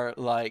or,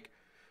 like,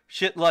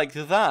 shit like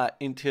that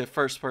into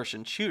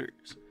first-person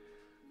shooters.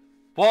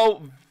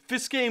 Well,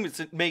 this game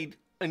is made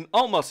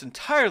almost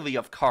entirely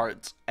of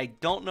cards. I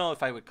don't know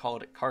if I would call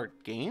it a card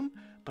game,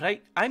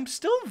 but I'm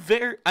still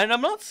very... And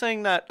I'm not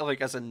saying that,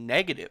 like, as a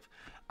negative.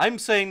 I'm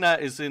saying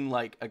that as in,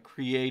 like, a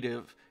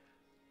creative...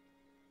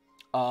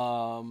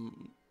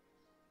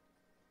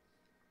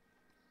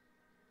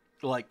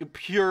 like,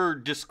 pure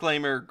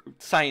disclaimer,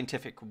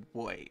 scientific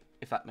way,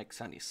 if that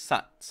makes any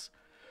sense.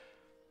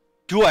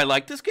 Do I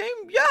like this game?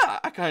 Yeah,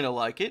 I kind of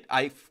like it.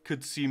 I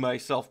could see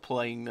myself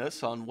playing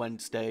this on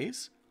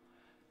Wednesdays.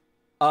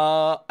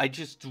 I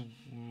just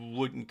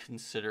wouldn't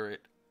consider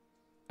it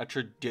a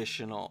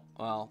traditional,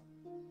 well,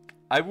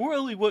 I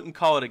really wouldn't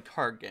call it a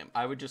card game.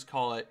 I would just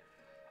call it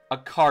a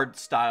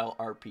card-style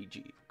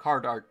RPG.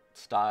 Card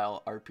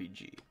art-style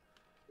RPG.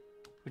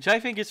 Which I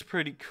think is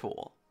pretty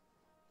cool.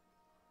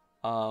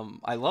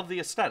 I love the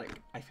aesthetic.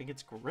 I think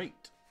it's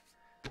great.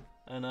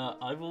 And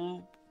I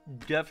will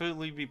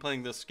definitely be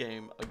playing this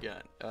game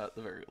again, at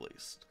the very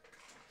least.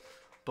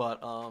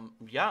 But,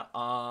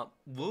 yeah,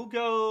 we'll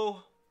go...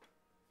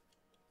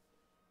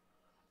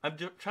 I'm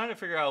trying to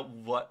figure out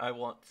what I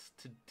want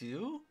to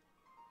do.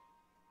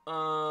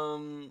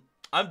 I'm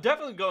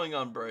definitely going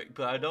on break,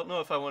 but I don't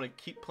know if I want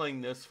to keep playing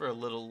this for a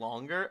little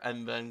longer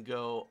and then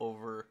go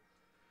over...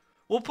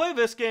 We'll play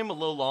this game a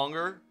little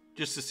longer,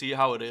 just to see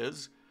how it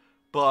is.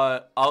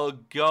 But I'll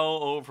go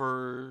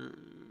over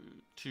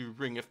to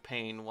Ring of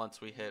Pain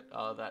once we hit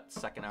that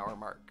 2nd hour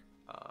mark,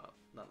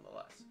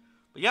 nonetheless.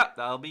 But yeah,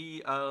 that'll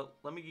be,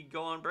 let me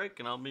go on break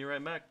and I'll be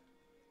right back.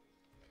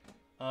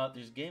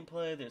 There's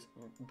gameplay, there's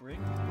break.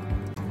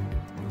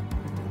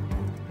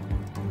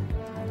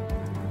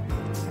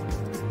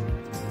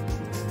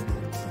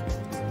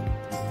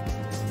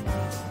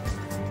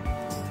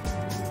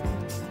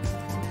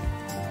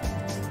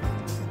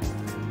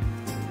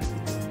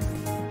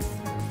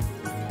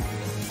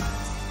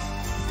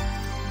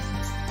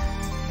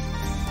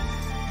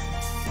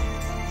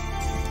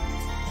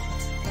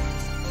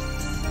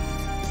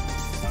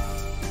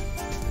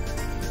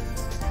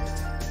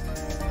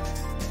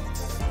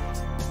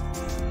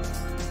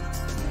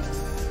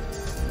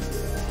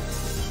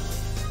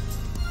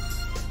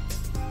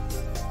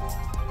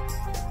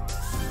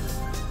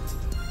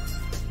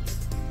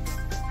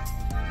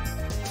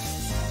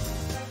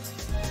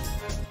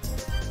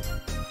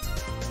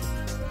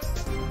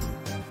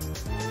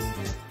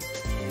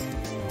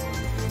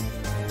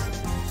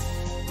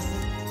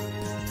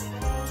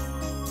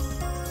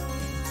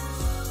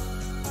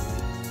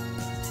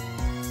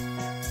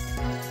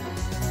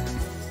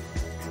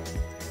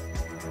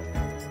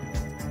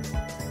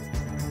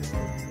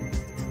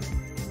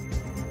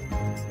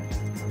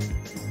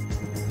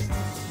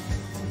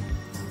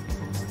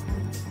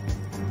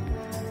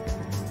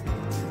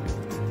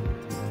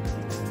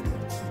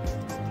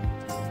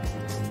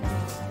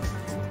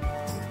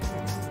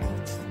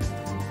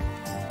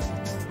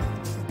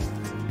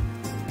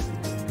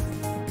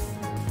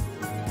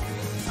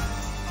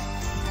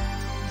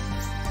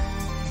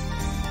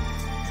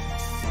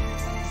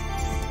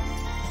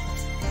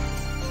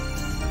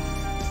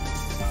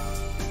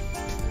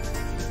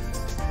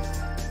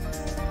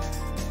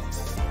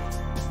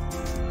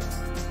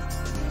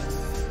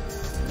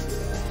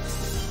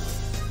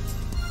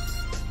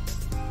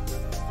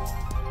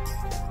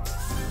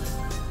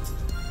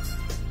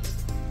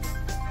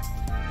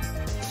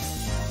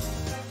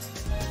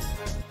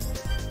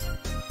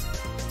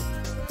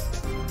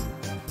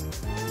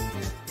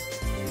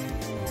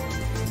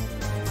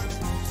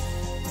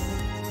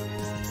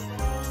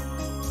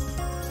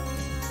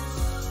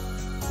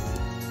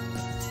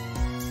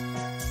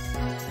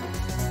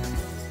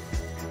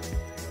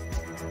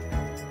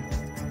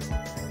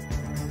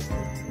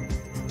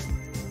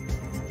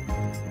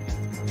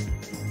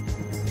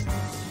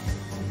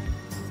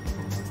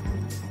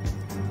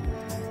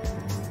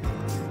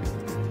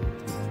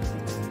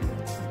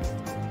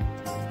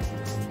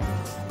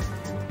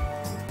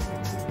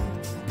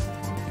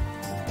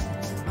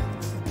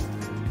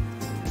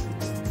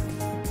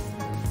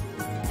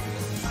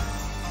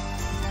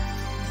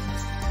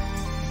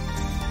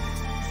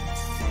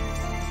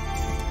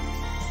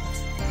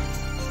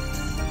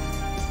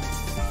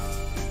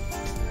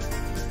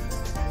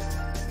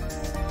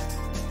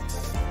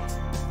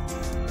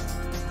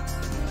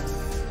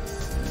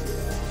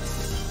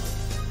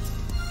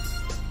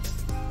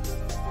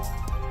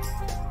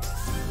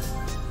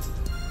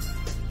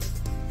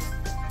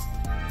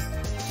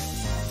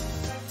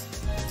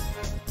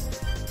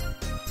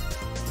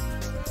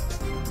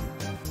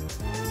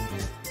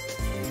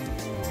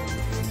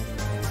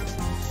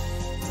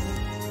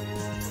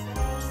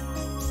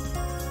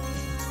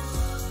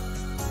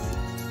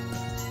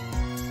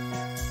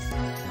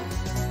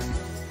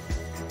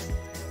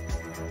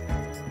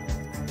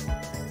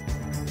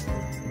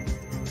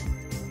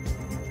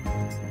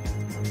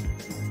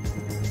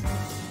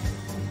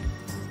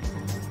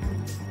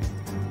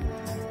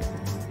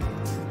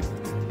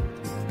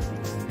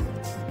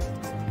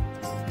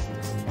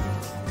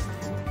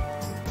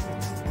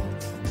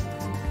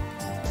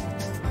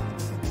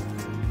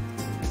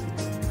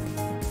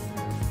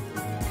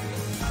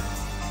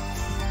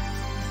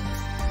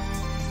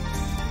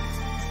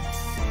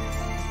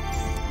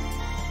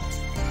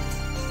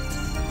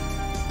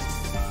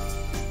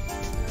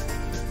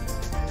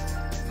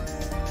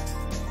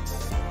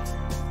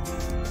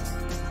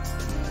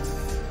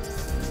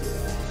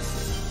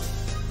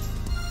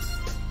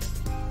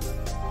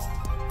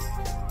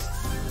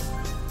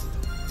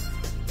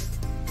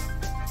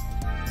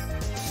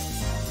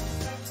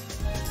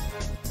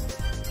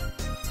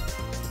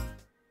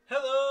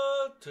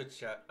 Twitch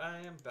chat, I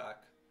am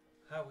back.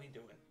 How we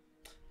doing?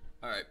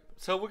 Alright,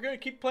 so we're gonna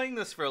keep playing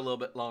this for a little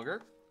bit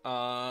longer.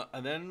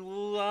 And then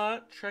we'll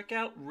check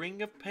out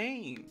Ring of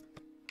Pain.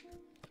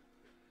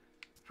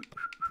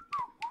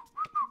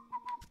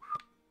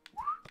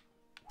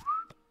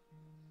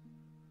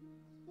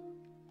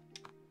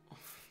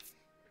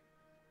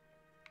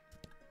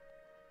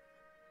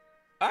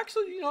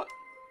 Actually, you know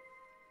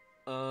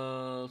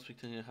what? Speak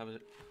to you, have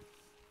it.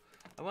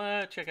 I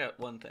wanna check out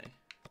one thing.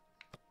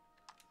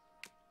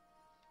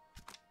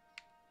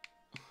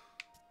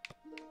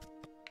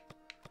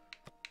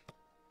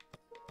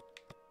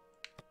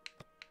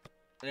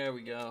 There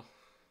we go.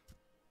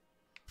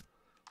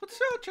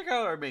 Let's check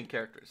out our main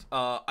characters.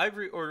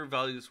 Ivory Order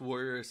values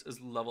warriors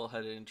as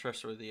level-headed and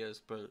trustworthy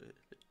as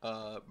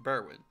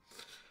Berwyn.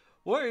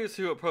 Warriors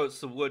who approach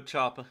the wood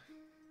chopping,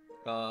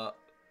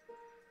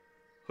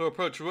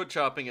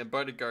 and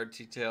bodyguard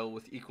detail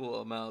with equal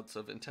amounts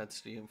of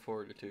intensity and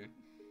fortitude.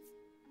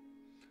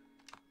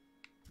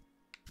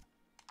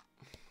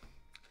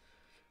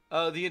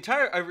 The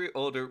entire Ivory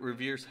Order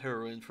reveres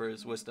Heroin for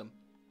his wisdom.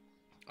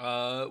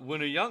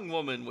 When a young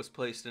woman was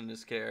placed in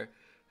his care,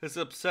 his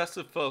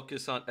obsessive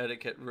focus on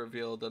etiquette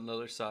revealed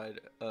another side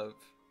of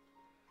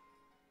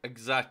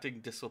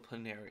exacting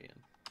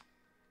disciplinarian.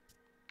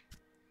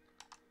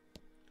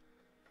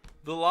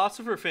 The loss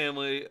of her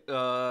family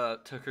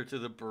took her to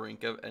the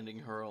brink of ending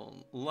her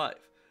own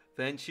life.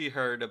 Then she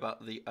heard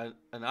about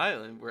an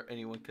island where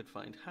anyone could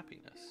find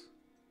happiness.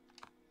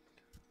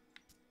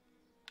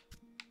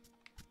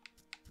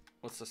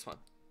 What's this one?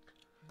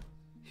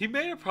 He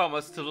made a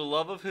promise to the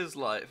love of his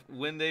life.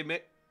 When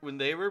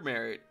they were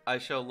married, I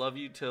shall love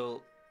you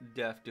till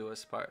death do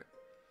us part.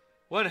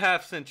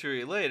 1/2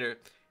 century later,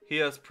 he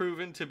has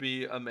proven to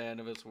be a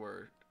man of his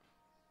word.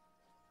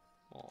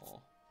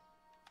 Aww.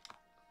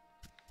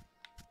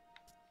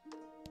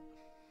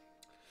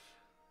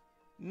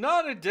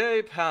 Not a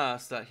day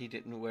passed that he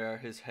didn't wear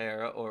his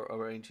hair or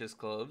arrange his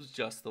clothes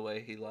just the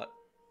way he let.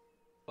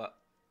 What?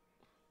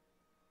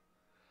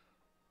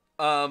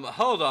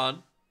 Hold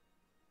on.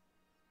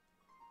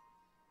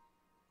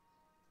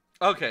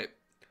 Okay,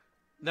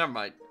 never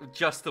mind.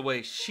 Just the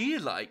way she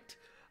liked.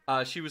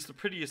 She was the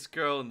prettiest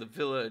girl in the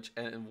village,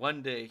 and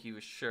one day he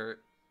was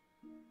sure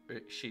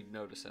she'd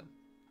notice him.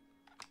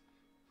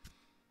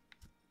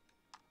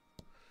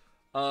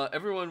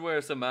 Everyone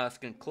wears a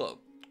mask and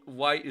cloak.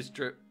 White is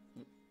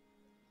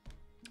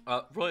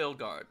Royal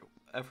Guard.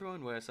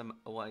 Everyone wears a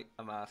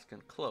mask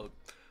and cloak.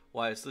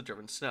 White is the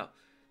driven snow.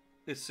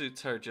 It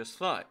suits her just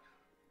fine.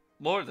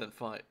 More than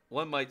fine.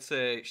 One might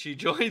say she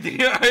joined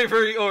the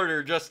Ivory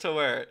Order just to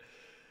wear it.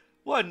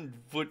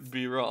 One wouldn't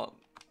be wrong.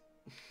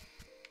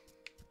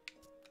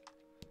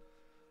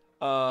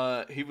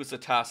 He was a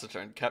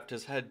taciturn, kept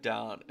his head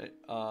down,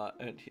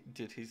 and he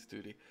did his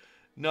duty.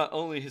 Not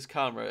only his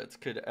comrades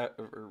could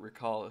ever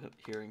recall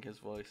hearing his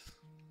voice.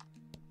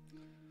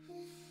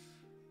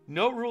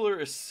 No ruler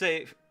is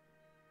safe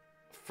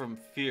from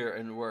fear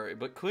and worry,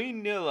 but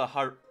Queen Nilla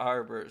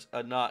harbors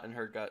a knot in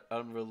her gut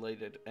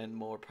unrelated and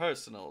more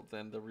personal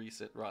than the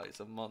recent rise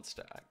of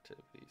monster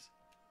activities.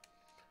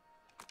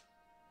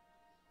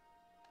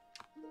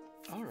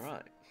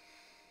 Alright.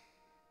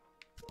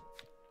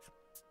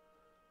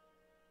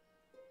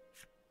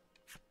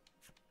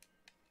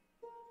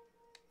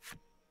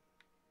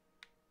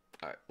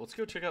 Alright, let's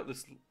go check out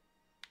this.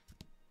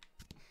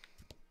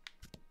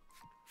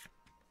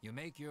 You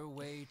make your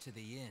way to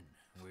the inn,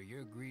 where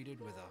you're greeted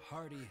with a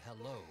hearty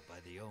hello by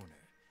the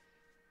owner.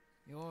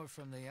 You're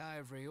from the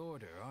Ivory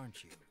Order,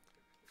 aren't you?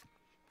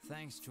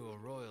 Thanks to a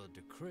royal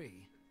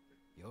decree,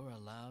 you're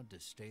allowed to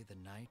stay the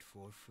night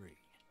for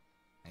free.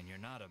 And you're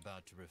not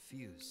about to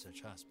refuse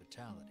such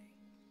hospitality.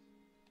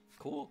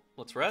 Cool.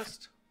 Let's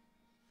rest.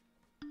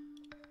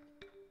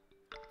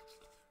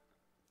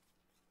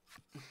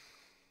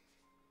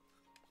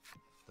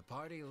 The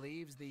party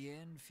leaves the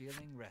inn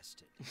feeling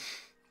rested.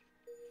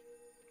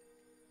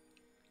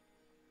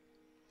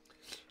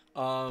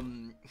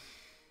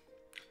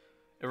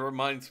 It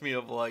reminds me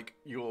of, like,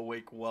 you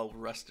awake well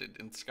rested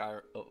in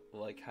Skyrim,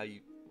 like how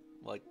you,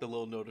 like the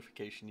little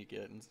notification you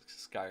get in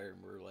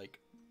Skyrim or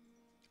like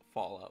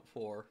Fallout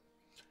 4.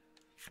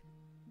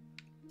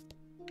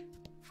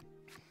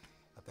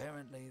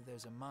 Apparently,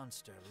 there's a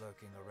monster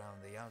lurking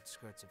around the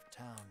outskirts of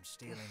town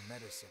stealing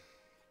medicine,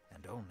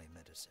 and only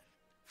medicine.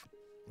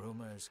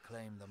 Rumors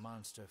claim the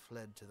monster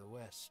fled to the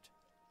west.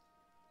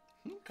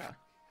 Okay.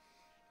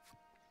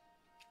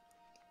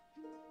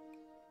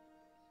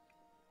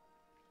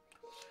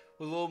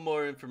 With a little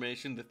more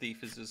information, the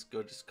thief is as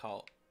good as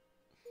caught.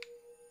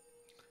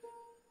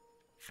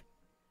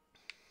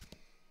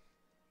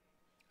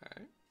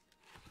 Alright.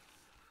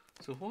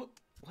 So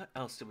what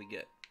else did we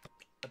get?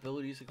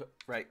 Abilities,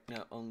 right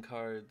now, own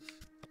cards,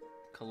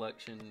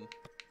 collection,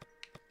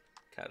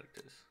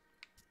 characters.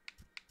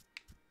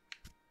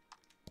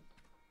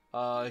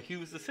 He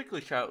was a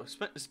sickly child who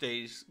spent his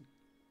days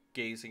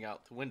gazing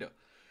out the window,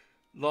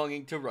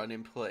 longing to run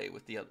and play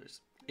with the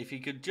others. If he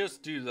could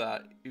just do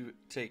that,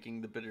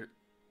 taking the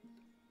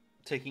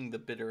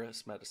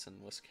bitterest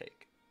medicine was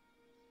cake.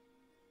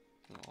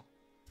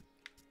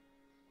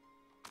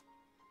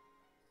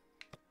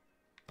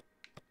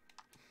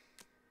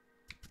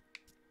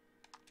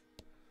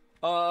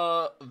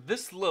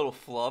 This little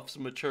fluffs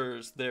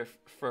matures, their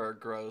fur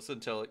grows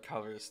until it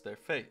covers their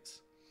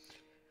face.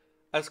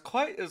 As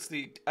quiet as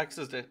the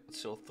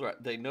existential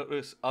threat, they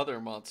notice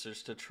other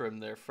monsters to trim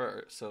their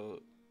fur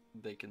so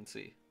they can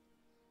see.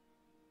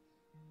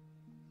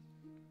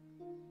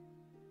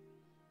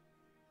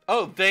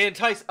 Oh, they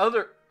entice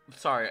other...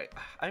 Sorry,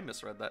 I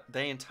misread that.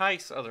 They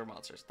entice other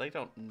monsters. They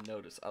don't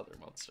notice other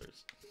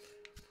monsters.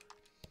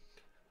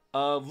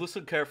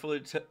 Listen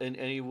carefully in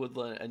any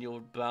woodland and you'll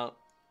bound...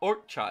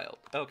 Or child.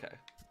 Okay.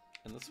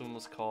 And this one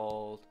was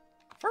called...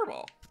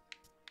 Furball.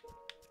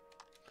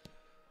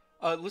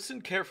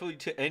 Listen carefully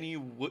to any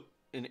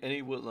in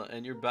any woodland,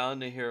 and you're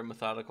bound to hear a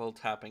methodical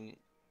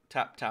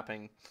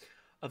tapping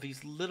of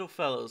these little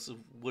fellows with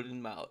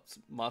wooden mouths.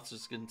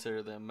 Monsters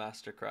consider them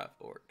mastercraft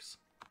orcs.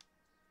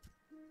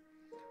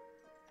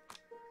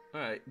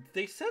 Alright,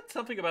 they said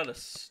something about a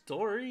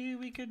story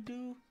we could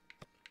do.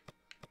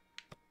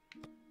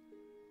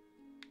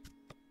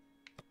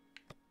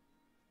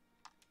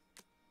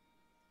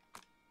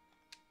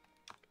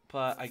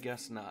 But I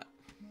guess not.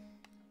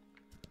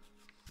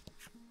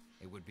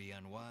 It would be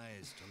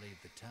unwise to leave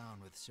the town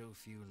with so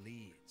few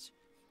leads.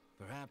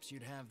 Perhaps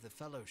you'd have the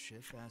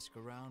Fellowship ask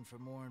around for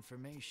more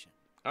information.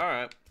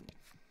 Alright.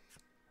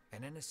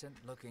 An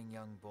innocent-looking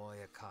young boy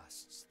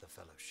accosts the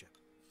Fellowship.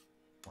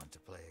 Want to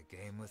play a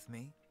game with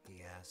me?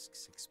 He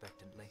asks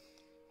expectantly.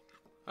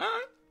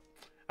 Alright.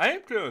 I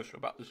am curious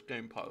about this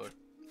game parlor.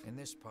 In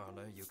this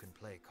parlor, you can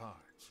play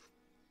cards.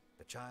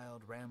 The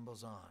child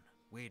rambles on,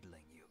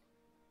 wheedling you.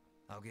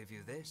 I'll give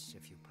you this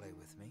if you play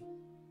with me.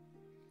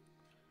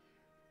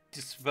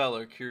 Dispel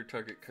or cure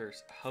target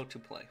curse. How to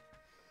play.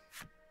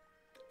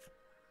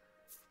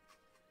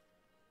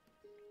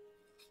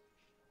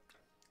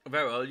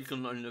 Very well, you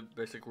can learn the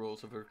basic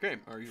rules of your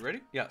game. Are you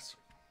ready? Yes.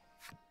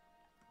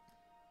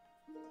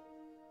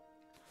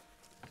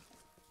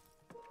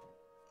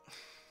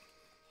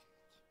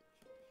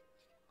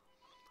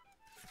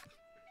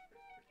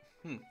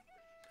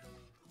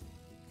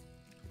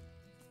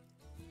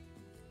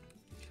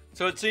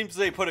 So it seems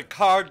they put a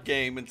card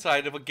game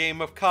inside of a game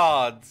of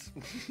cards.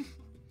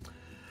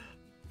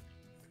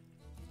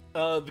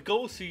 The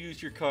goal is to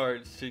use your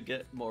cards to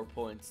get more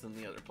points than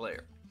the other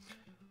player.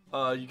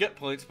 You get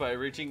points by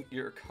arranging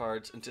your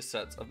cards into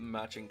sets of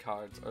matching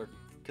cards or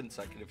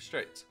consecutive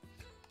straights.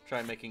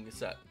 Try making a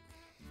set.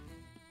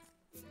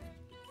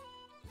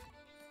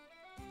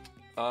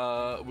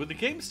 When the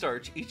game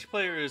starts, each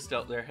player is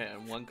dealt their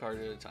hand, one card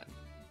at a time.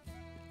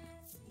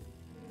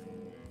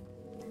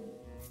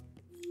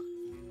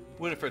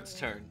 Winifred's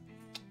turn.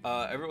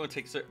 Everyone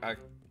takes their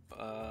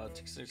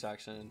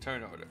action in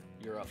turn order.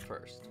 You're up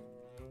first.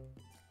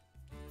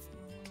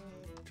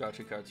 Draw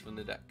 2 cards from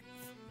the deck.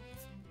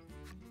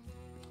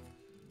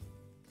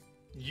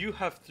 You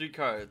have 3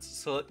 cards.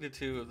 Select the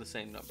 2 of the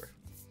same number.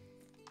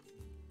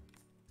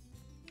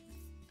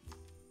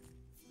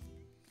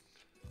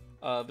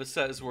 The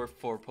set is worth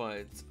 4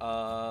 points.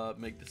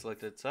 Make the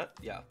selected set.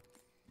 Yeah.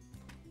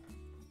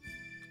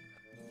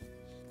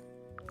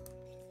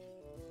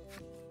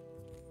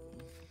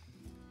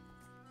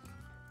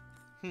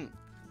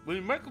 When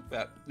you make a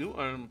bet, you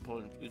earn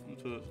points equal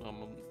to some.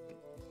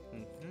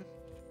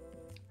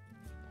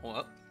 Hold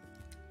up.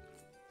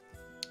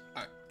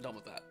 Alright, done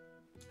with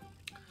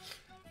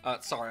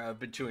that. Sorry, I've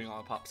been chewing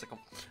on a popsicle.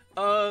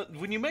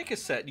 When you make a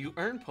set, you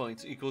earn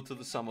points equal to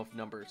the sum of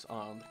numbers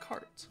on the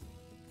cards.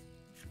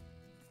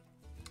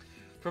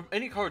 From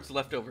any cards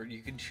left over,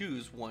 you can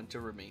choose one to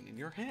remain in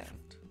your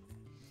hand.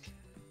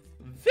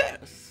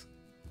 This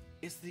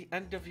is the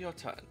end of your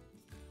turn.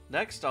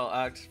 Next, I'll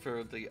ask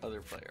for the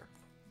other player.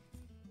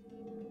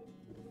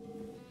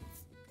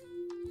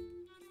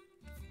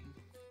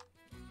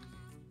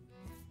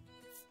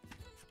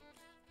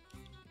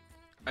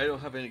 I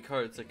don't have any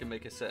cards that can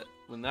make a set.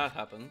 When that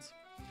happens,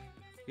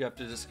 you have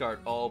to discard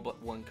all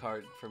but 1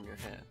 card from your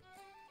hand.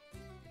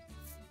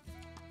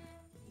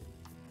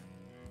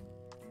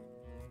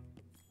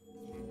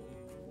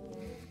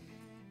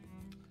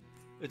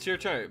 It's your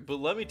turn, but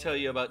let me tell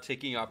you about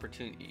taking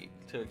opportunity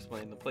to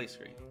explain the play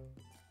screen.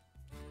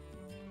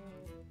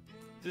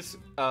 This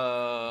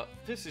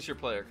is your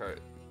player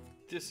card.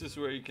 This is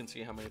where you can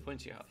see how many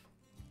points you have.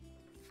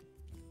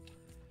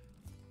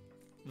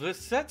 The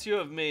sets you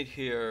have made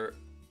here,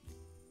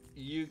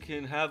 you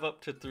can have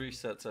up to 3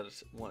 sets at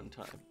one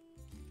time.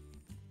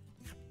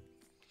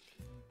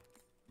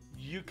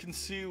 You can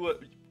see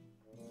what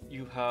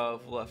you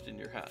have left in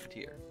your hand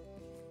here.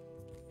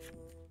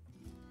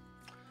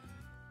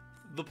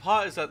 The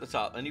pot is at the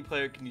top. Any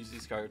player can use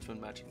these cards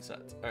when matching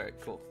sets. Alright,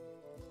 cool.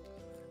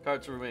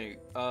 Cards remaining.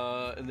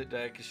 In the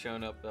deck is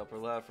shown up the upper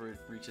left.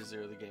 Reaches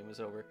 0, the game is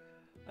over.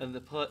 And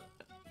the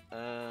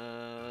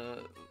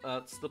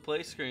that's the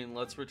play screen.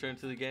 Let's return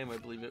to the game. I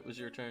believe it was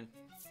your turn.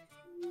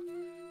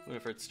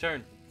 Winifred's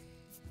turn.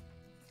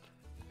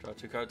 Draw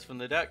 2 cards from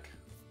the deck.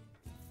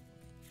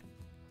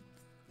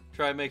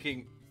 Try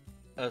making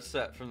a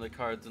set from the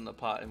cards in the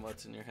pot and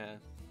what's in your hand.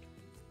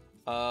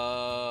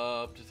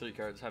 Up to 3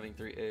 cards, having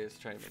 3 A's,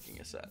 try making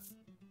a set.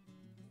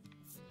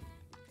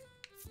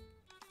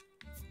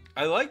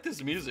 I like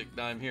this music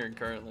that I'm hearing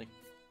currently.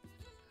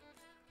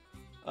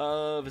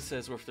 It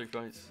says worth 3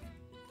 points.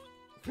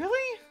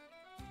 Really?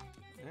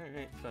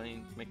 Alright,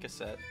 fine. Make a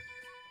set.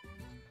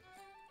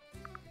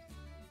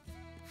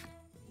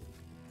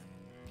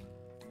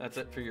 That's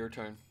it for your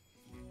turn.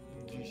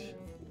 Yeesh.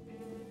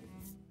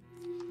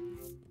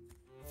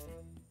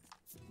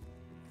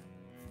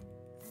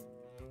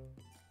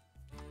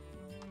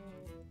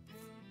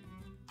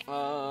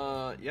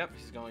 Yep,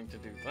 he's going to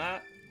do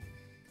that.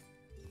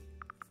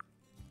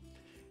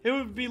 It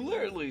would be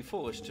literally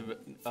foolish to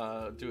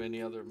do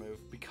any other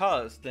move,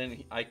 because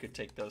then I could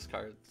take those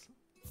cards.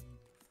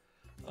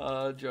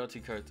 Draw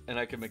 2 cards, and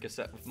I could make a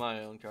set with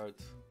my own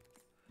cards.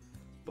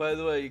 By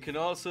the way, you can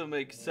also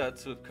make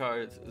sets with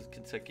cards with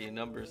consecutive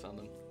numbers on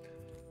them,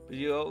 but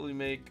you only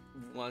make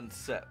 1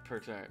 set per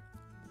turn.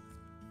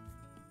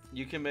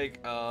 You can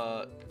make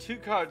a 2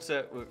 card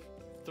set with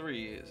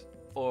 3s,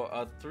 or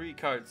a 3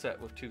 card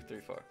set with 2, 3,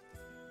 4.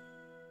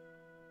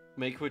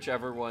 Make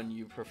whichever one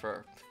you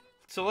prefer.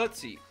 So let's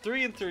see,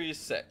 3 and 3 is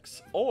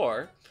 6,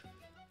 or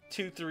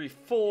 2, 3,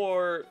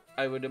 4,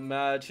 I would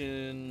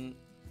imagine.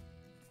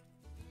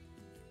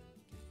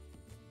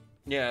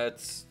 Yeah,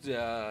 it's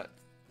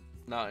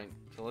 9.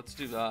 So let's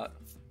do that.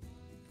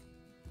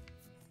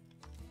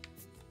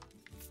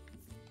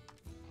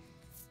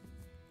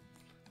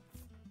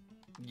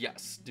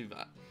 Yes, do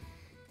that.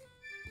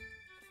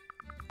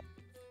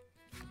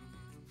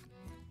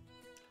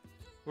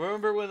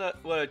 Remember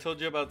what I told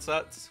you about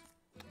sets?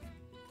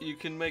 You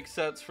can make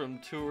sets from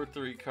 2 or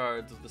 3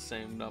 cards of the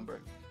same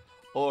number,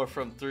 or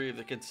from 3 of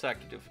the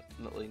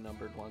consecutively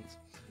numbered ones.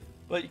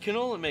 But you can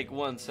only make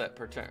 1 set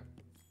per turn,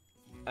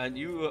 and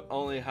you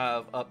only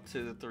have up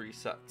to 3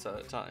 sets at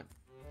a time.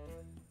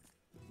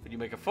 When you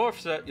make a 4th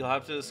set, you'll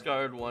have to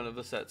discard 1 of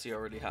the sets you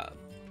already have.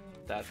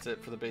 That's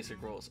it for the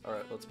basic rules.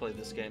 Alright, let's play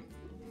this game.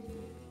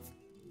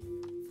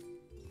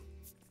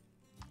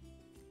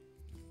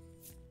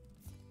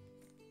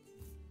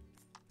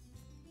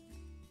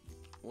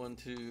 One,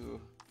 2.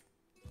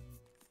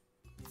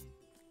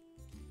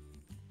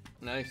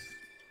 Nice.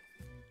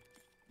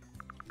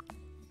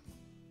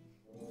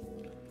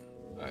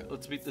 Alright,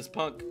 let's beat this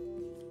punk.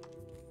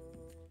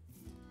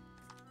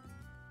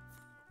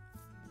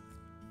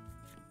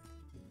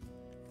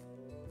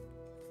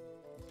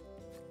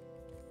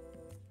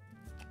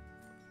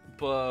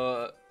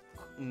 But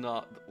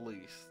not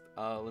least.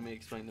 Let me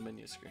explain the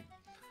menu screen.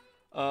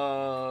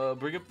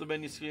 Bring up the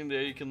menu screen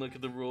there. You can look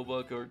at the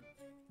rulebook or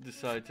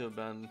decide to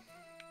abandon.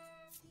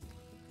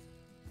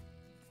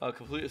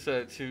 Complete a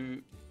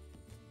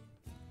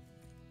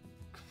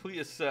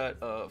set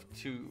of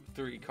 2,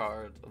 3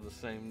 cards of the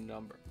same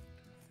number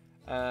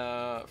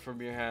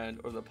from your hand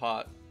or the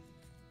pot.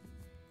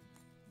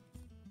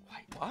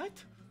 Wait, what?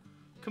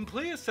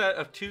 Complete a set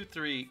of 2,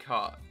 3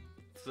 cards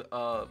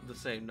of the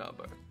same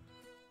number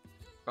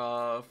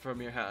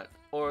from your hand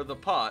or the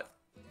pot,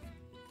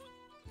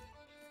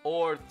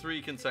 or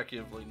 3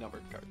 consecutively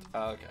numbered cards.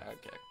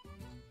 Okay.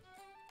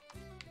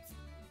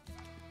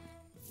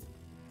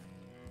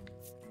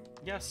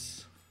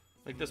 Yes,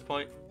 like this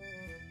point.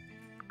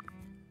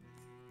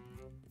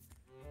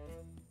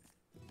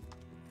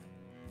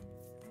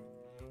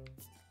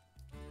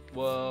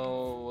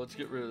 Well, let's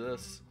get rid of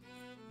this.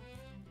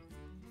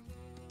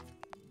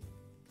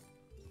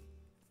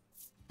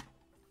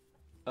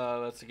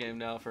 That's the game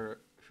now for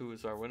who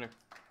is our winner.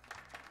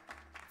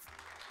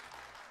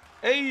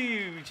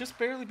 Hey, we just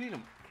barely beat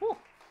him. Whew.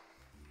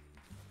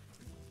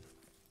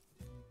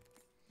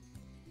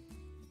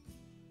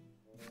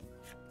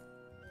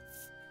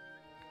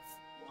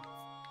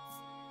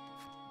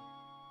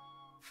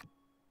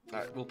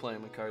 Alright, we'll play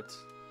him with cards.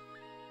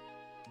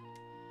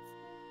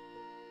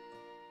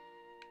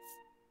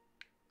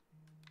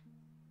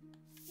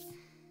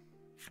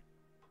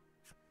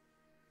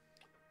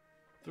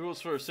 The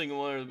rules for a single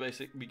one are the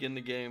basic. Begin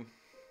the game.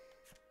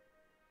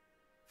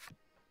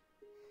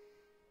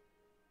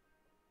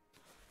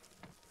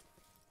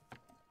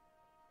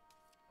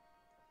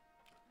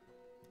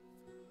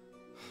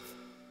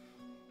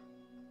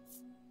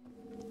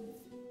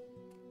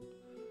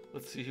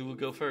 Let's see who will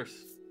go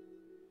first.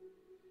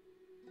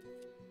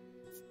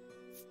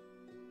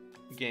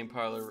 Game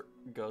parlor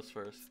goes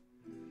first.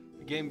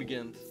 The game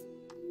begins.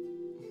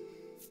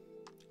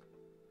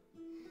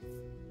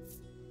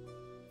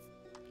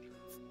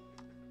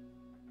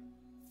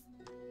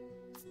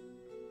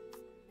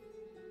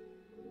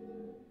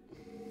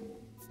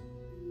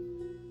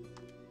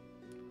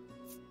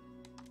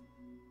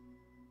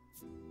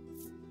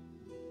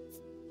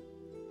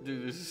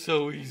 Dude, this is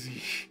so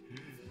easy.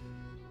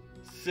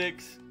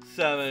 6,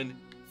 7,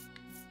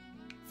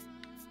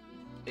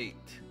 8.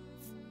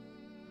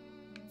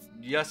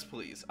 Yes,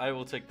 please. I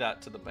will take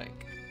that to the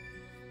bank.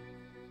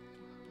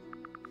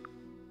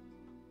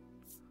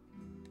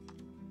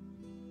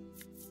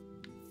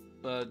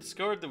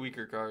 Discard the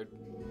weaker card.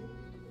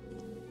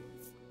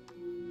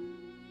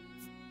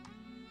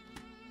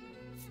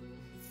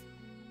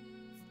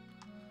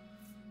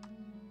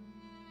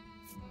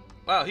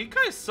 Wow, he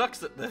kind of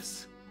sucks at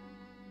this.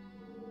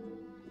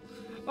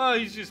 Oh,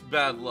 he's just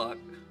bad luck.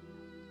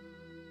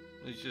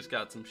 He's just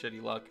got some shitty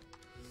luck.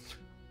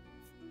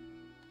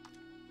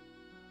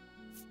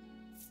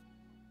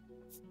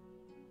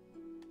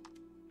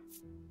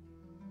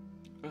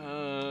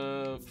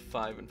 Uh,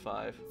 5 and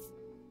 5.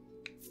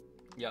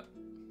 Yep.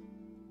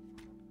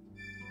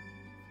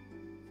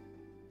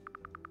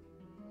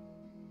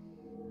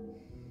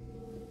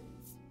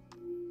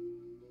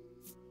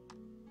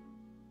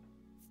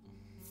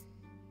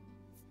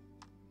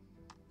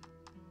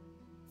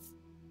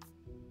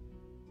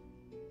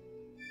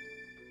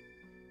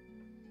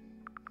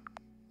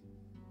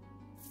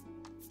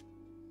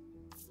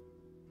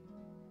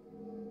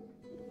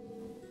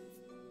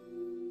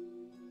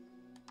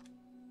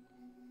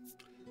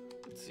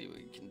 Let's see what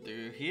we can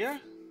do here.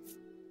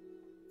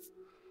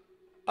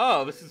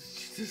 Oh, this is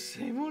just the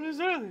same one as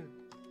earlier.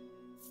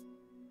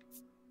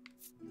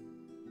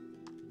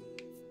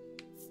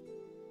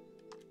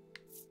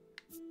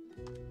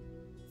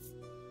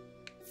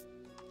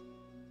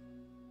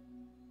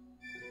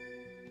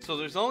 So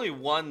there's only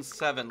 1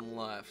 7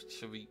 left.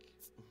 Should we...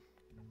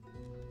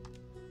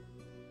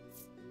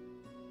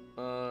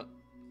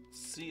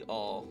 see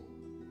all.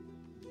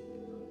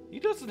 He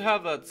doesn't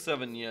have that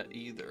 7 yet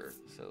either,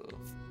 so...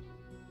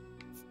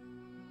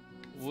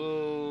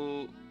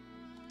 We'll...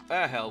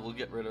 Ah, hell, we'll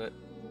get rid of it.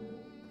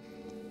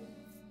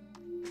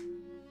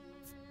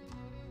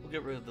 We'll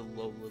get rid of the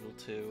low little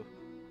 2.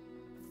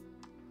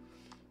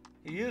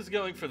 He is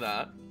going for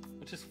that,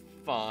 which is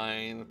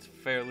fine. It's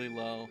fairly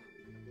low.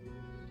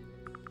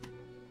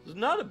 It's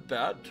not a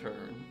bad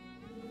turn.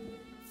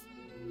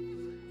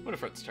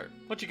 Winifred's turn.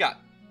 What you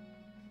got?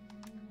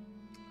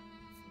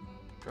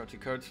 Draw 2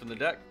 cards from the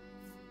deck.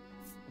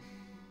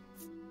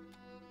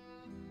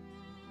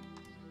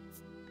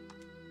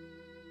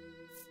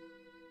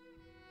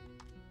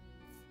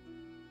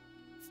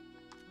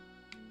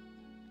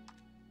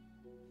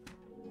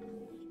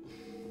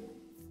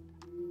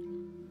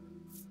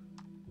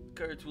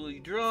 Cards will you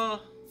draw?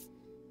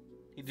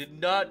 He did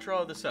not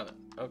draw the 7.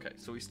 Okay,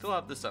 so we still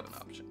have the 7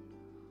 option.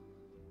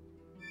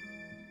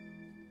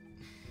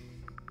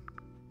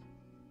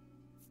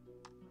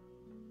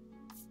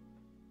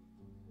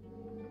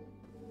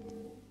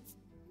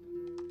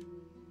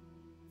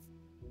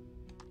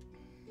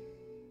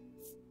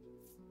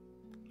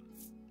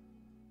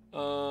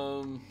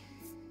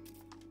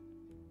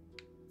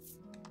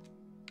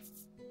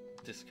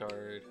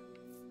 Discard.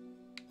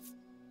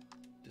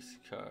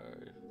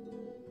 Discard.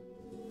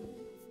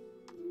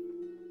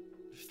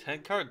 There's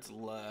 10 cards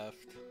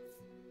left.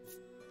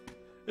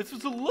 This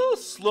was a little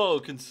slow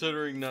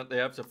considering that they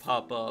have to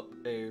pop up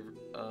a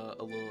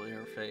little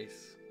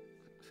interface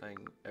thing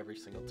every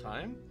single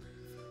time.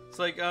 It's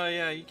like, oh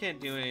yeah, you can't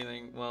do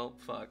anything. Well,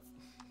 fuck.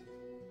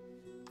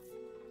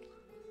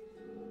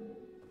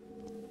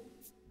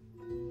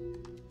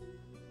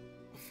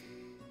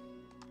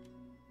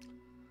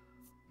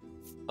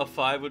 A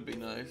 5 would be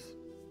nice.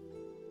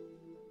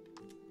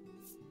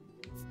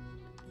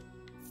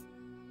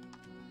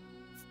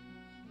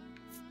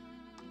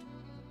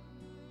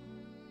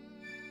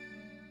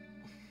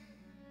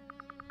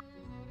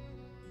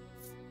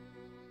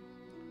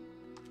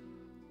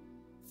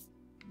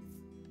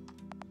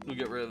 We'll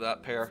get rid of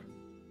that pair.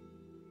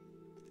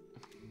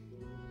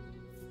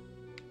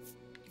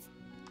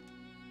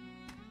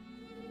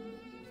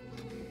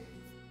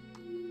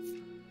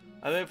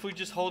 And then if we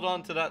just hold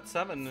on to that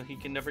 7, he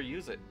can never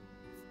use it.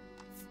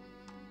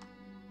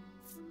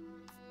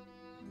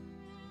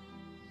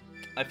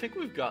 I think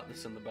we've got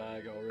this in the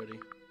bag already.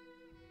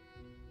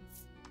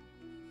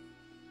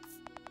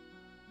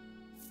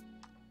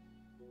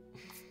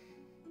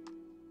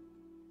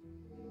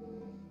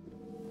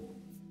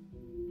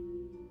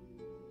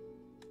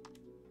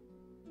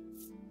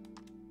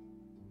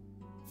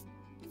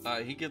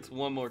 He gets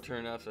 1 more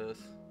turn after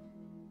this.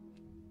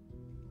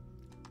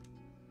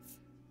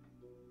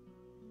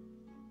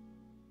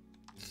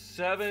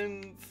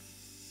 Seven,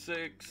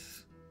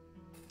 6,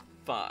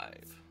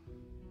 5.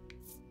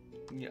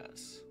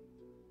 Yes.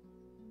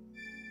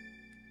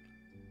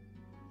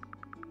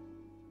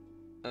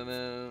 And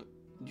then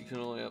you can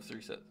only have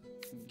 3 sets.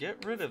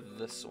 Get rid of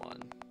this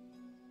one.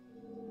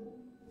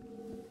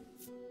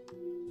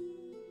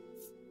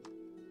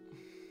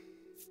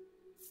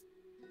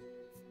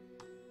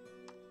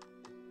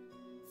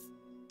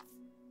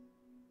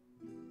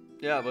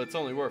 Yeah, but it's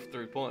only worth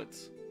 3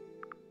 points.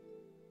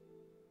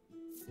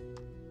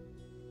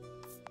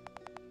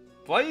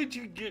 Why did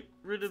you get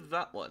rid of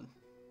that one?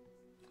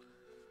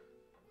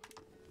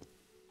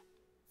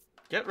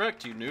 Get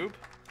wrecked, you noob.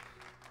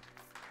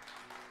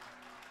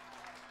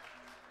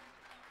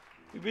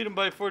 You beat him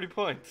by 40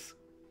 points.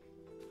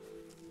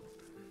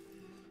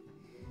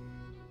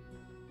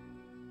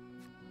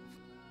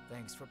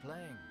 Thanks for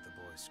playing,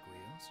 the boy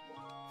squeals.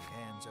 He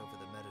hands over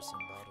the medicine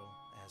bottle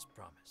as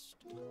promised.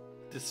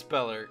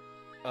 Dispeller.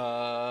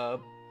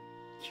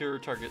 Cure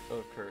target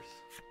of curse.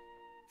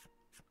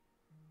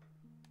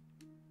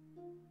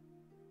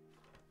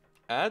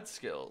 Add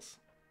skills.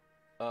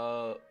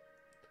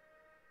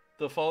 The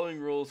The following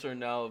rules are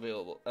now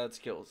available. Add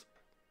skills.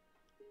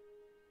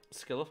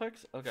 Skill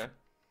effects? Okay.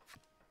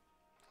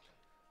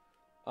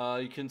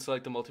 You can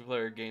select the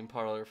multiplayer game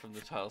parlor from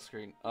the tile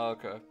screen.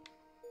 Okay.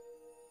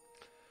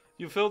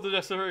 You filled the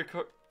necessary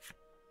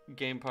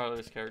game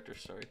parlor's character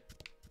story.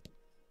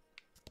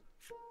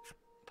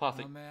 How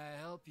may I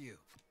help you?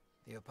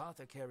 The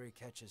apothecary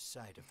catches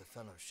sight of the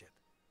fellowship.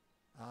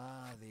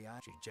 Ah,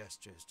 she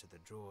gestures to the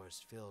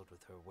drawers filled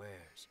with her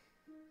wares.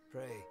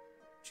 Pray,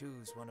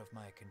 choose one of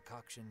my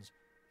concoctions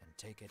and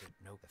take it at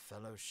no. The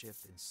fellowship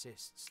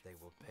insists they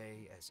will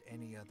pay as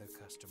any other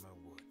customer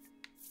would,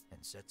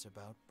 and sets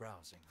about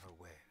browsing her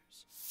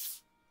wares.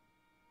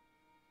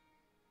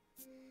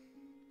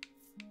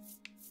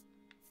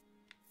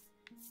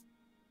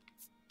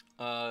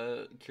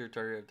 Cure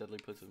target of deadly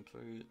poison.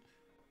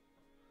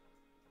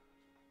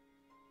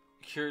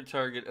 Cure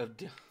target of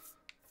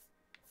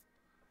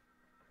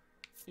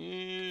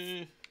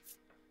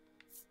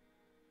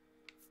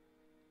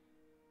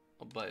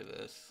I'll buy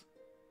this.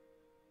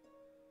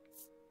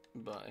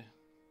 Buy.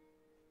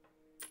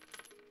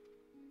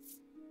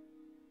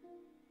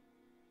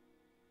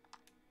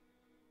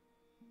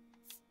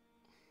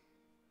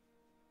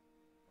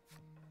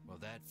 Will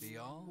that be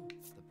all?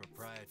 The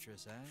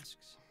proprietress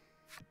asks.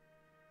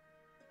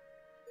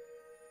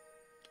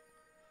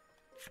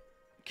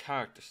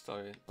 Character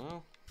story.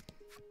 Oh.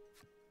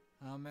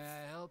 How may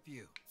I help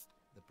you?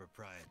 The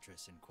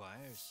proprietress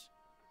inquires.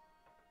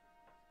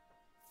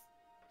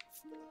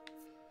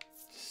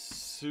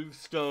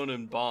 Soothstone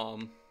and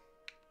bomb.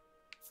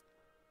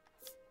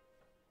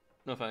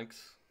 No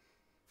thanks.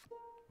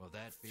 Will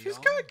that be She's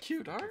all? got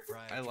cute art.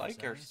 I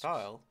like her asks.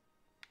 style.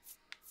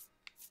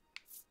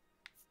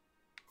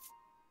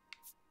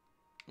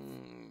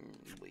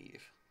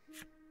 Leave.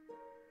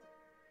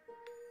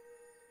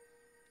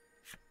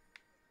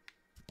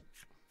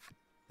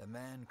 The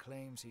man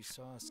claims he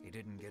saw us. He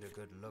didn't get a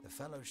good look. The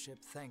fellowship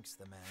thanks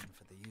the man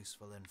for the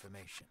useful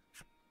information.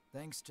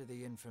 Thanks to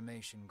the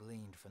information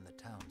gleaned from the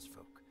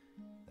townsfolk,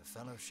 the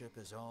fellowship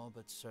is all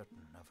but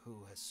certain of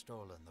who has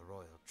stolen the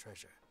royal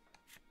treasure.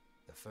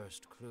 The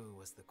first clue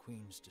was the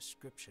queen's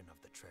description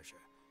of the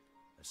treasure.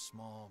 A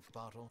small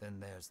bottle. Then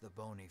there's the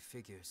bony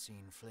figure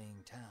seen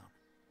fleeing town.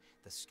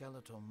 The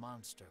skeletal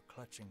monster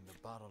clutching the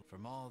bottle.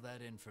 From all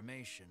that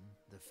information,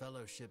 the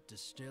fellowship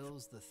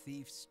distills the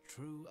thief's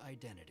true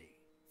identity.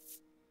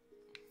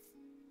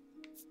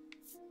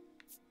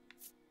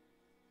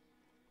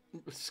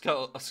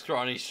 A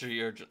scrawny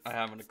tree urchin. I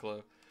haven't a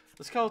clue.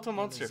 The skeletal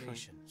monster.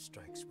 Realization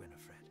strikes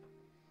Winifred.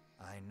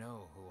 I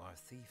know who our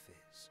thief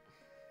is.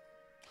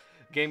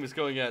 Game is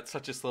going at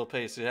such a slow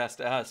pace, it has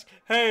to ask,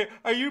 hey,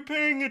 are you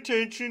paying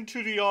attention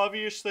to the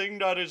obvious thing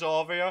that is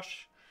obvious?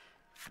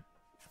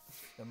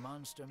 The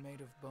monster made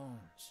of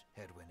bones,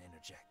 Hedwin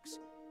interjects.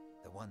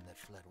 The one that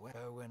fled west.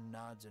 Erwin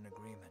nods in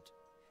agreement,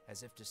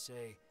 as if to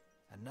say,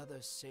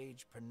 another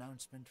sage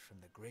pronouncement from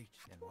the great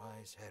and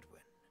wise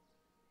Hedwin.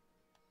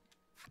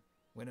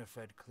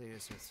 Winifred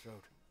clears her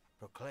throat,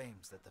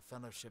 proclaims that the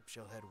fellowship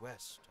shall head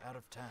west, out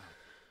of town,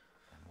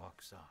 and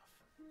walks off.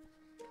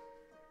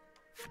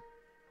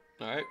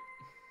 Alright.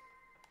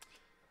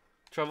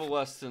 Travel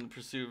west and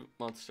pursue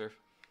monster.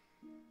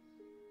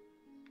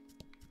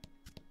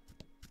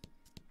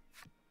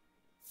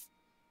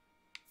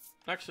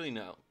 Actually,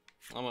 no.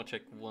 I'm gonna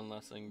check one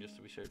last thing just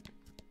to be sure.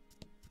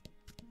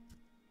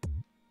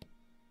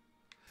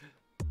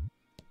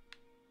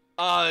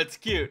 Oh, it's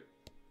cute.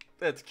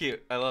 That's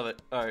cute. I love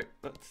it. Alright,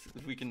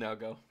 we can now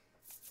go.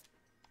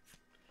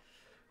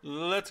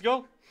 Let's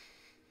go.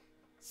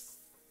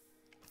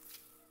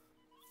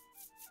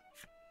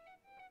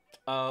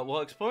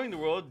 While exploring the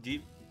world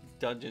deep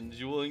dungeons,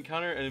 you will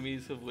encounter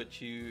enemies of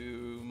which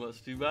you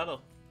must do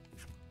battle.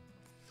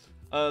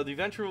 The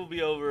adventure will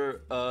be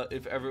over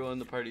if everyone in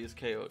the party is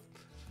KO'd.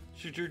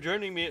 Should your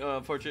journey meet an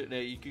unfortunate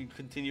day, you can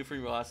continue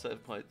from your last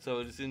save point, so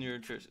it is in your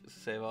interest to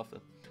save often.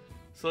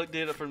 Select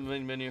data from the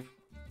main menu.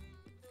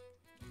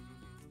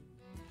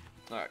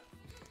 Alright.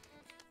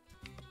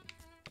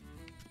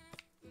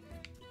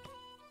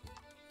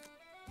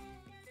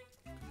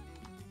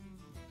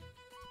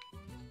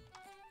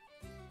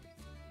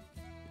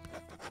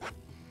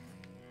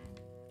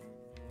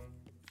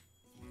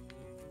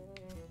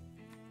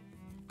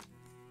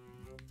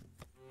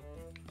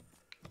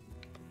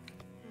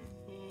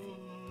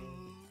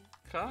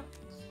 Cut.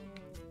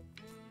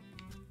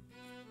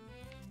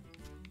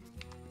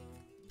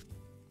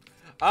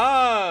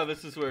 Ah,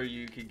 this is where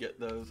you can get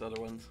those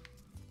other ones.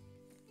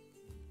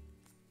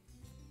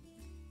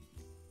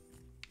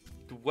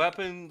 The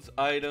weapons,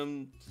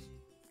 items,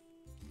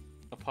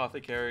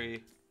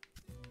 apothecary,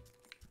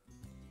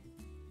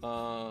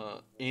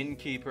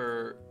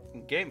 innkeeper,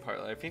 and game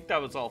parlor. I think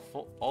that was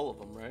all of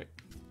them, right?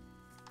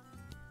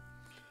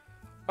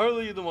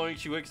 Early in the morning,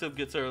 she wakes up,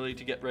 gets early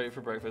to get ready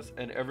for breakfast,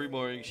 and every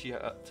morning she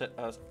has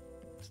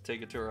to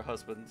take it to her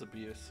husband's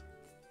abuse.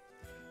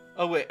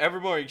 Oh wait, every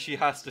morning she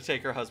has to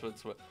take her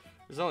husband's.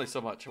 There's only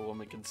so much a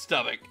woman can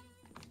stomach,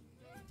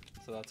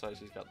 so that's why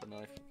she's got the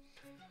knife.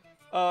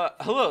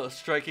 Hello,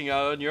 striking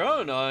out on your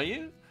own, are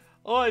you?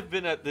 Oh, I've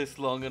been at this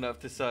long enough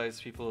to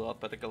size people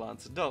up at a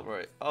glance. Don't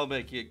worry, I'll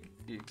make you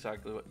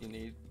exactly what you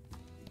need.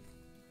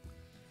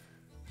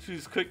 She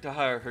was quick to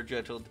hire her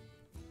gentle...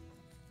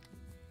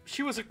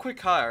 She was a quick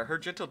hire. Her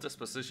gentle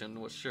disposition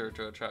was sure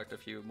to attract a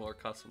few more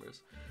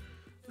customers.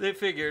 They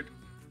figured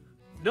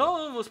no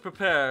one was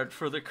prepared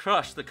for the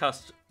crush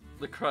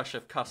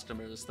of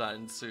customers that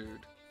ensued.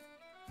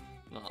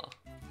 Aw.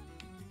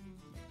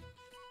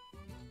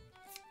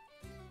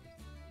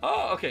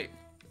 Oh, okay.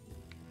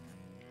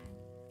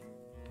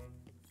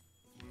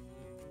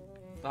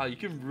 Wow, you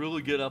can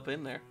really get up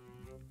in there.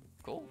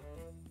 Cool.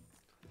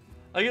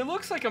 Like, it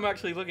looks like I'm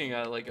actually looking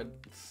at like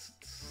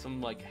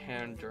some like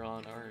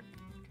hand-drawn art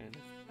kind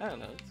of. I don't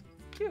know. It's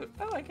cute.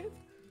 I like it.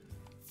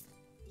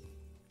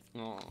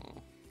 Aww.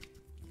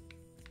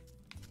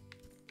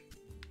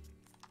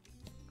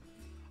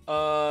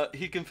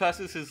 He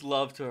confesses his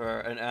love to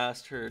her and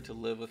asked her to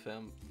live with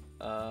him.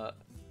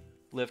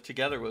 Live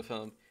together with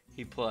him.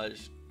 He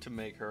pledged to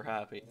make her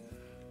happy.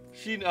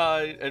 She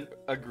nodded and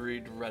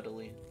agreed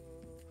readily.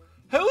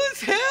 Who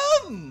is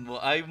him?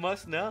 I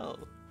must know.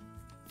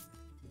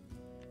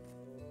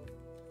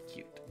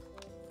 Cute.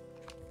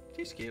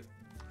 He's cute.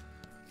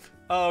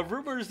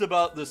 Rumors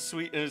about the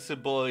sweet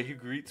innocent boy who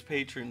greets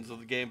patrons of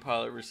the game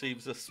pilot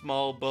receives a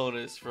small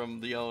bonus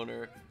from the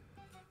owner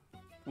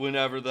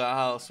whenever the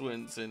house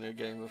wins in a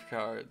game of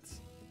cards.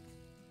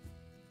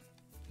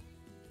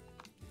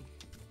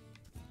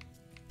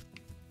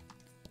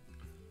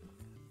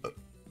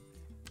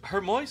 Her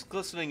moist,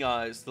 glistening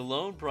eyes, the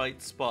lone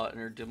bright spot in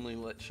her dimly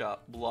lit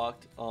shop,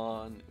 blocked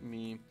on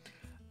me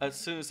as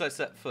soon as I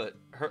set foot.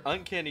 Her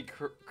uncanny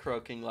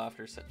croaking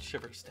laughter sent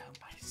shivers down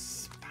my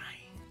spine.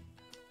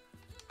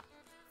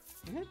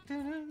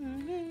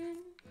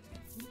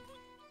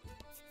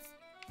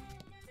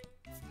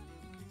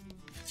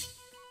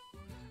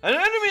 An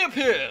enemy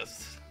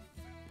appears!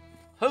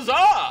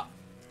 Huzzah!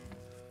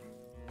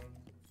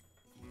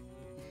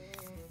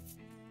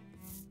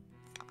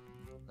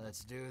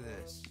 Let's do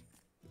this.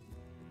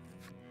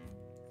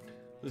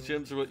 The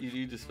gems are what you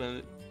need to spend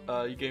it.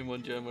 You gain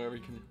 1 gem whenever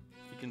you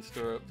can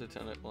store up to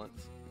 10 at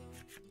once.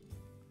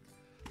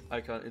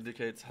 Icon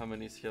indicates how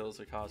many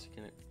skills it costs. You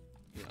can,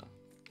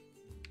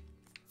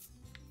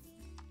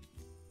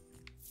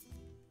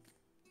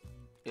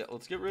 yeah,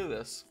 let's get rid of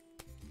this.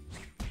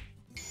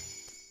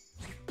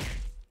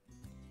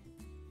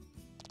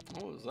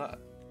 What was that?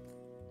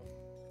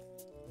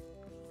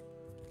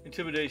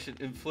 Intimidation.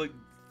 Inflict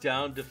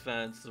down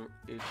defense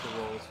if the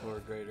roll is 4 or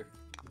greater.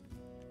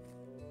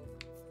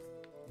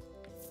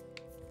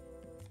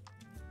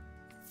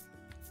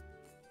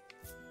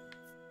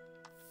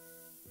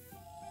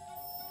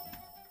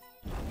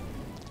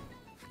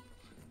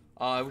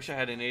 I wish I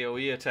had an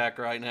AoE attack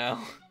right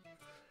now.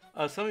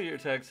 Some of your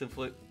attacks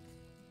inflict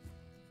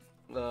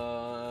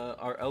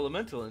are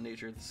elemental in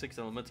nature. The 6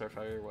 elements are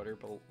fire, water,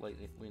 bolt,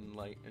 lightning, wind,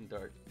 light, and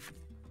dark.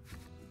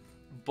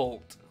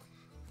 Bolt.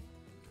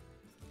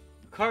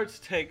 Cards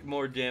take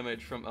more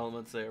damage from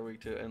elements they are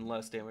weak to and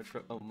less damage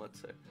from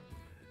elements they...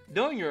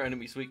 Knowing your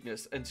enemy's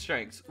weakness and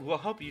strengths will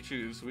help you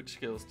choose which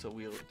skills to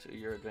wield to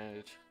your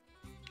advantage.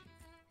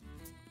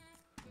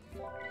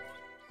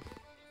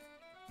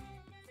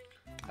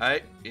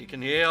 Alright, you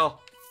can heal.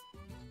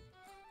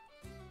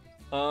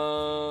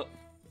 We're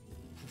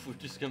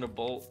just gonna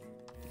bolt.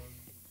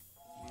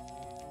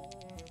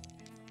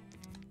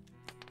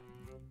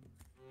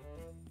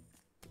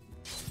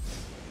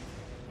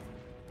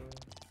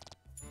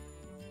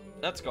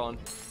 That's gone.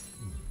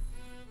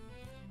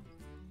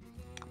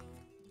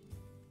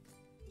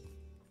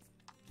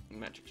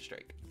 Magic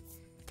strike.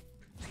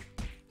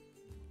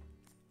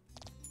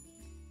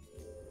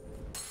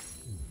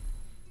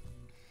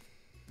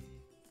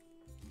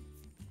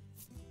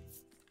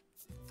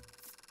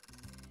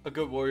 A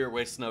good warrior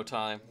wastes no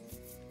time.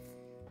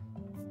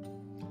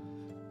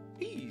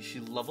 Eee, she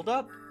leveled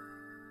up.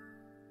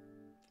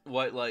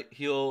 White light.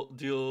 Heal,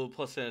 deal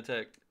plus 10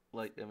 attack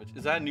light damage.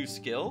 Is that a new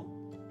skill?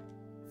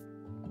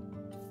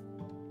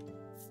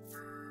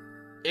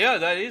 Yeah,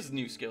 that is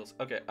new skills.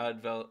 Okay,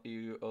 add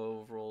value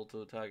of roll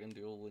to attack and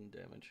deal wind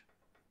damage.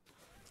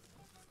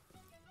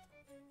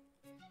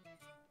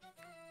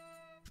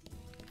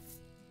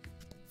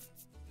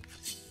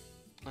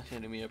 An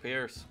enemy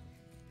appears.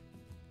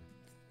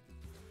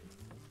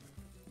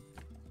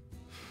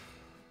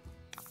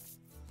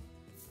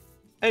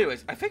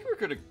 Anyways, I think we're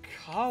gonna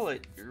call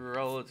it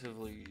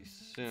relatively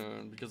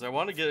soon because I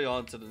want to get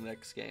on to the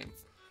next game.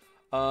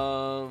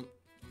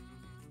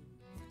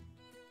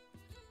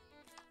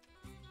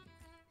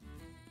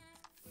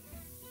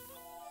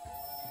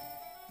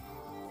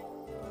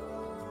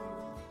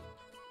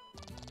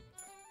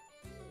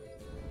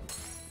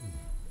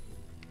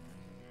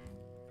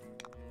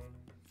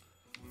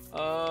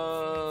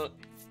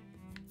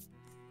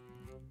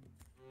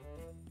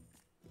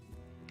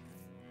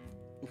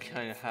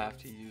 Kind of have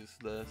to use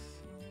this.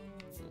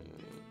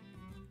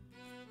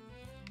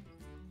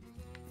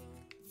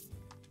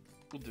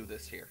 We'll do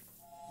this here.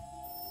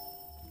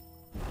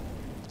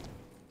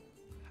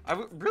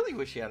 I really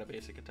wish he had a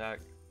basic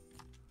attack.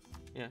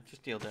 Yeah,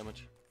 just deal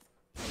damage.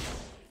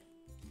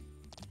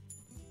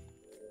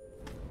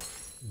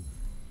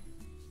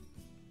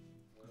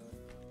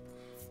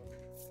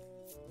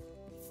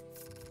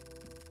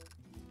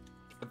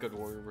 Good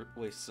Warrior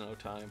wastes no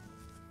time.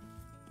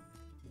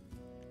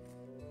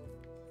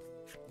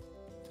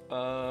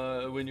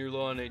 When you're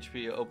low on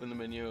HP, open the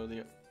menu of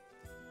the...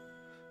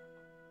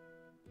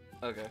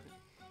 Okay.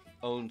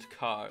 Owned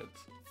cards.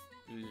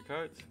 Do your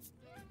cards?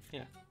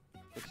 Yeah.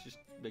 Let's just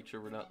make sure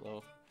we're not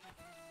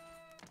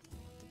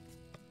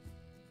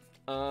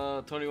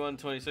low. 21,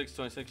 26,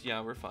 26. Yeah,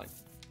 we're fine.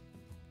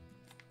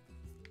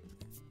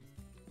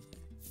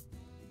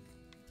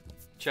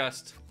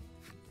 Chest.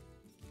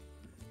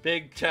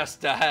 Big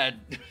chest ahead.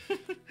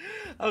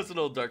 That was an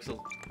old Dark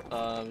Souls.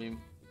 I mean,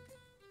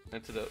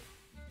 antidote.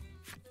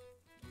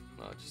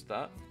 Not just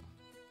that.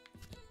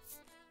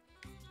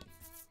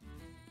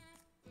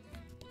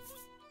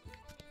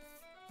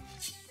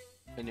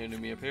 An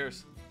enemy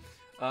appears.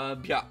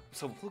 Yeah,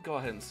 so we'll go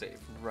ahead and save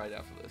right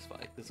after this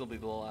fight. This will be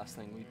the last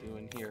thing we do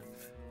in here.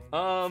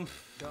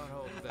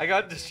 I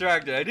got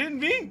distracted. I didn't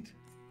mean.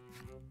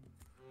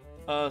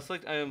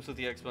 Select items with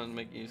the X button,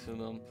 make use of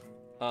them.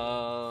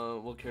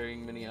 While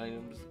carrying many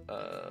items,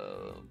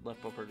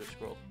 left bumper to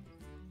scroll.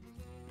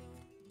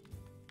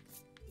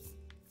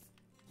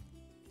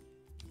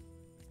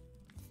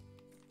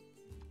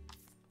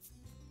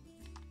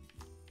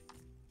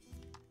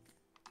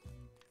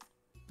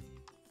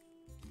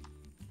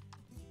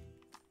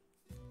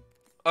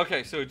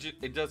 Okay, so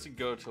it doesn't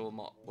go to a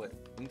mall. Wait,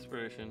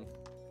 inspiration.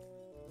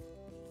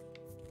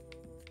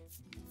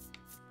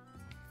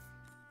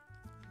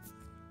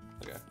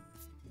 Okay.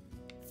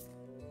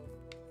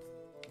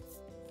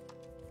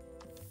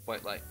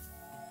 White light.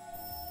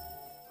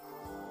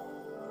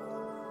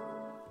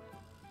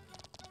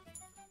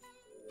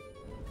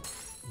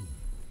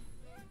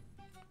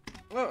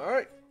 Oh,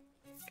 alright.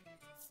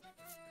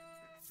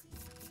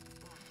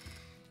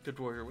 Good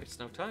warrior wastes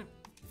no time.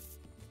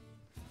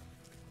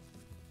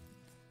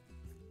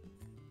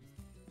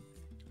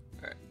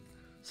 Alright.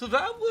 So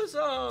that was,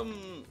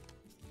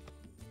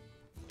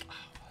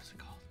 what's it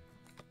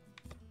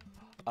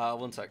called?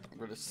 One sec.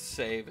 We're gonna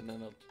save and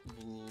then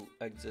I'll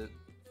exit.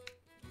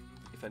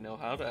 If I know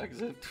how to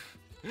exit.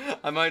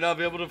 I might not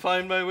be able to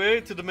find my way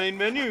to the main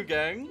menu,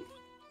 gang.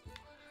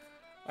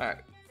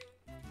 Alright.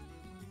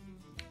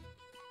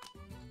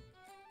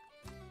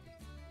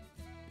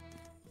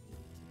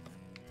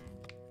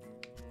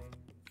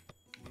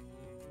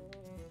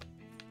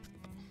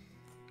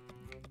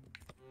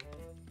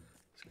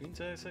 Screen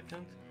size that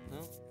count? No?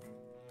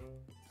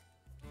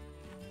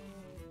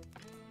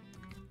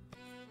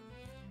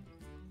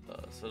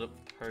 Set up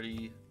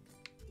party.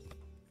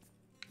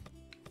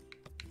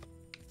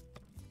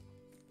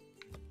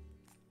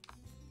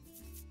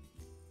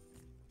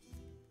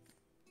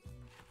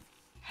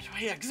 How do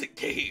I exit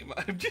game?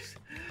 I'm just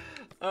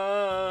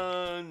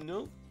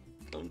no.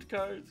 Owned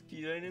cards,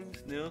 key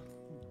items, no.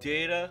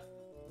 Data.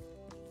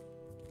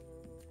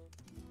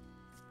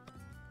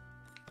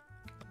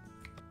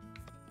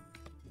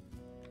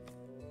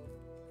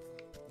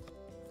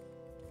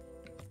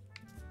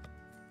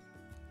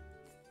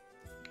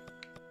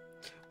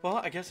 Well,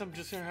 I guess I'm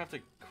just gonna have to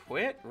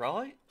quit,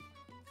 right?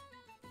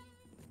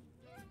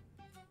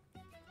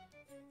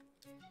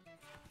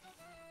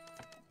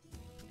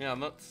 Yeah, I'm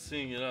not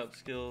seeing it up.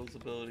 Skills,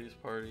 abilities,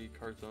 party,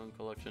 card zone,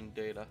 collection,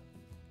 data.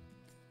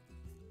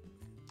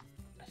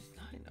 That's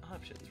 9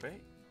 options,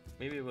 right?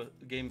 Maybe about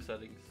game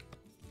settings.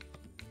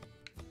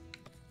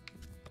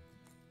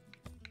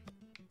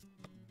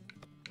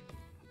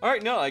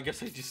 Alright, no, I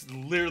guess I just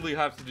literally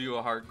have to do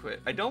a hard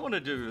quit. I don't want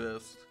to do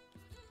this.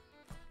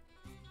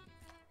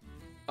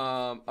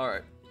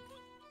 Alright.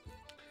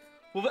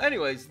 Well, but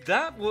anyways,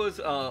 that was,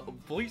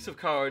 Voice of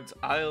Cards,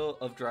 Isle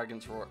of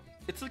Dragon's Roar.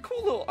 It's a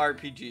cool little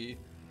RPG.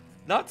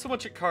 Not so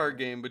much a card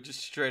game, but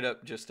just straight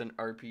up just an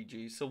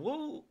RPG. So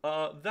we'll,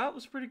 that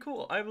was pretty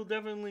cool. I will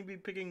definitely be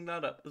picking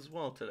that up as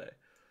well today.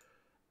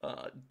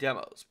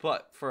 Demos.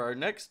 But for our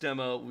next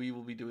demo, we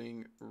will be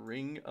doing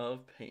Ring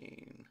of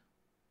Pain.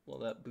 Well,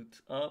 that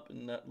boots up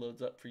and that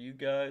loads up for you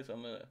guys.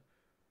 I'm gonna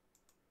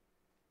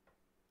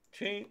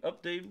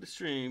update the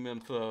stream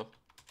info.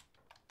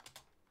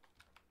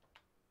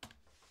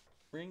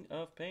 Ring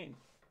of Pain.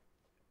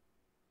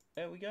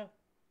 There we go.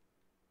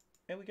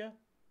 There we go.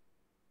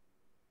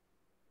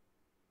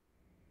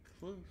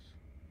 Clues.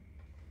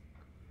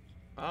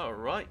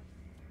 Alright.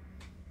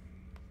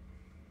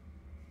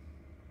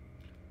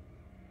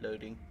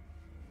 Loading.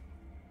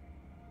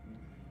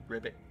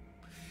 Ribbit.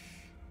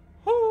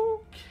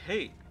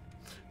 Okay.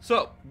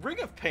 So, Ring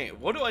of Pain.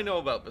 What do I know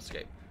about this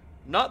game?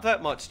 Not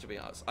that much, to be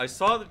honest. I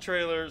saw the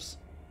trailers.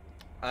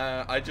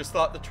 I just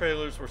thought the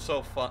trailers were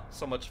so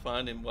much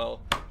fun and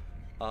well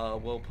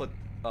put.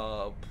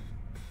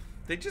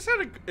 They just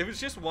had it was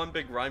just one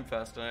big rhyme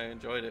fest and I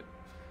enjoyed it.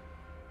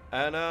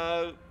 And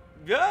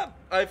yeah,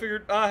 I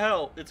figured,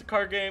 hell, it's a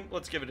card game,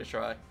 let's give it a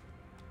try.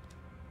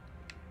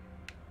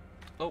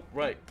 Oh,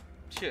 right.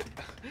 Shit.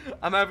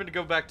 I'm having to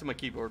go back to my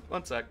keyboard.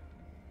 One sec.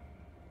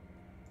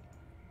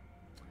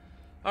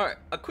 Alright,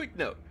 a quick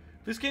note.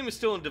 This game is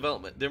still in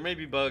development. There may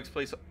be bugs,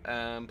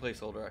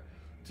 placeholder.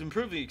 To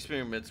improve the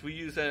experiments, we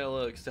use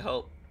analytics to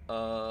help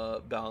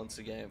balance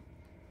the game.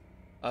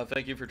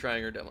 Thank you for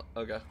trying our demo.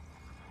 Okay.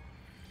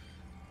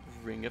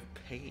 Ring of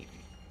Pain.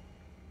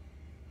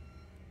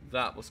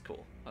 That was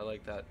cool. I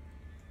like that.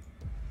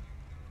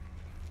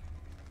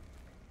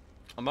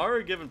 I'm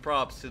already giving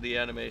props to the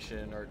animation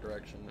and art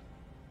direction.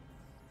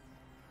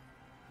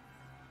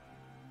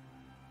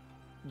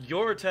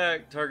 Your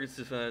attack targets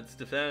defense.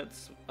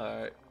 Defense.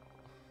 Alright.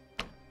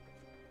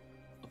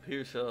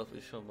 Appear self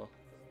is shown.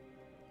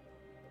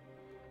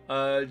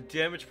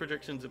 Damage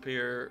predictions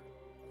appear.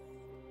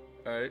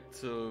 Alright,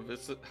 so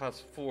this has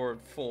 4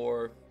 and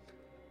 4.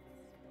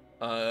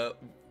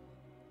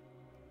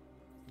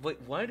 Wait,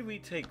 why do we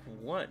take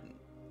 1?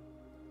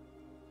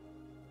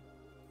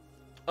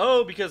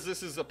 Oh, because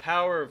this is a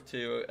power of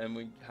 2 and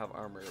we have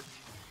armor.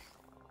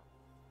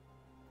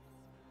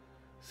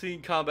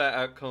 Seeing combat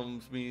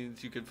outcomes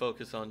means you can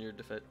focus on your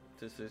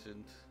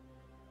decisions.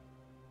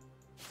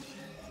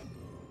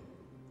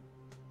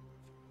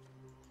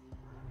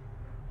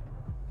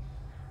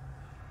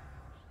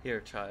 Here,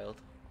 child.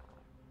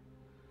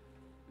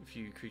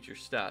 View creature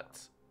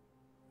stats.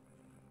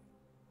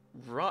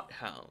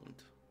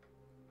 Rothound.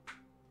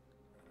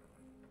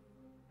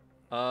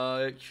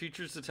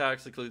 Creature's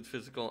attacks include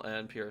physical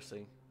and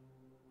piercing.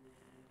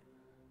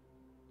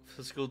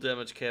 Physical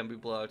damage can be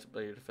blocked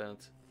by your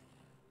defense.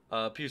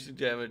 Piercing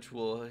damage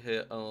will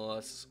hit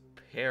unless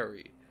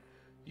parry.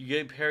 You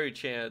gain parry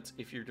chance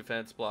if your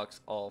defense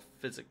blocks all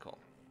physical.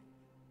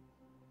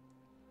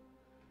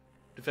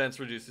 Defense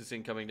reduces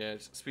incoming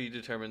damage. Speed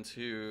determines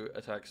who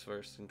attacks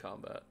first in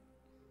combat.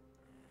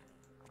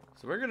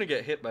 So we're gonna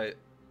get hit by...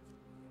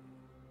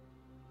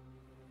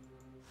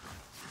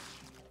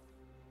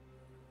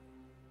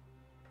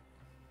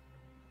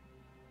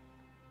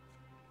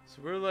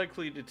 So we're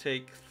likely to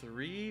take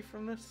 3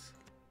 from this?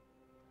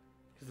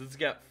 Because it's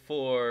got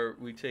 4,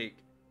 we take...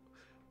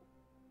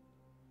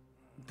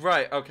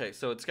 Right, okay,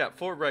 so it's got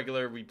 4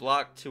 regular, we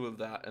block 2 of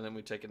that, and then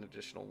we take an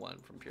additional 1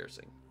 from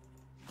piercing.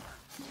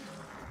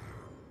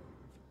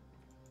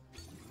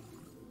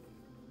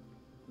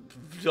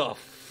 Oh,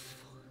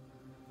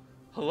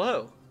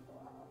 hello.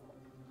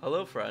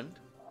 Hello, friend.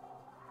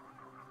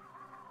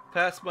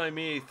 Pass by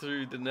me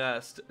through the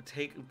nest,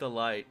 take the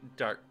light,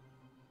 dark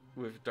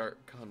with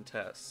dark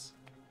contests.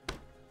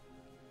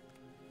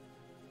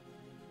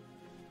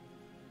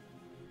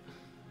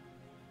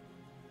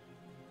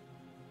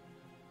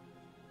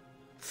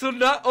 So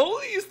not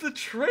only is the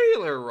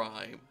trailer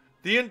rhyme,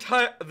 the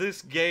entire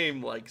this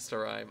game likes to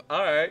rhyme.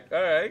 Alright,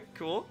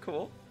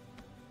 cool.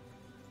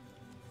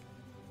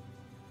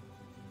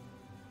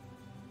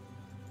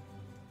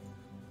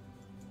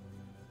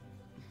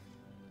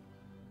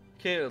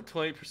 Okay, a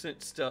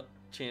 20%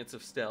 chance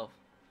of stealth.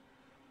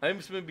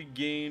 Items may be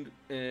gained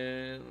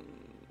and...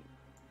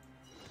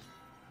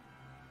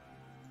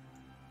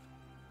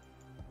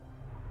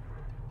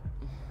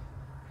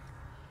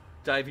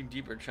 Diving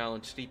deeper,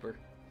 challenge steeper.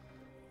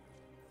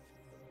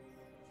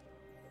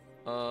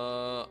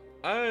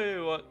 I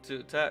want to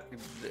attack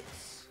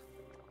this.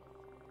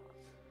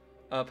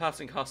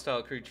 Passing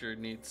hostile creature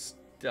needs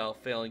stealth.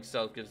 Failing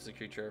stealth gives the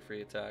creature a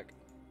free attack.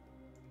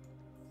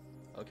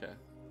 Okay.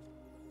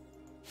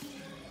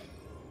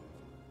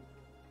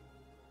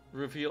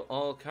 Reveal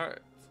all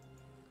cards.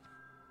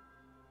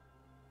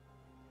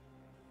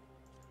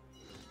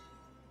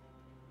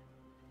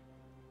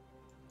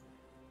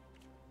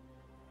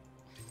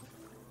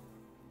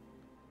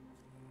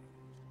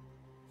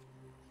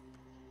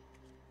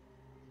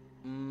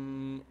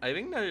 I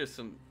think there's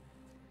some...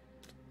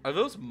 Are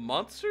those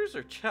monsters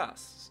or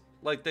chests?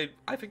 Like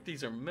I think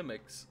these are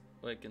mimics.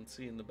 I can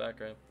see in the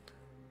background.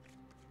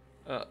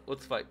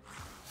 Let's fight.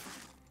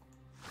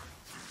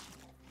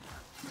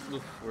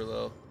 Oof, we're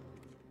low.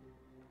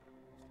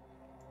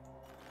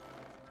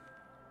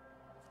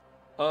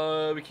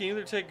 We can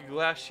either take a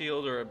glass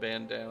shield or a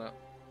bandana.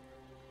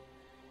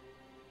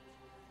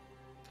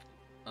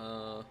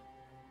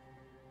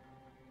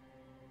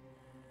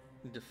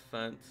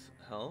 Defense,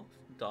 health,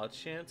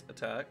 dodge chance,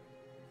 attack.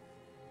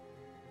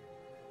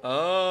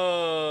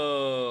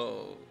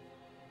 Oh.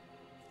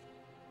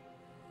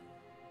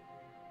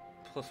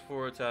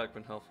 +4 attack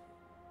when health.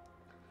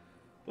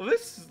 Well,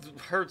 this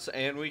hurts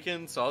and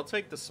weakens, so I'll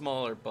take the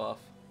smaller buff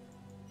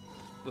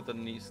with a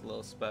nice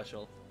little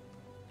special.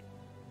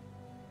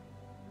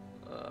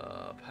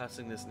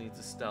 Passing this needs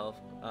a stealth.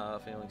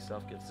 Failing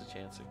stealth gives the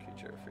chance of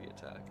creature a free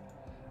attack.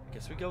 I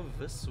guess we go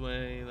this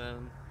way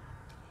then.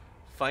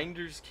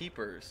 Finders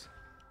Keepers.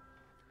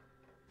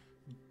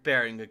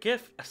 Bearing a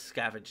gift, a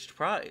scavenged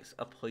prize,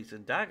 a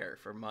poisoned dagger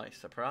for my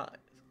surprise.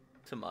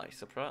 To my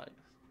surprise.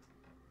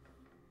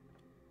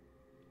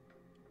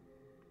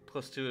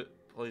 +2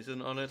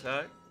 poison on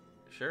attack?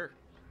 Sure.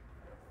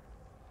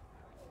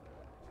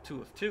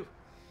 2 of 2.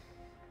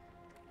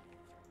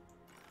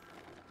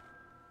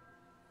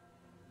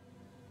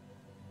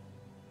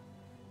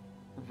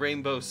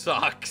 Rainbow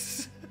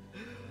socks.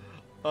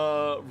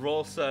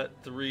 Roll set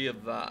 3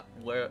 of that.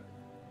 Where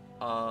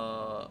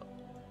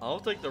I'll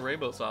take the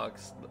rainbow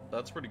socks.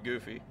 That's pretty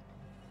goofy.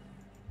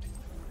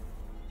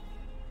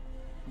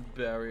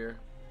 Barrier.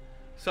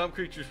 Some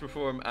creatures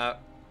perform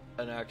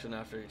an action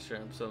after each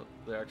turn, so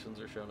the actions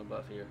are shown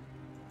above here.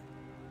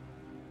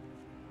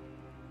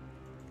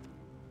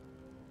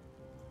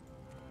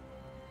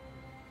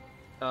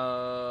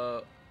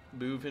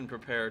 Move and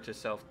prepare to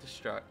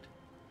self-destruct.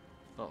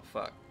 Oh,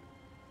 fuck.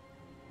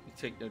 You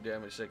take no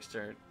damage next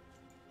turn.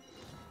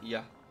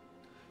 Yeah.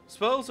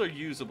 Spells are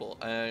usable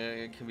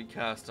and can be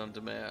cast on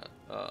demand.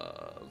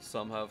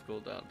 Some have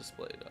cooldown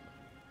displayed on.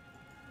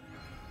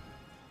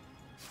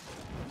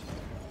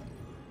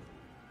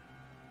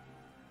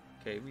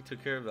 Okay, we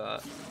took care of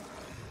that.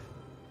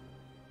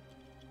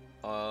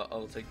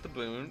 I'll take the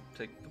boon.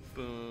 Take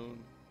the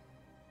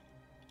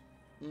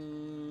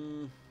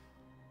boon.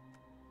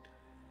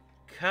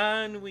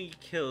 Can we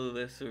kill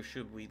this or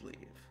should we leave?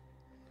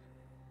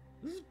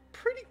 This is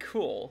pretty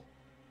cool.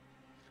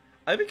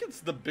 I think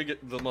it's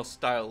the most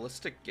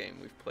stylistic game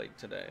we've played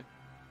today.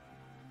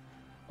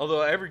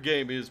 Although every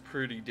game is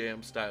pretty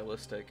damn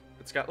stylistic.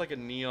 It's got like a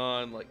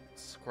neon, like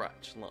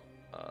scratch,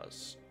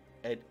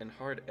 and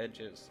hard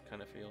edges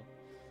kind of feel.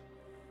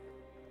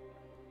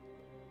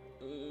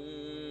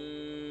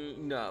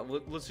 Nah,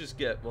 let's just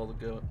get while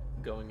the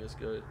going is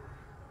good.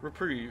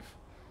 Reprieve.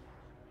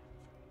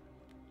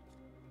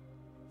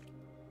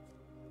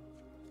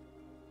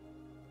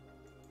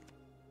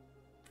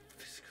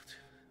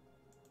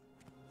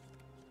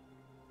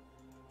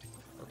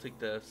 I'll take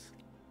this.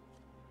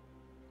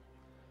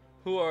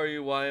 Who are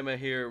you? Why am I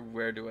here?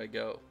 Where do I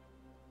go?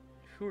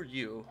 Who are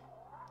you?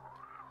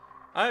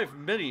 I have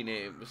many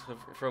names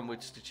from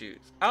which to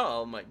choose.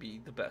 Al might be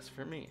the best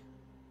for me.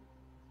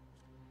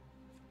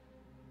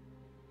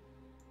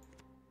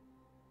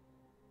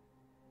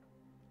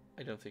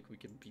 I don't think we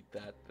can beat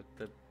that,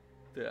 but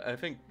I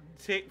think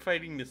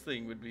fighting this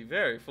thing would be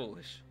very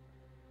foolish.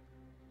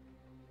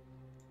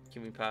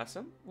 Can we pass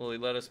him? Will he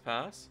let us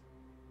pass?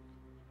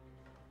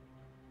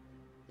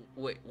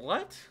 Wait,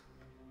 what?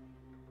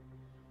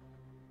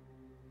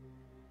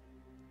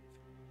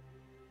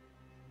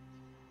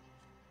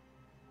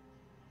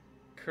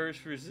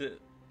 Curse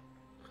resist.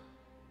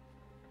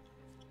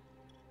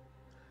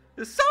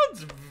 This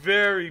sounds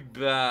very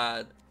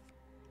bad.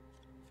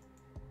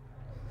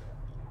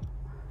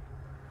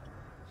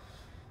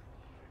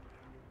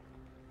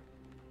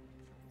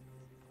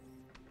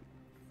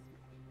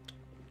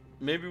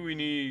 Maybe we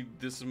need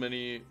this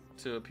many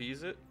to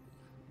appease it.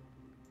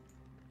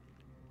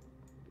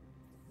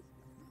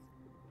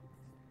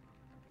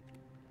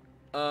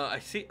 I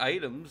see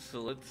items,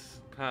 so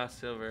let's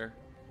pass over.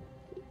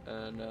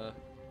 And,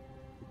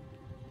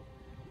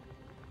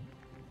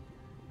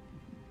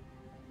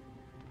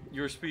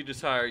 your speed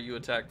is higher, you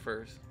attack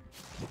first.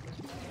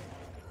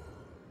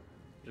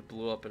 It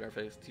blew up in our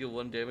face. Deal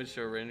 1 damage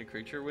to a random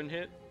creature when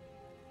hit.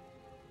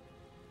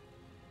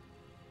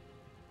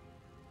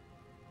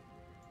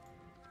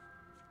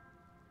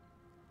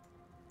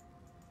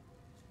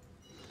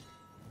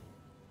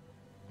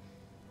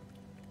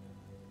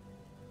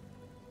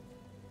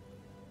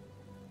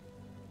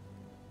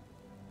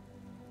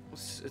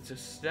 It's a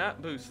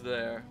stat boost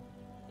there.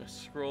 A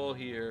scroll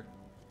here.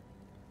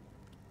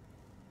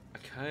 I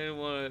kind of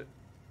want to...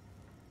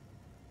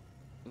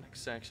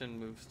 Next section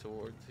moves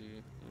towards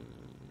you.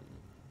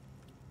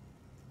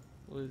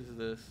 What is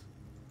this?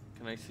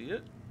 Can I see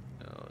it?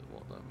 No, it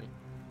won't let me.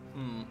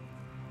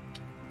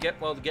 Get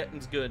while the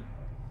getting's good.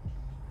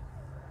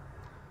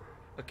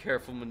 A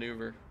careful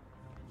maneuver.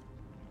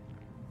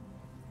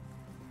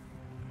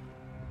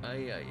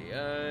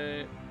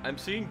 I'm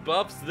seeing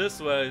buffs this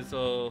way,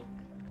 so...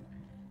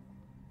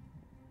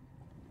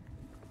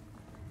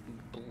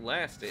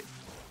 Blast it.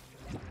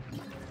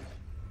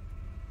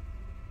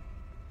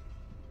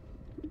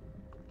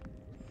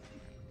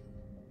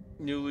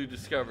 Newly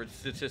discovered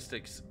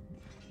statistics.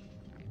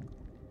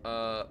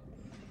 What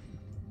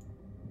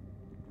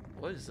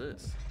is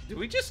this? Did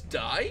we just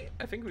die?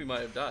 I think we might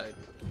have died.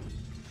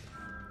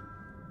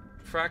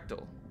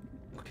 Fractal.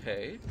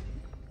 Okay.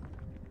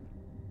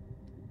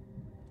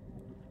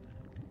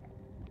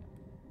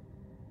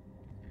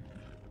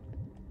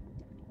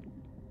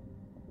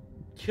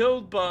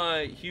 Killed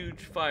by huge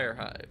fire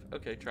hive.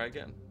 Okay, try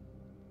again.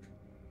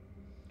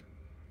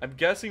 I'm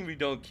guessing we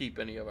don't keep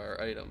any of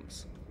our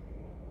items.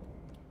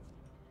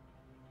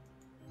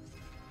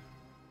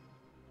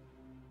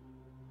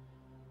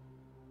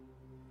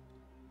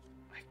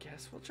 I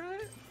guess we'll try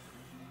it.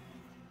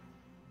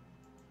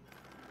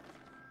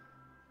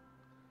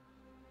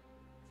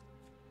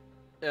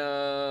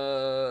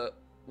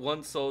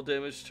 1 soul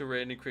damage to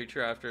random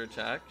creature after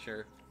attack.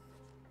 Sure.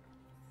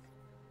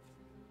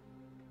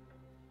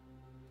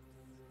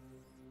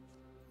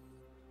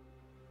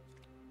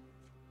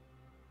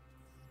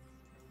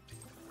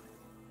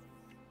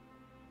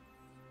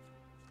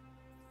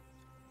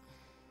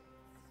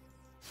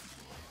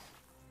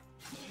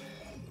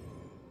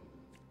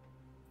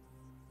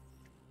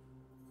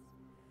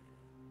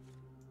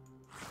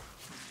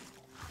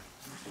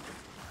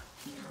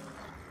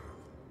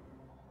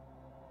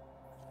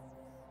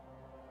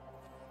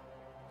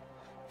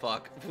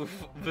 Fuck.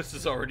 This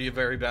is already a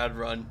very bad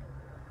run.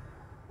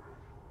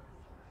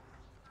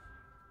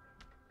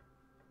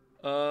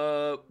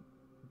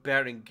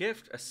 Bearing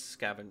gift, a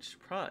scavenged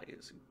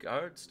prize.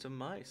 Guards to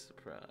my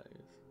surprise.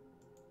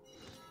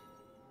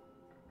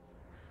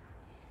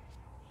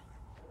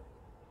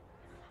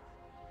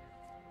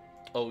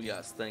 Oh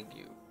yes, thank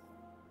you.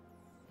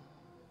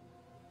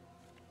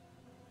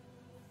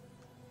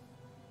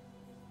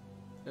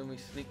 Can we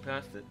sneak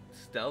past it?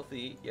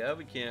 Stealthy? Yeah,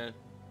 we can.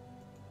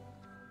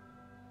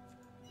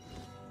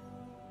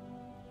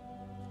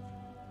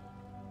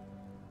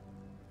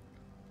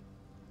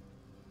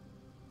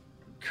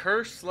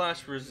 Curse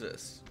 /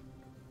 resist.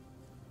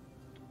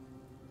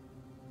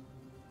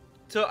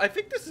 So I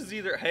think this is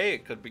either, hey,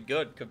 it could be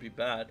good, could be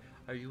bad.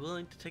 Are you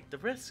willing to take the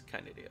risk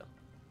kind of deal?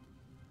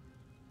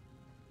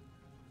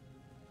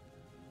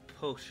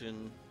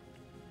 Potion.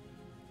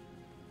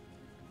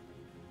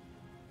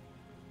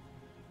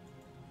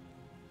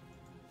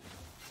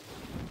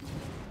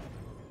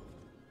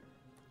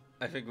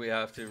 I think we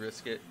have to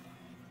risk it.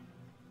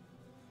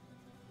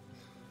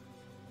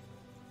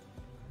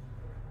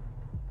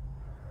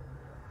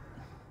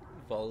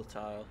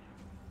 Volatile.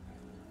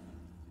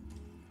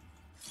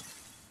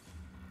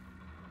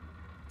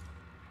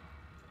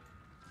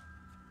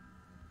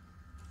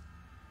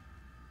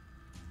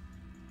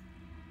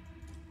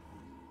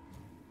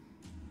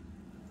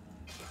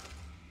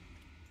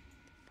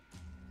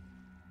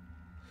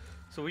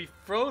 So we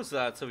froze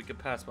that so we could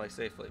pass by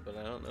safely, but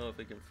I don't know if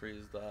we can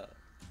freeze that.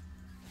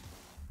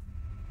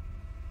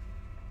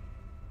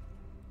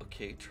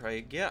 Okay, try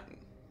again.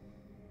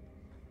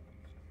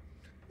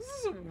 This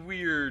is a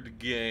weird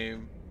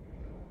game.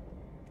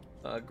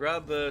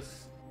 Grab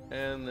this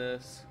and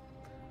this.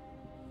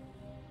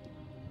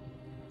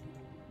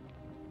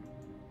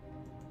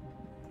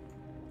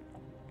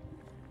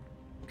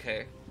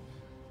 Okay.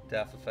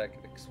 Death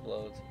effect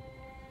explodes.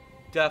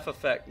 Death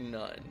effect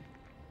none.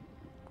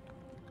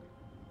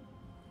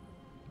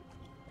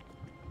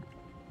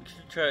 We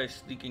should try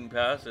sneaking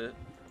past it.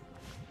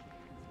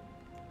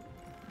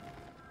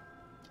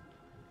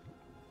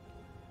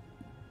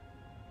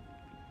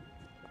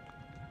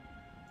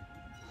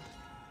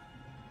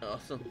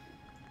 Awesome.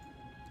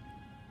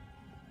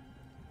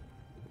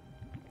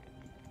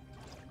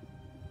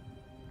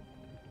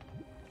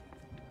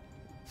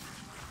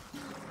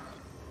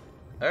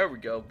 There we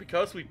go.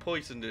 Because we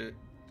poisoned it.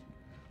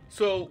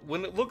 So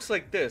when it looks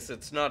like this,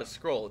 it's not a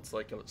scroll. It's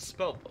like a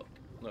spell book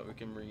that we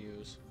can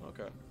reuse.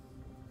 Okay.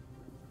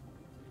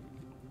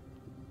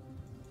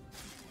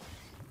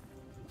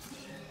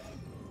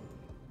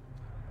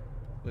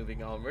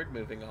 Moving onward,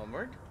 moving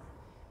onward.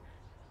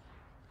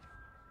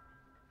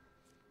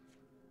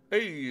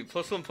 Hey,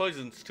 +1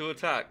 poisons, 2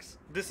 attacks.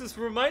 This is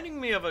reminding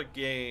me of a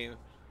game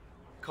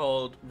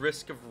called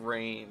Risk of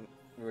Rain,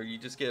 where you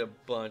just get a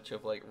bunch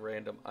of like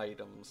random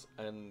items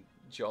and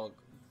junk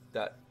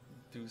that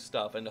do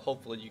stuff, and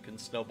hopefully you can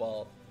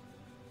snowball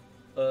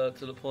to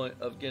the point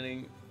of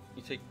getting,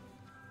 you take,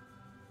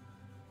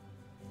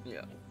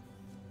 yeah.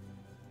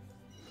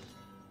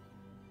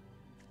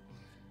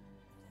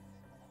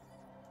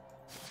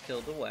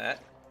 Kill the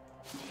rat.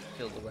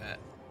 Kill the rat.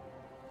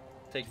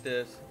 Take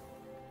this.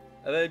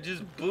 And then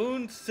just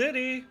Boon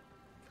City.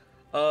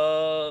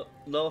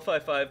 Nullify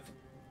 5.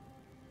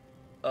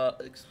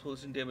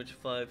 Explosion damage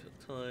 5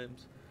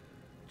 times.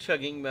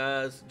 Chugging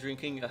Maz.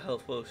 Drinking a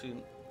health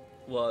potion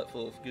while at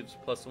full gives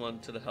 +1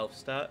 to the health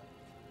stat.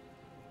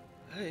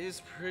 That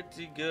is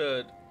pretty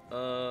good.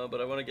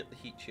 But I want to get the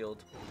heat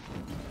shield.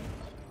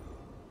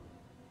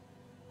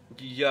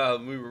 Yeah,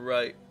 we were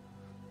right.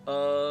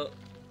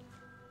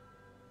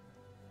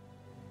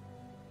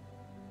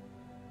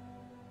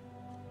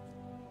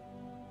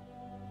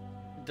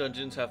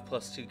 Dungeons have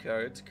 +2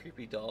 cards.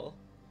 Creepy doll.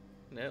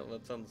 No,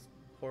 that sounds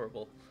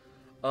horrible.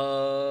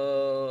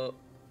 5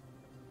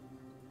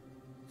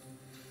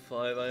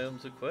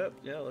 items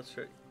equipped. Yeah, let's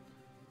try.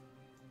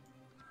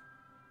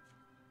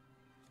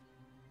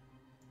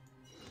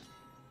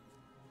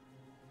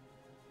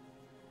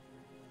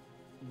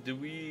 Do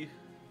we...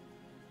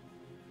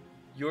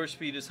 Your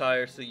speed is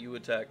higher, so you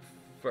attack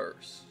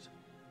first.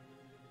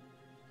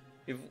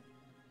 If...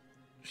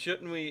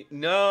 Shouldn't we...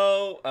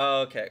 No!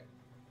 Okay.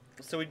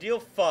 So we deal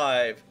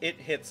 5, it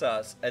hits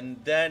us,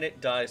 and then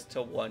it dies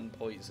to 1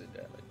 poison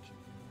damage.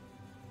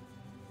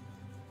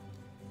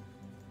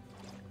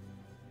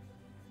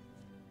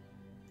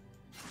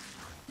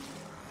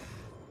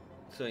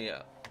 So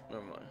yeah,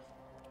 never mind.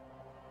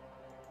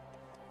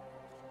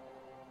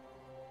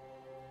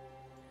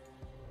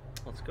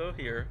 Let's go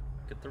here,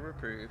 get the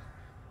reprieve.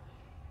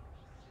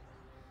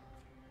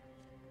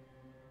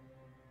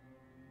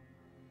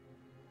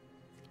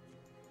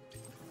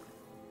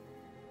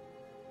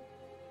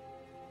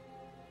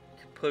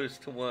 Put us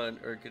to 1,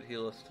 or it could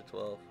heal us to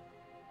 12.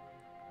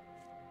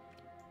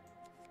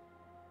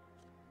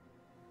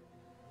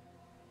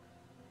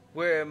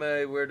 Where am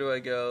I? Where do I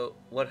go?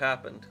 What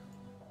happened?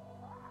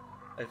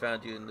 I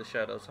found you in the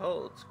Shadow's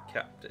holds,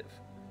 captive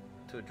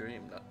to a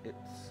dream, not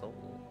its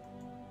soul.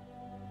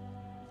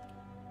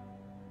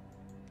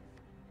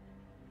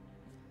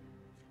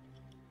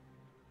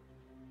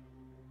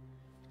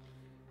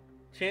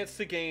 Chance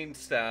to gain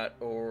stat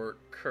or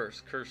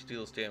curse. Curse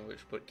deals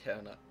damage but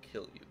cannot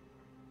kill you.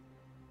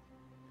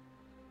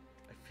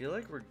 I feel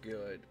like we're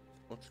good.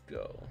 Let's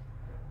go.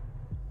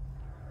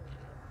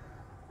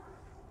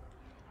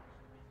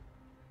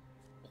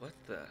 What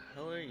the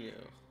hell are you?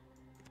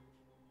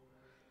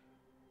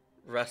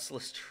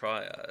 Restless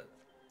Triad.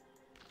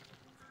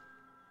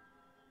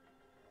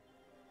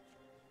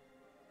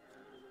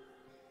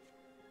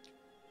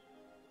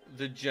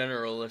 The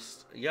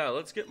Generalist. Yeah,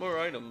 let's get more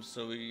items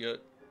so we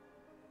get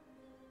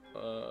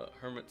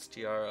Hermit's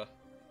Tiara.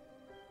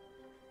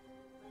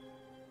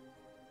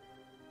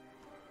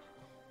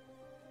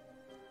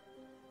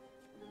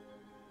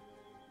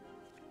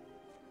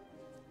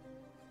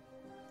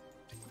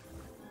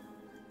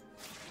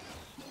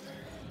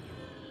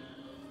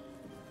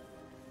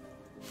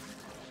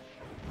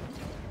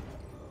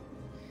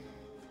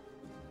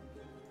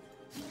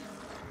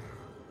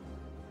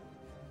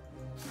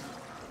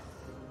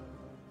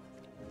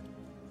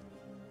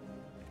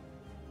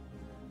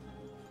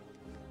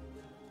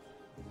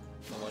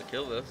 I want to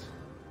kill this.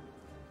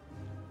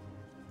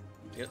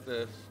 Get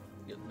this.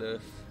 Get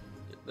this.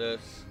 Get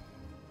this.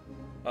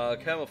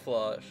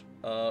 Camouflage.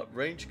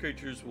 Ranged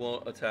creatures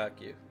won't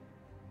attack you.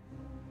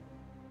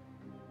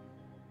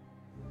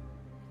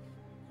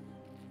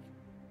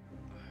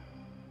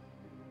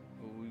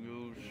 We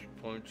use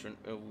points in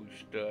every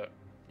stat.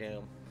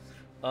 Damn.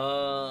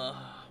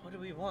 What do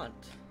we want?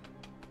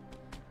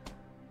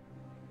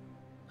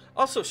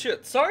 Also,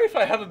 shit, sorry if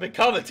I haven't been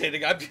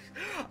commentating.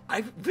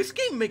 This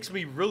game makes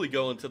me really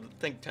go into the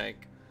think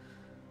tank.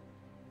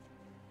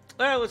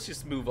 Alright, let's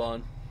just move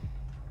on.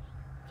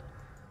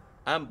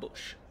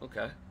 Ambush.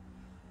 Okay.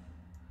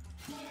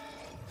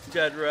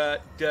 Dead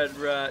rat,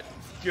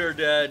 you're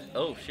dead.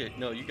 Oh shit,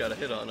 no, you got a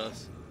hit on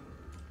us.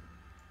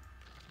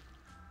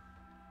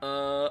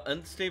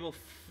 Unstable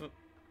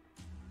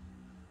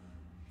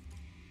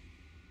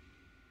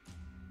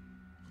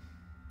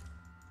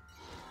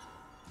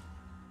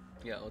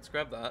yeah, let's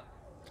grab that.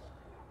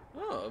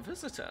 Oh, a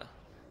visitor.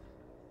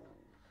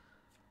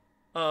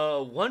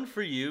 One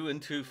for you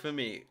and two for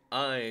me.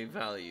 I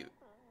value.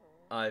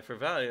 I for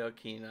value,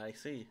 keen I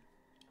see.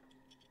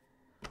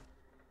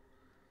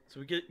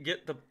 So we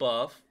get the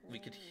buff. We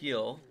could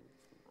heal.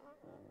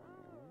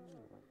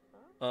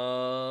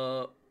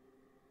 Buff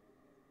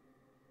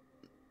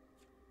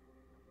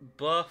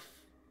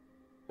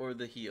or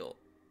the heal.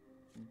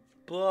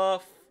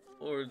 Buff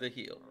or the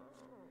heal.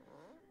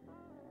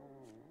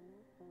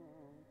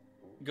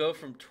 Go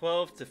from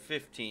 12 to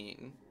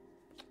 15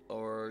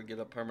 or get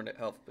a permanent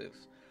health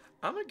boost.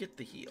 I'm gonna get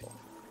the heal.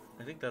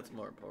 I think that's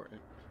more important.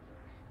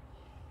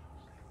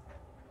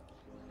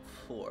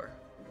 4.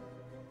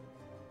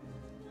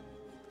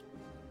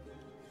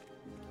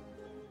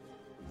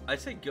 I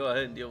say go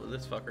ahead and deal with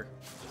this fucker.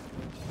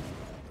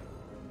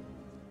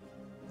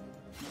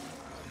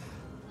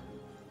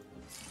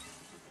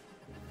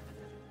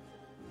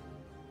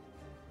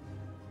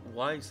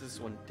 Why is this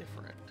one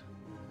different?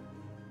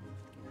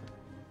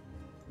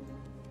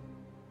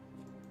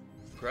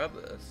 Grab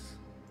this.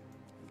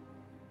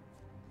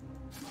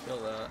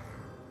 Kill that.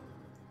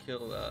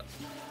 Kill that.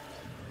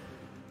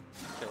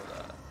 Kill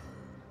that.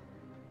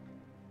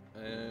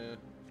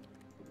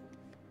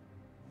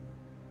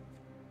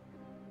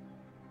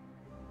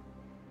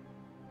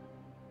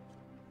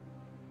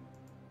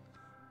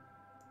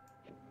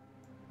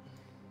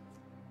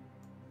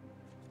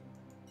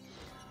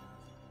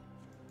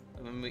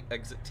 And then we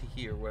exit to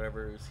here,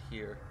 whatever is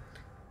here.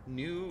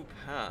 New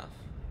path.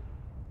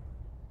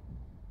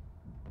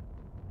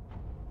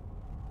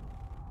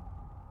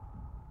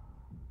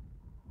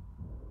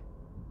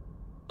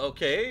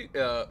 Okay,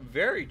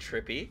 very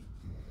trippy.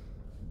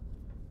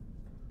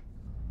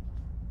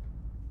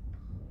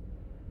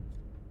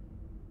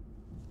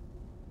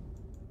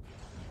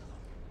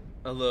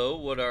 Hello,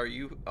 what are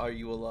you? Are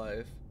you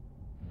alive?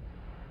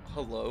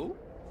 Hello?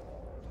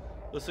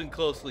 Listen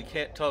closely,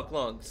 can't talk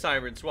long.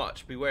 Sirens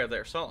watch, beware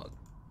their song.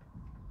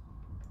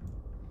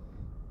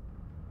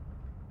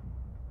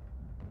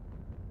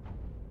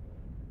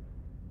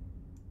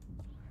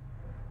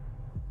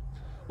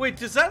 Wait,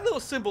 does that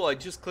little symbol I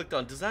just clicked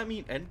on, does that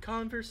mean end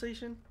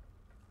conversation?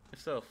 If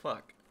so,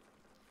 fuck.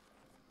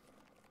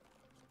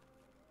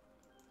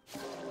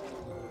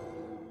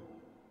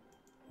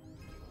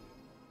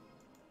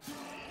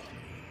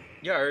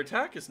 Yeah, our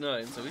attack is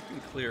 9, so we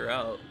can clear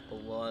out a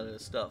lot of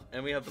stuff.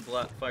 And we have the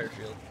black fire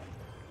shield.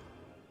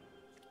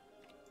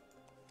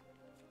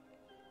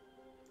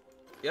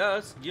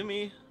 Yes,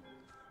 gimme.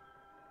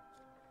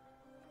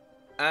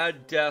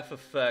 Add death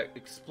effect.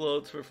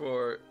 Explodes for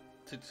 4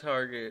 to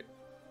target.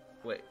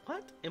 Wait,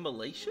 what?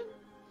 Immolation?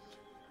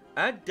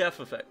 Add death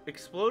effect.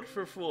 Explode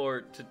for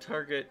 4 to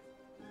target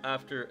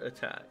after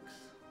attacks.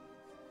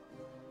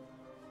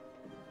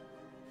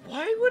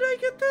 Why would I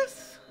get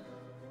this?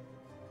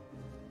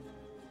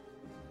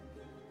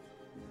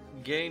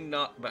 Gain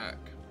knockback.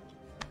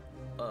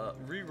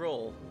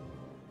 Reroll.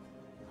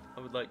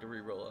 I would like to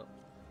reroll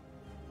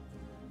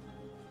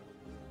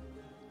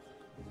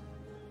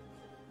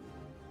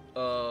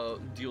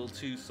up. Deal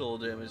 2 soul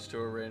damage to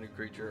a random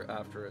creature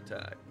after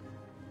attack.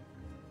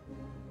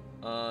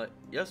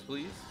 Yes,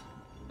 please.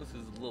 This is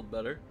a little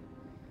better.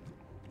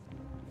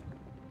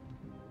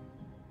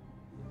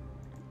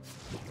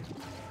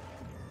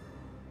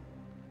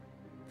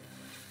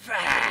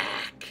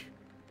 Fuck!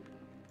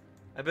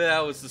 I bet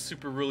that was the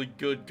super really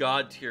good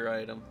god tier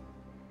item.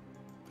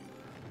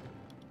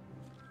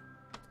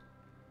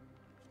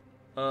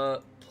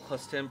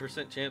 Plus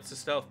 10% chance to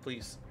stealth,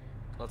 please.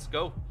 Let's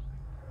go.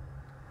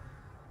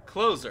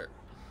 Closer.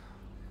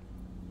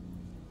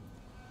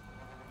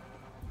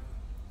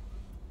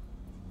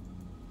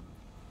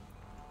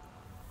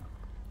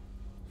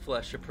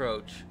 Flesh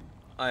approach.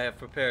 I have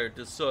prepared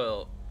the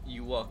soil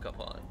you walk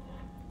upon.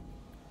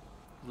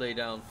 Lay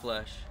down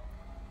flesh.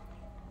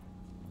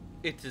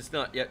 It is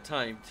not yet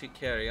time to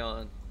carry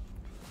on.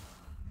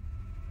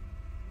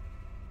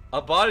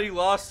 A body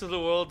lost to the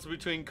worlds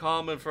between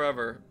calm and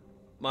forever.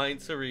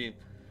 Mind serene.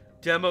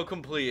 Demo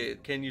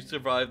completed. Can you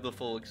survive the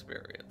full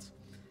experience?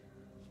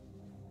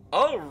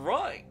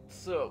 Alright,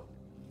 so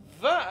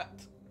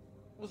that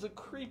was a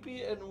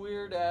creepy and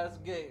weird ass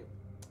game.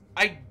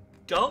 I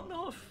don't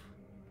know if...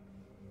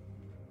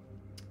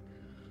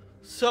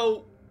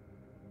 So,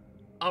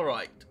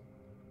 alright.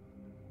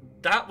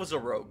 That was a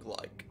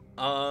roguelike.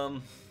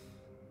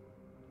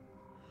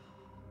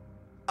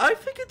 I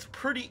think it's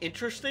pretty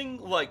interesting.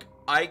 Like,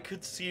 I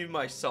could see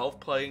myself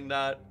playing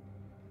that.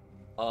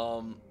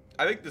 I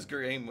think this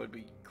game would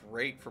be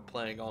great for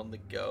playing on the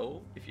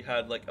go if you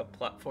had like a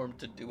platform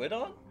to do it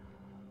on.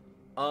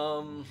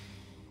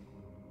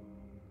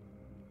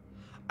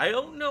 I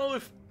don't know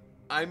if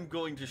I'm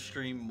going to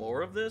stream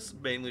more of this,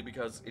 mainly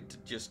because it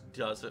just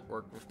doesn't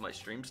work with my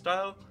stream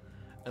style.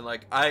 And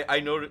like, I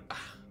noticed,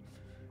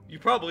 you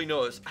probably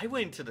noticed, I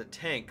went into the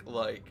tank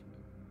like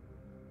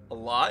a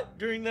lot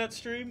during that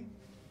stream.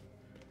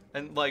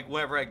 And like,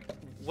 whenever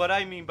what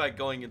I mean by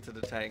going into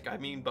the tank, I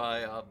mean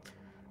by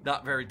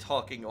not very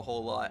talking a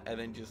whole lot and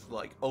then just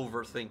like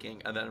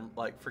overthinking and then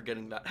like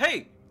forgetting that,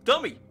 hey,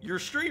 dummy, you're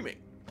streaming.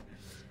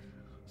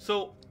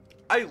 So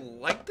I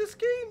like this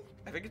game.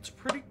 I think it's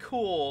pretty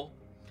cool.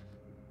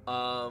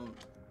 I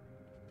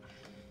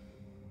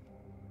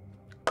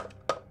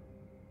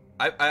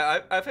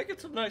think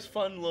it's a nice,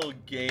 fun little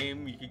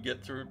game. You can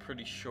get through it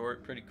pretty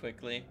short, pretty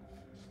quickly.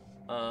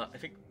 I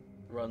think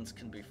runs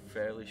can be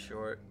fairly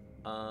short.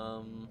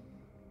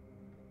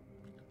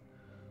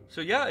 So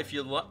yeah, if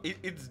you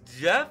it's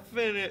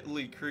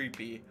definitely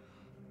creepy.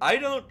 I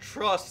don't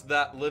trust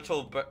that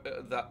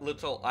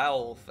little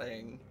owl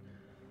thing.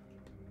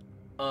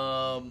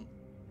 So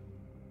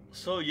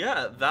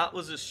yeah, that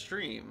was a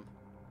stream.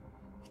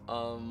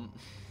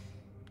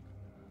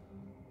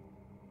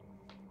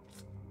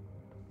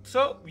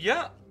 So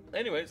yeah,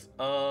 anyways,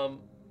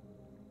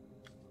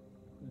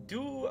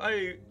 do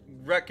I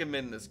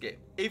recommend this game?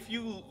 If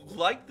you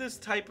like this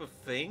type of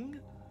thing,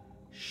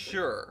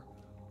 sure.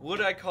 Would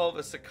I call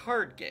this a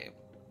card game?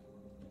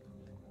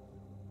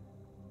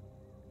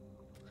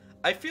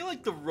 I feel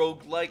like the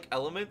roguelike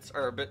elements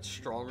are a bit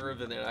stronger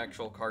than an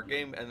actual card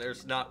game, and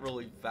there's not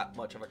really that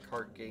much of a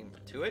card game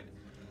to it.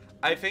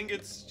 I think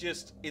it's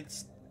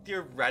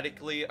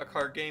theoretically a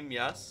card game,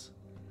 yes.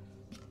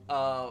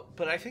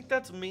 But I think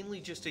that's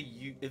mainly just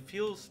it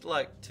feels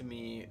like to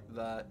me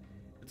that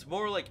it's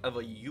more like of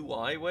a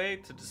UI way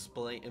to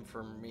display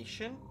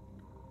information.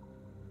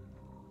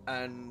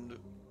 And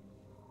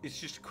it's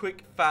just a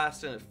quick,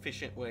 fast, and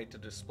efficient way to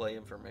display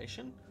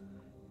information.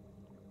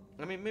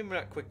 I mean, maybe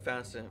not quick,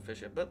 fast, and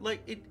efficient, but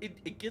like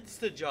it gets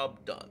the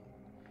job done.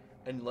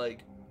 And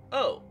like,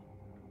 oh,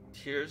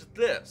 here's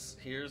this,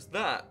 here's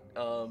that.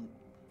 And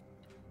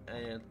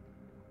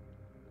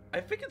I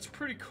think it's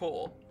pretty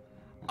cool.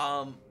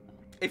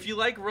 If you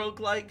like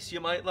roguelikes, you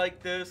might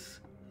like this.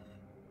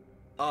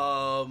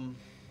 I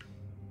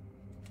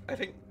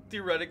think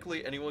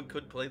theoretically anyone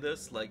could play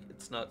this. Like,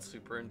 it's not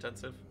super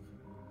intensive.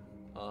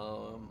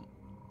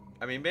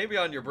 I mean, maybe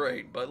on your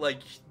brain, but like,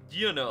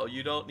 you know,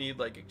 you don't need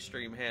like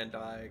extreme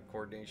hand-eye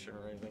coordination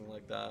or anything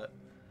like that.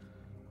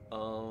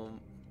 I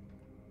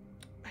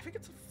think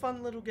it's a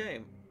fun little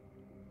game.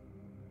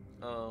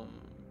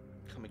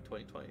 Coming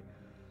 2020.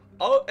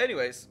 Oh,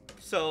 anyways,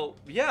 so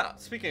yeah,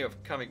 speaking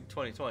of coming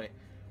 2020.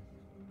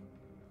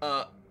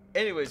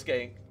 Anyways,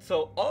 gang,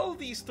 so all of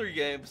these three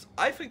games,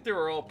 I think they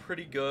were all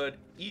pretty good.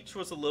 Each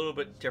was a little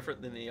bit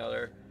different than the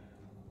other.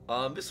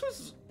 This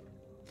was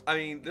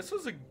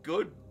a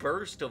good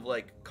burst of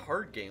like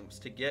card games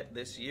to get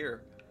this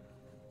year.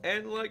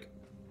 And like,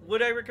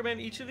 would I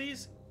recommend each of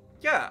these?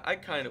 Yeah, I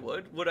kind of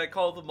would. Would I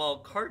call them all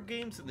card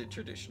games in the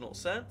traditional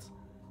sense?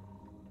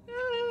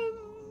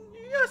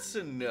 Yes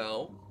and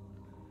no.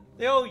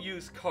 They all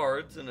use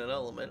cards in an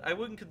element. I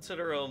wouldn't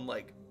consider them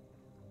like...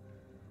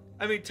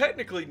 I mean,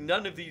 technically,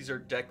 none of these are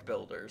deck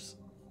builders.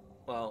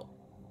 Well,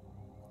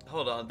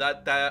 hold on.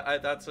 That's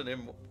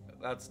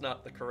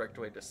not the correct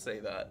way to say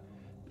that.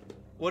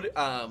 What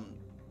I'm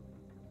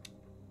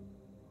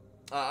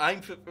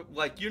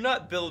like, you're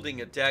not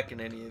building a deck in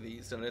any of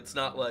these, and it's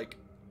not like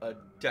a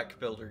deck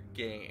builder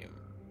game.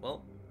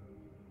 Well,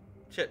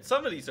 shit,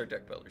 some of these are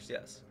deck builders,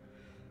 yes.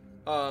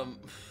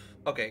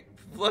 Okay,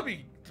 let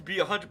me be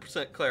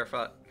 100%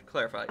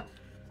 clarified.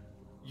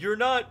 You're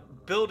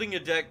not building a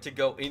deck to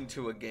go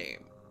into a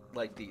game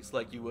like these,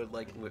 like you would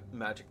like with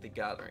Magic the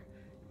Gathering.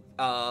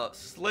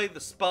 Slay the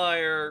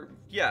Spire,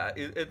 yeah,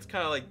 it's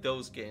kind of like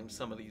those games.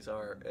 Some of these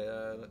are.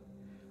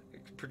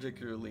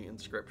 particularly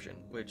Inscryption,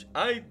 which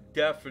I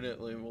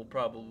definitely will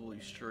probably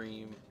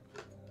stream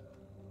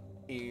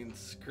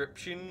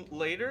Inscryption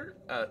later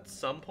at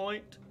some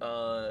point,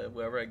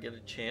 whenever I get a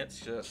chance.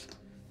 Just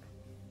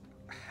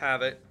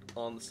have it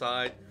on the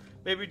side,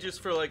 maybe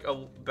just for like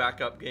a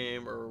backup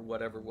game or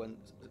whatever one,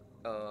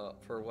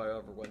 for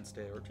whatever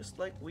Wednesday, or just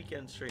like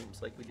weekend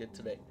streams like we did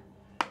today.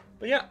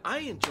 But yeah, I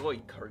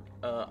enjoyed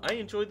I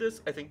enjoyed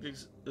this. I think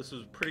this was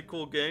a pretty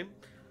cool game.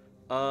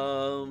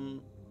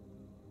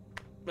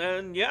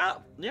 And yeah,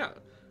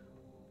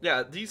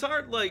 these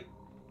aren't like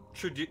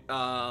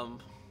well,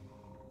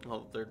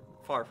 they're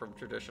far from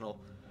traditional,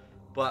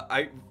 but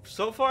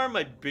so far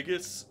my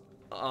biggest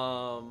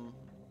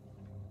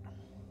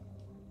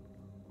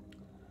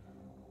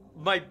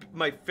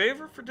my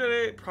favorite for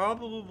today,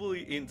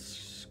 probably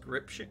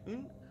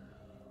Inscryption,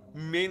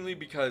 mainly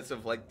because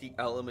of like the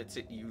elements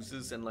it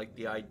uses and like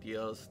the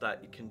ideas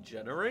that it can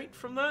generate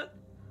from that.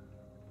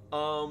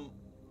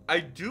 I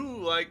do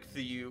like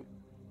the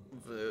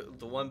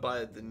one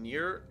by the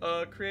Nier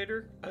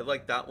creator. I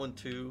like that one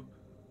too.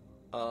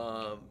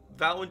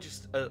 That one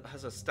just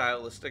has a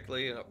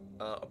stylistically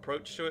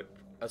approach to it,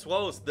 as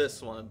well as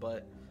this one.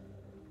 But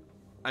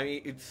I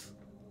mean,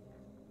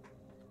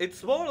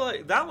 it's more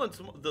like that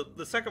one's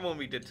the second one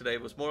we did today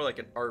was more like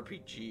an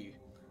RPG,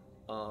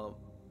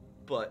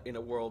 but in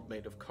a world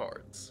made of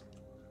cards.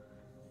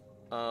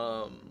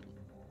 So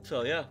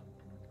yeah.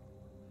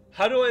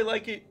 How do I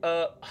like it?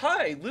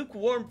 Hi,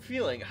 lukewarm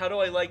feeling. How do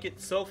I like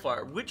it so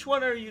far? Which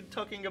one are you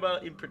talking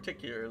about in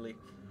particularly?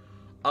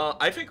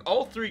 I think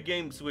all three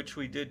games which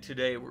we did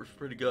today were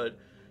pretty good.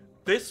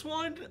 This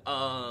one,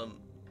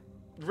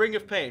 Ring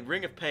of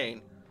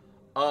Pain.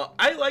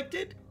 I liked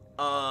it.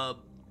 I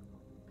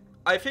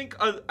think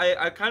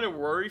I kind of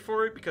worry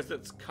for it because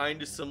it's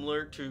kind of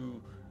similar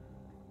to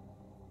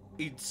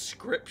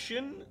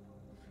Inscryption.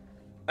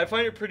 I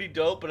find it pretty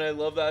dope, and I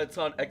love that it's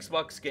on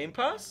Xbox Game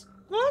Pass.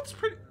 Well,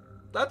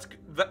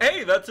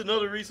 hey, that's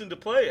another reason to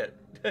play it.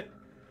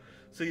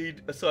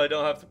 so I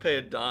don't have to pay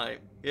a dime.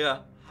 Yeah.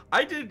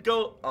 I did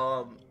go,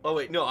 oh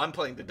wait, no, I'm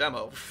playing the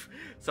demo.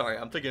 Sorry,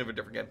 I'm thinking of a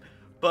different game.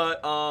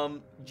 But,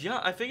 yeah,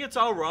 I think it's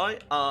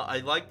alright. I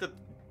like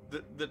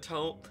the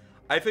tone.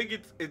 I think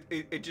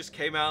it just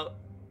came out,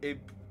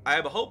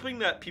 I'm hoping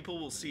that people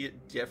will see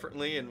it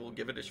differently and will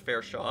give it a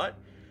fair shot.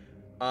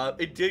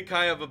 It did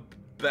kind of a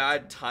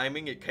bad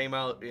timing. It came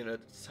out in a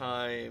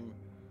time...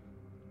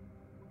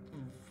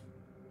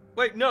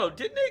 Wait, no,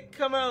 didn't it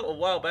come out a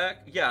while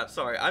back? Yeah,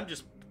 sorry,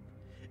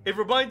 it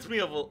reminds me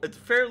of, it's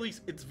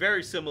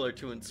very similar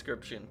to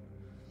Inscryption.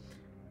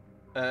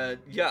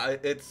 Yeah,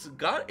 it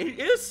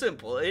is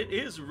simple. It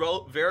is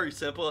very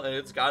simple, and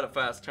it's got a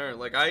fast turn.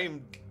 Like,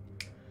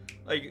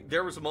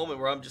 there was a moment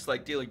where I'm just,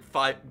 like,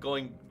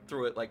 going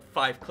through it, like,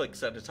 5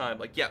 clicks at a time.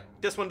 Like, yeah,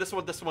 this one.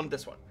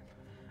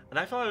 And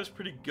I thought it was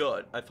pretty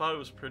good.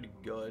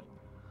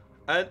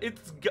 And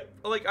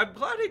like, I'm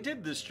glad I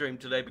did this stream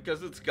today,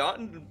 because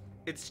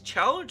it's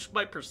challenged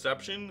my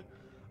perception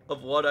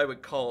of what I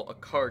would call a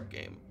card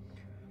game.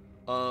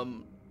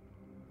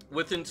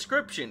 With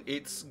Inscryption,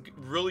 it's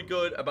really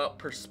good about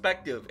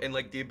perspective and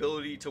like the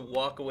ability to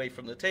walk away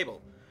from the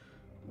table.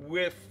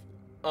 With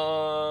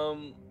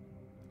Soul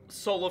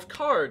of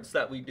Cards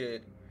that we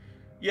did,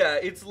 yeah,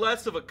 it's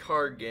less of a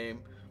card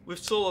game. With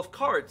Soul of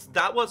Cards,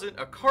 that wasn't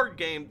a card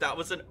game, that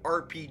was an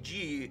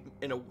RPG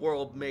in a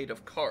world made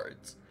of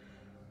cards.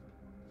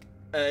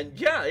 And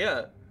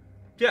yeah,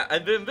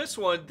 and then this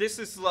one, this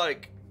is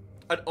like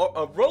a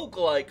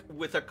roguelike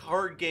with a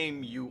card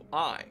game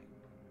UI.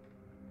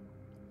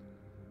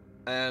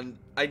 And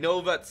I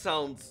know that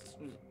sounds...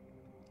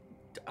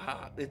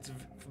 it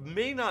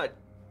may not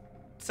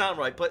sound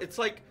right, but it's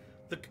like...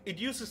 it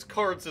uses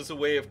cards as a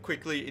way of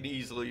quickly and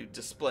easily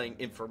displaying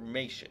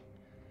information.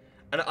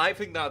 And I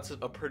think that's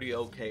a pretty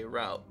okay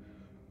route.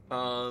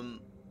 And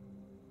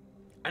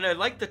I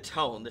like the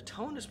tone. The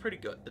tone is pretty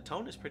good.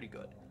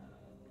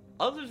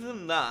 Other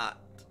than that...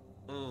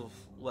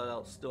 what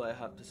else do I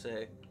have to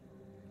say?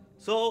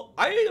 So,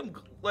 I am...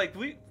 like,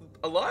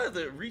 a lot of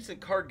the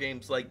recent card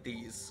games like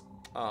these...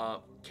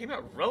 came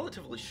out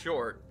relatively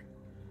short,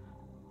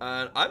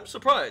 and I'm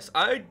surprised.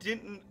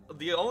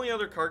 The only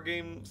other card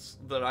games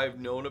that I've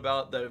known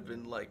about that have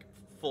been like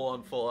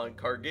full-on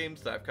card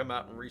games that have come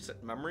out in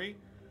recent memory,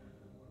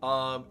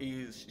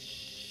 is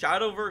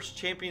Shadowverse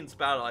Champions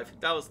Battle. I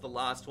think that was the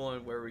last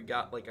one where we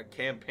got like a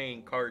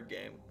campaign card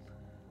game,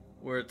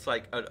 where it's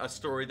like a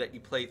story that you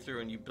play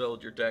through and you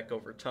build your deck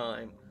over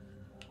time.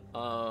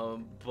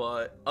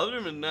 But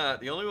other than that,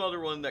 the only other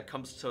one that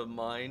comes to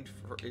mind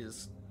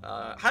is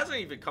hasn't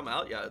even come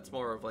out yet. It's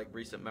more of like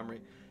recent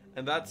memory,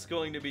 and that's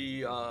going to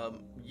be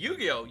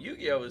Yu-Gi-Oh!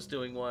 Yu-Gi-Oh! Is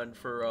doing one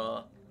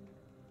for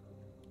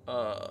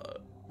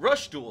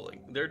Rush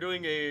Dueling. They're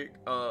doing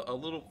a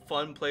little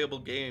fun playable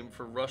game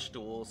for Rush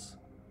Duels.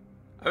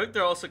 I think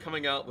they're also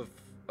coming out with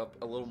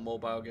a little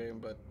mobile game,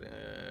 but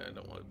I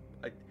don't want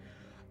to.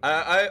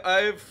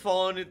 I've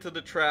fallen into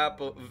the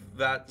trap of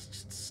that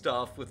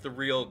stuff with the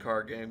real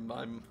card game.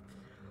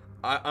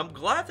 I'm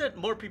glad that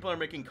more people are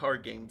making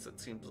card games. It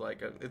seems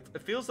like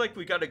it feels like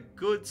we got a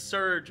good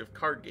surge of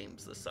card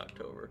games this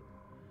October,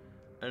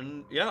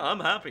 and yeah, I'm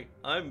happy.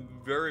 I'm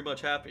very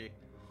much happy.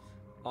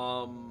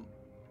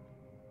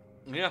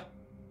 Yeah.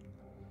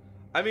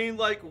 I mean,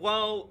 like,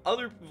 while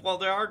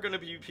there are gonna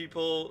be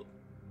people,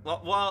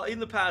 while in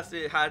the past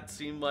it had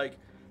seemed like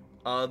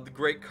the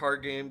great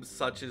card games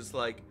such as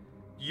like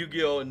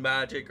Yu-Gi-Oh and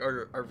Magic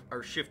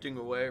are shifting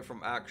away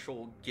from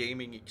actual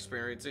gaming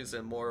experiences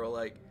and more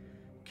like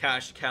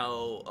cash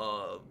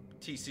cow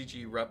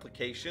TCG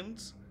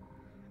replications.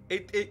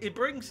 It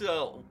brings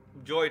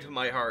joy to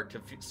my heart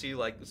to see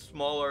like the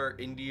smaller,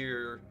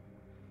 indier,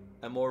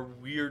 and more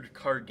weird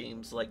card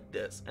games like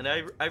this, and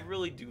I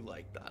really do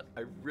like that.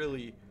 I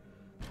really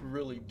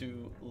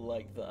do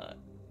like that.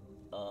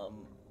 What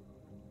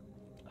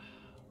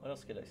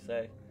else could I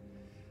say?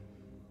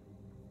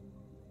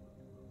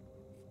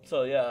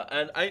 So yeah,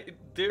 and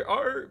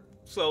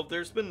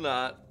there's been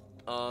that.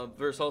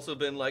 There's also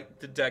been like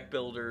the deck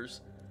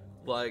builders,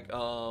 like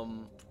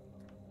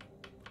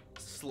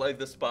Slay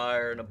the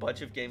Spire and a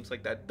bunch of games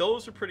like that.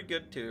 Those are pretty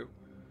good too.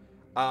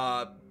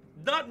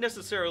 Not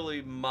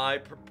necessarily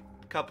my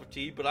cup of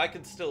tea, but I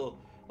can still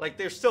like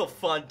they're still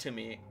fun to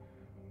me.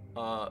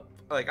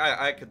 Like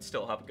I could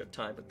still have a good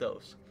time with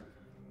those.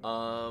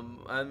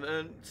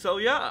 And so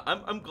yeah,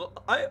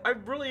 I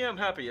really am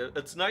happy.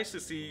 It's nice to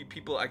see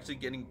people actually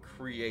getting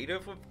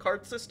creative with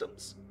card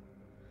systems,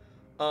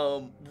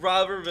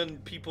 rather than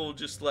people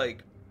just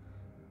like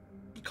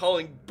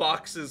calling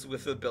boxes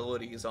with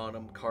abilities on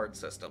them card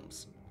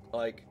systems.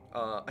 Like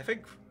I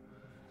think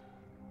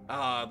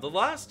the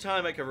last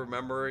time I can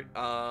remember it,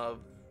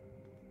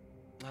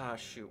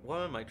 shoot,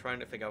 what am I trying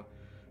to think of?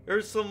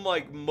 There's some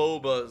like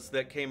MOBAs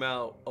that came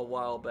out a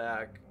while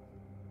back.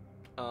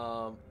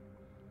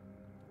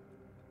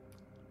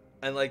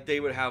 And like they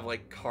would have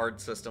like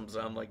card systems,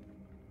 and I'm like,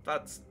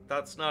 that's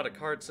not a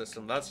card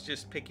system. That's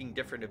just picking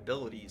different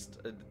abilities,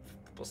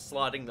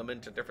 slotting them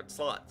into different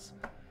slots.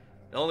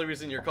 The only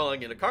reason you're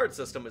calling it a card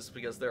system is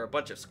because there are a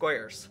bunch of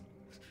squares,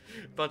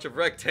 a bunch of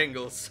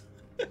rectangles.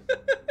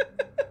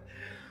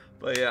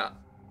 But yeah.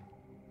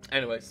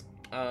 Anyways,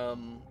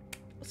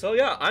 so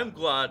yeah, I'm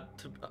glad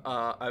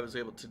I was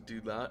able to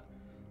do that.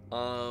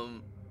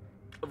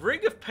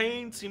 Ring of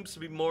Pain seems to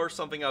be more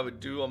something I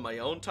would do on my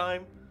own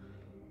time.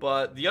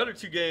 But the other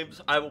two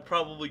games, I will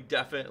probably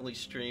definitely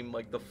stream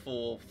like the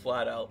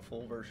flat out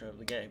full version of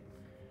the game.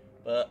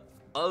 But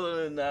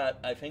other than that,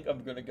 I think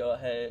I'm going to go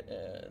ahead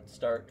and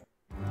start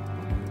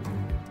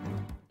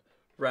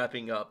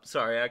wrapping up.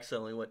 Sorry, I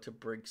accidentally went to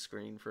break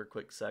screen for a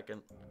quick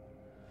second.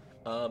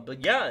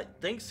 But yeah,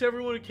 thanks to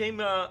everyone who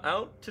came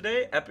out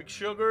today. Epic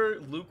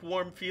Sugar,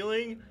 Lukewarm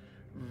Feeling,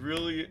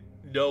 really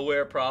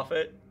Nowhere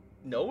Profit.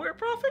 Nowhere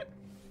Profit?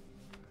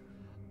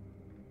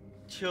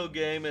 Chill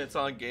game, and it's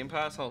on Game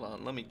Pass. Hold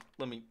on, let me.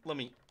 Wait.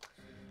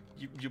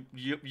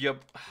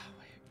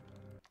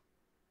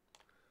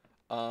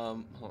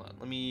 Hold on.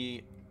 Let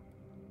me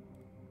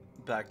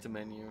back to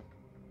menu.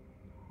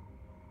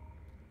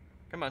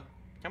 Come on,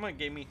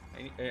 game me.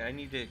 I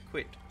need to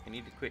quit. Thank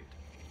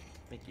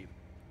you.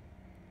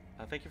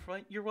 Thank you for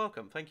you're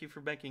welcome. Thank you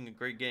for making a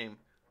great game.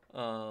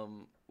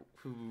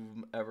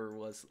 Whomever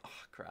was. Oh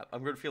crap!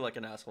 I'm gonna feel like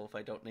an asshole if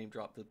I don't name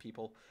drop the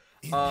people.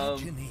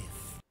 Imagine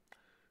if.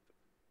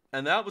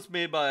 And that was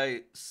made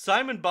by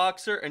Simon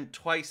Boxer and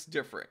Twice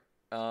Different,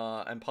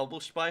 and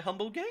published by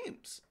Humble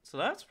Games. So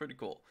that's pretty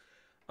cool.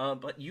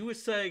 But you were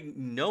saying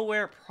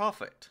Nowhere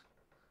Profit.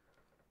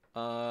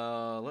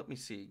 Let me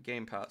see.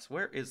 Game Pass.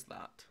 Where is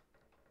that?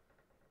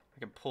 I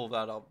can pull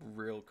that up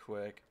real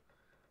quick.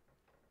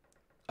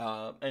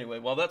 Anyway,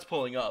 while that's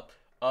pulling up.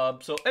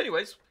 So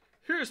anyways,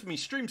 here's me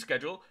stream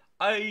schedule.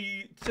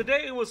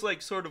 Today was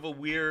like sort of a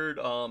weird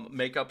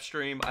makeup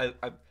stream.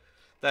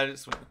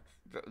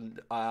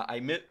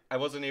 I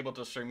wasn't able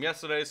to stream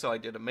yesterday, so I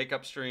did a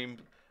makeup stream.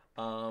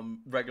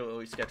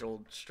 Regularly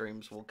scheduled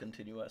streams will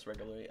continue as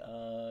regularly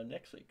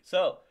next week.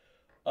 So,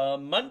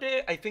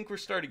 Monday, I think we're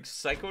starting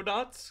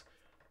Psychodots.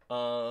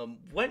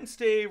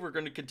 Wednesday, we're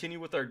going to continue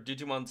with our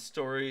Digimon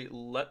Story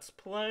Let's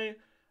Play.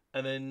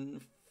 And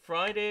then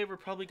Friday, we're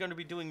probably going to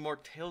be doing more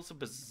Tales of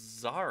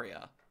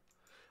Bizarria.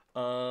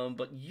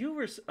 But you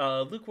were,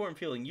 Lukewarm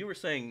Feeling, you were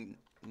saying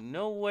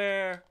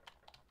Nowhere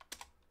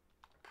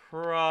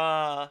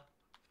Profit.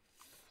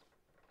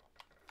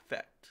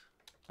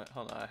 Wait,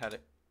 hold on, I had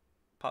it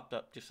popped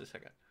up just a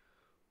second.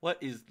 What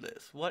is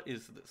this? What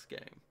is this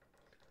game?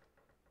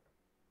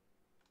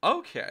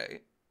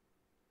 Okay.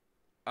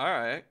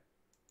 Alright.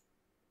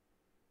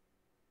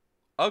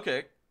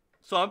 Okay.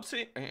 So I'm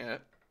seeing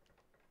it.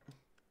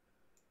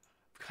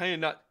 Kind of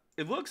not.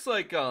 It looks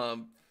like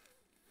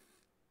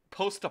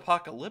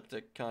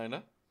post-apocalyptic kind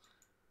of.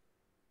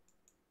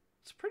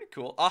 It's pretty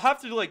cool. I'll have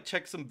to like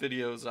check some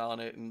videos on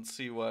it and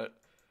see what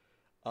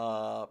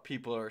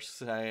people are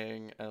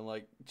saying and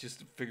like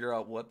just figure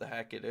out what the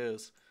heck it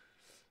is.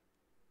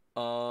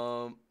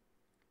 Huh.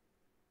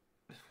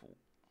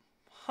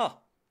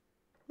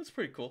 That's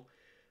pretty cool.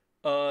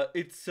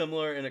 It's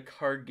similar in a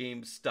card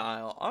game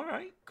style. All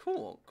right,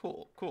 cool.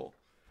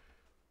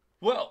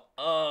 Well,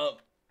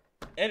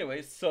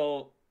 anyways,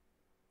 so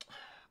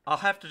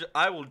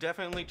I will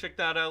definitely check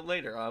that out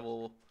later. I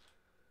will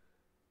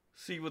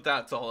see what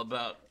that's all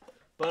about.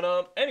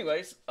 But,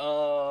 anyways, is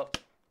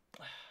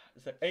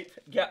that 8?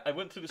 Yeah, I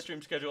went through the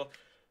stream schedule.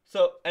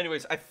 So,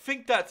 anyways, I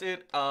think that's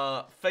it.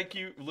 Thank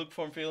you, Luke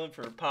Form Feeling,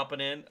 for popping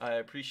in. I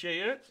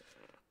appreciate it.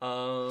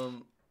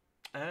 And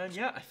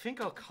yeah, I think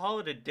I'll call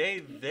it a day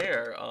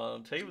there.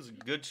 Today was a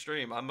good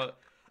stream. I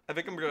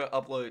think I'm gonna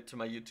upload it to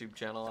my YouTube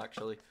channel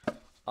actually.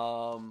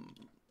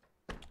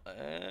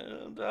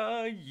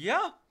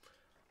 Yeah.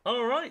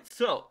 All right.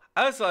 So,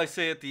 as I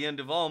say at the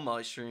end of all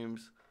my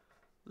streams,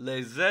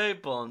 laissez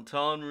bon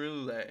temps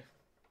rouler.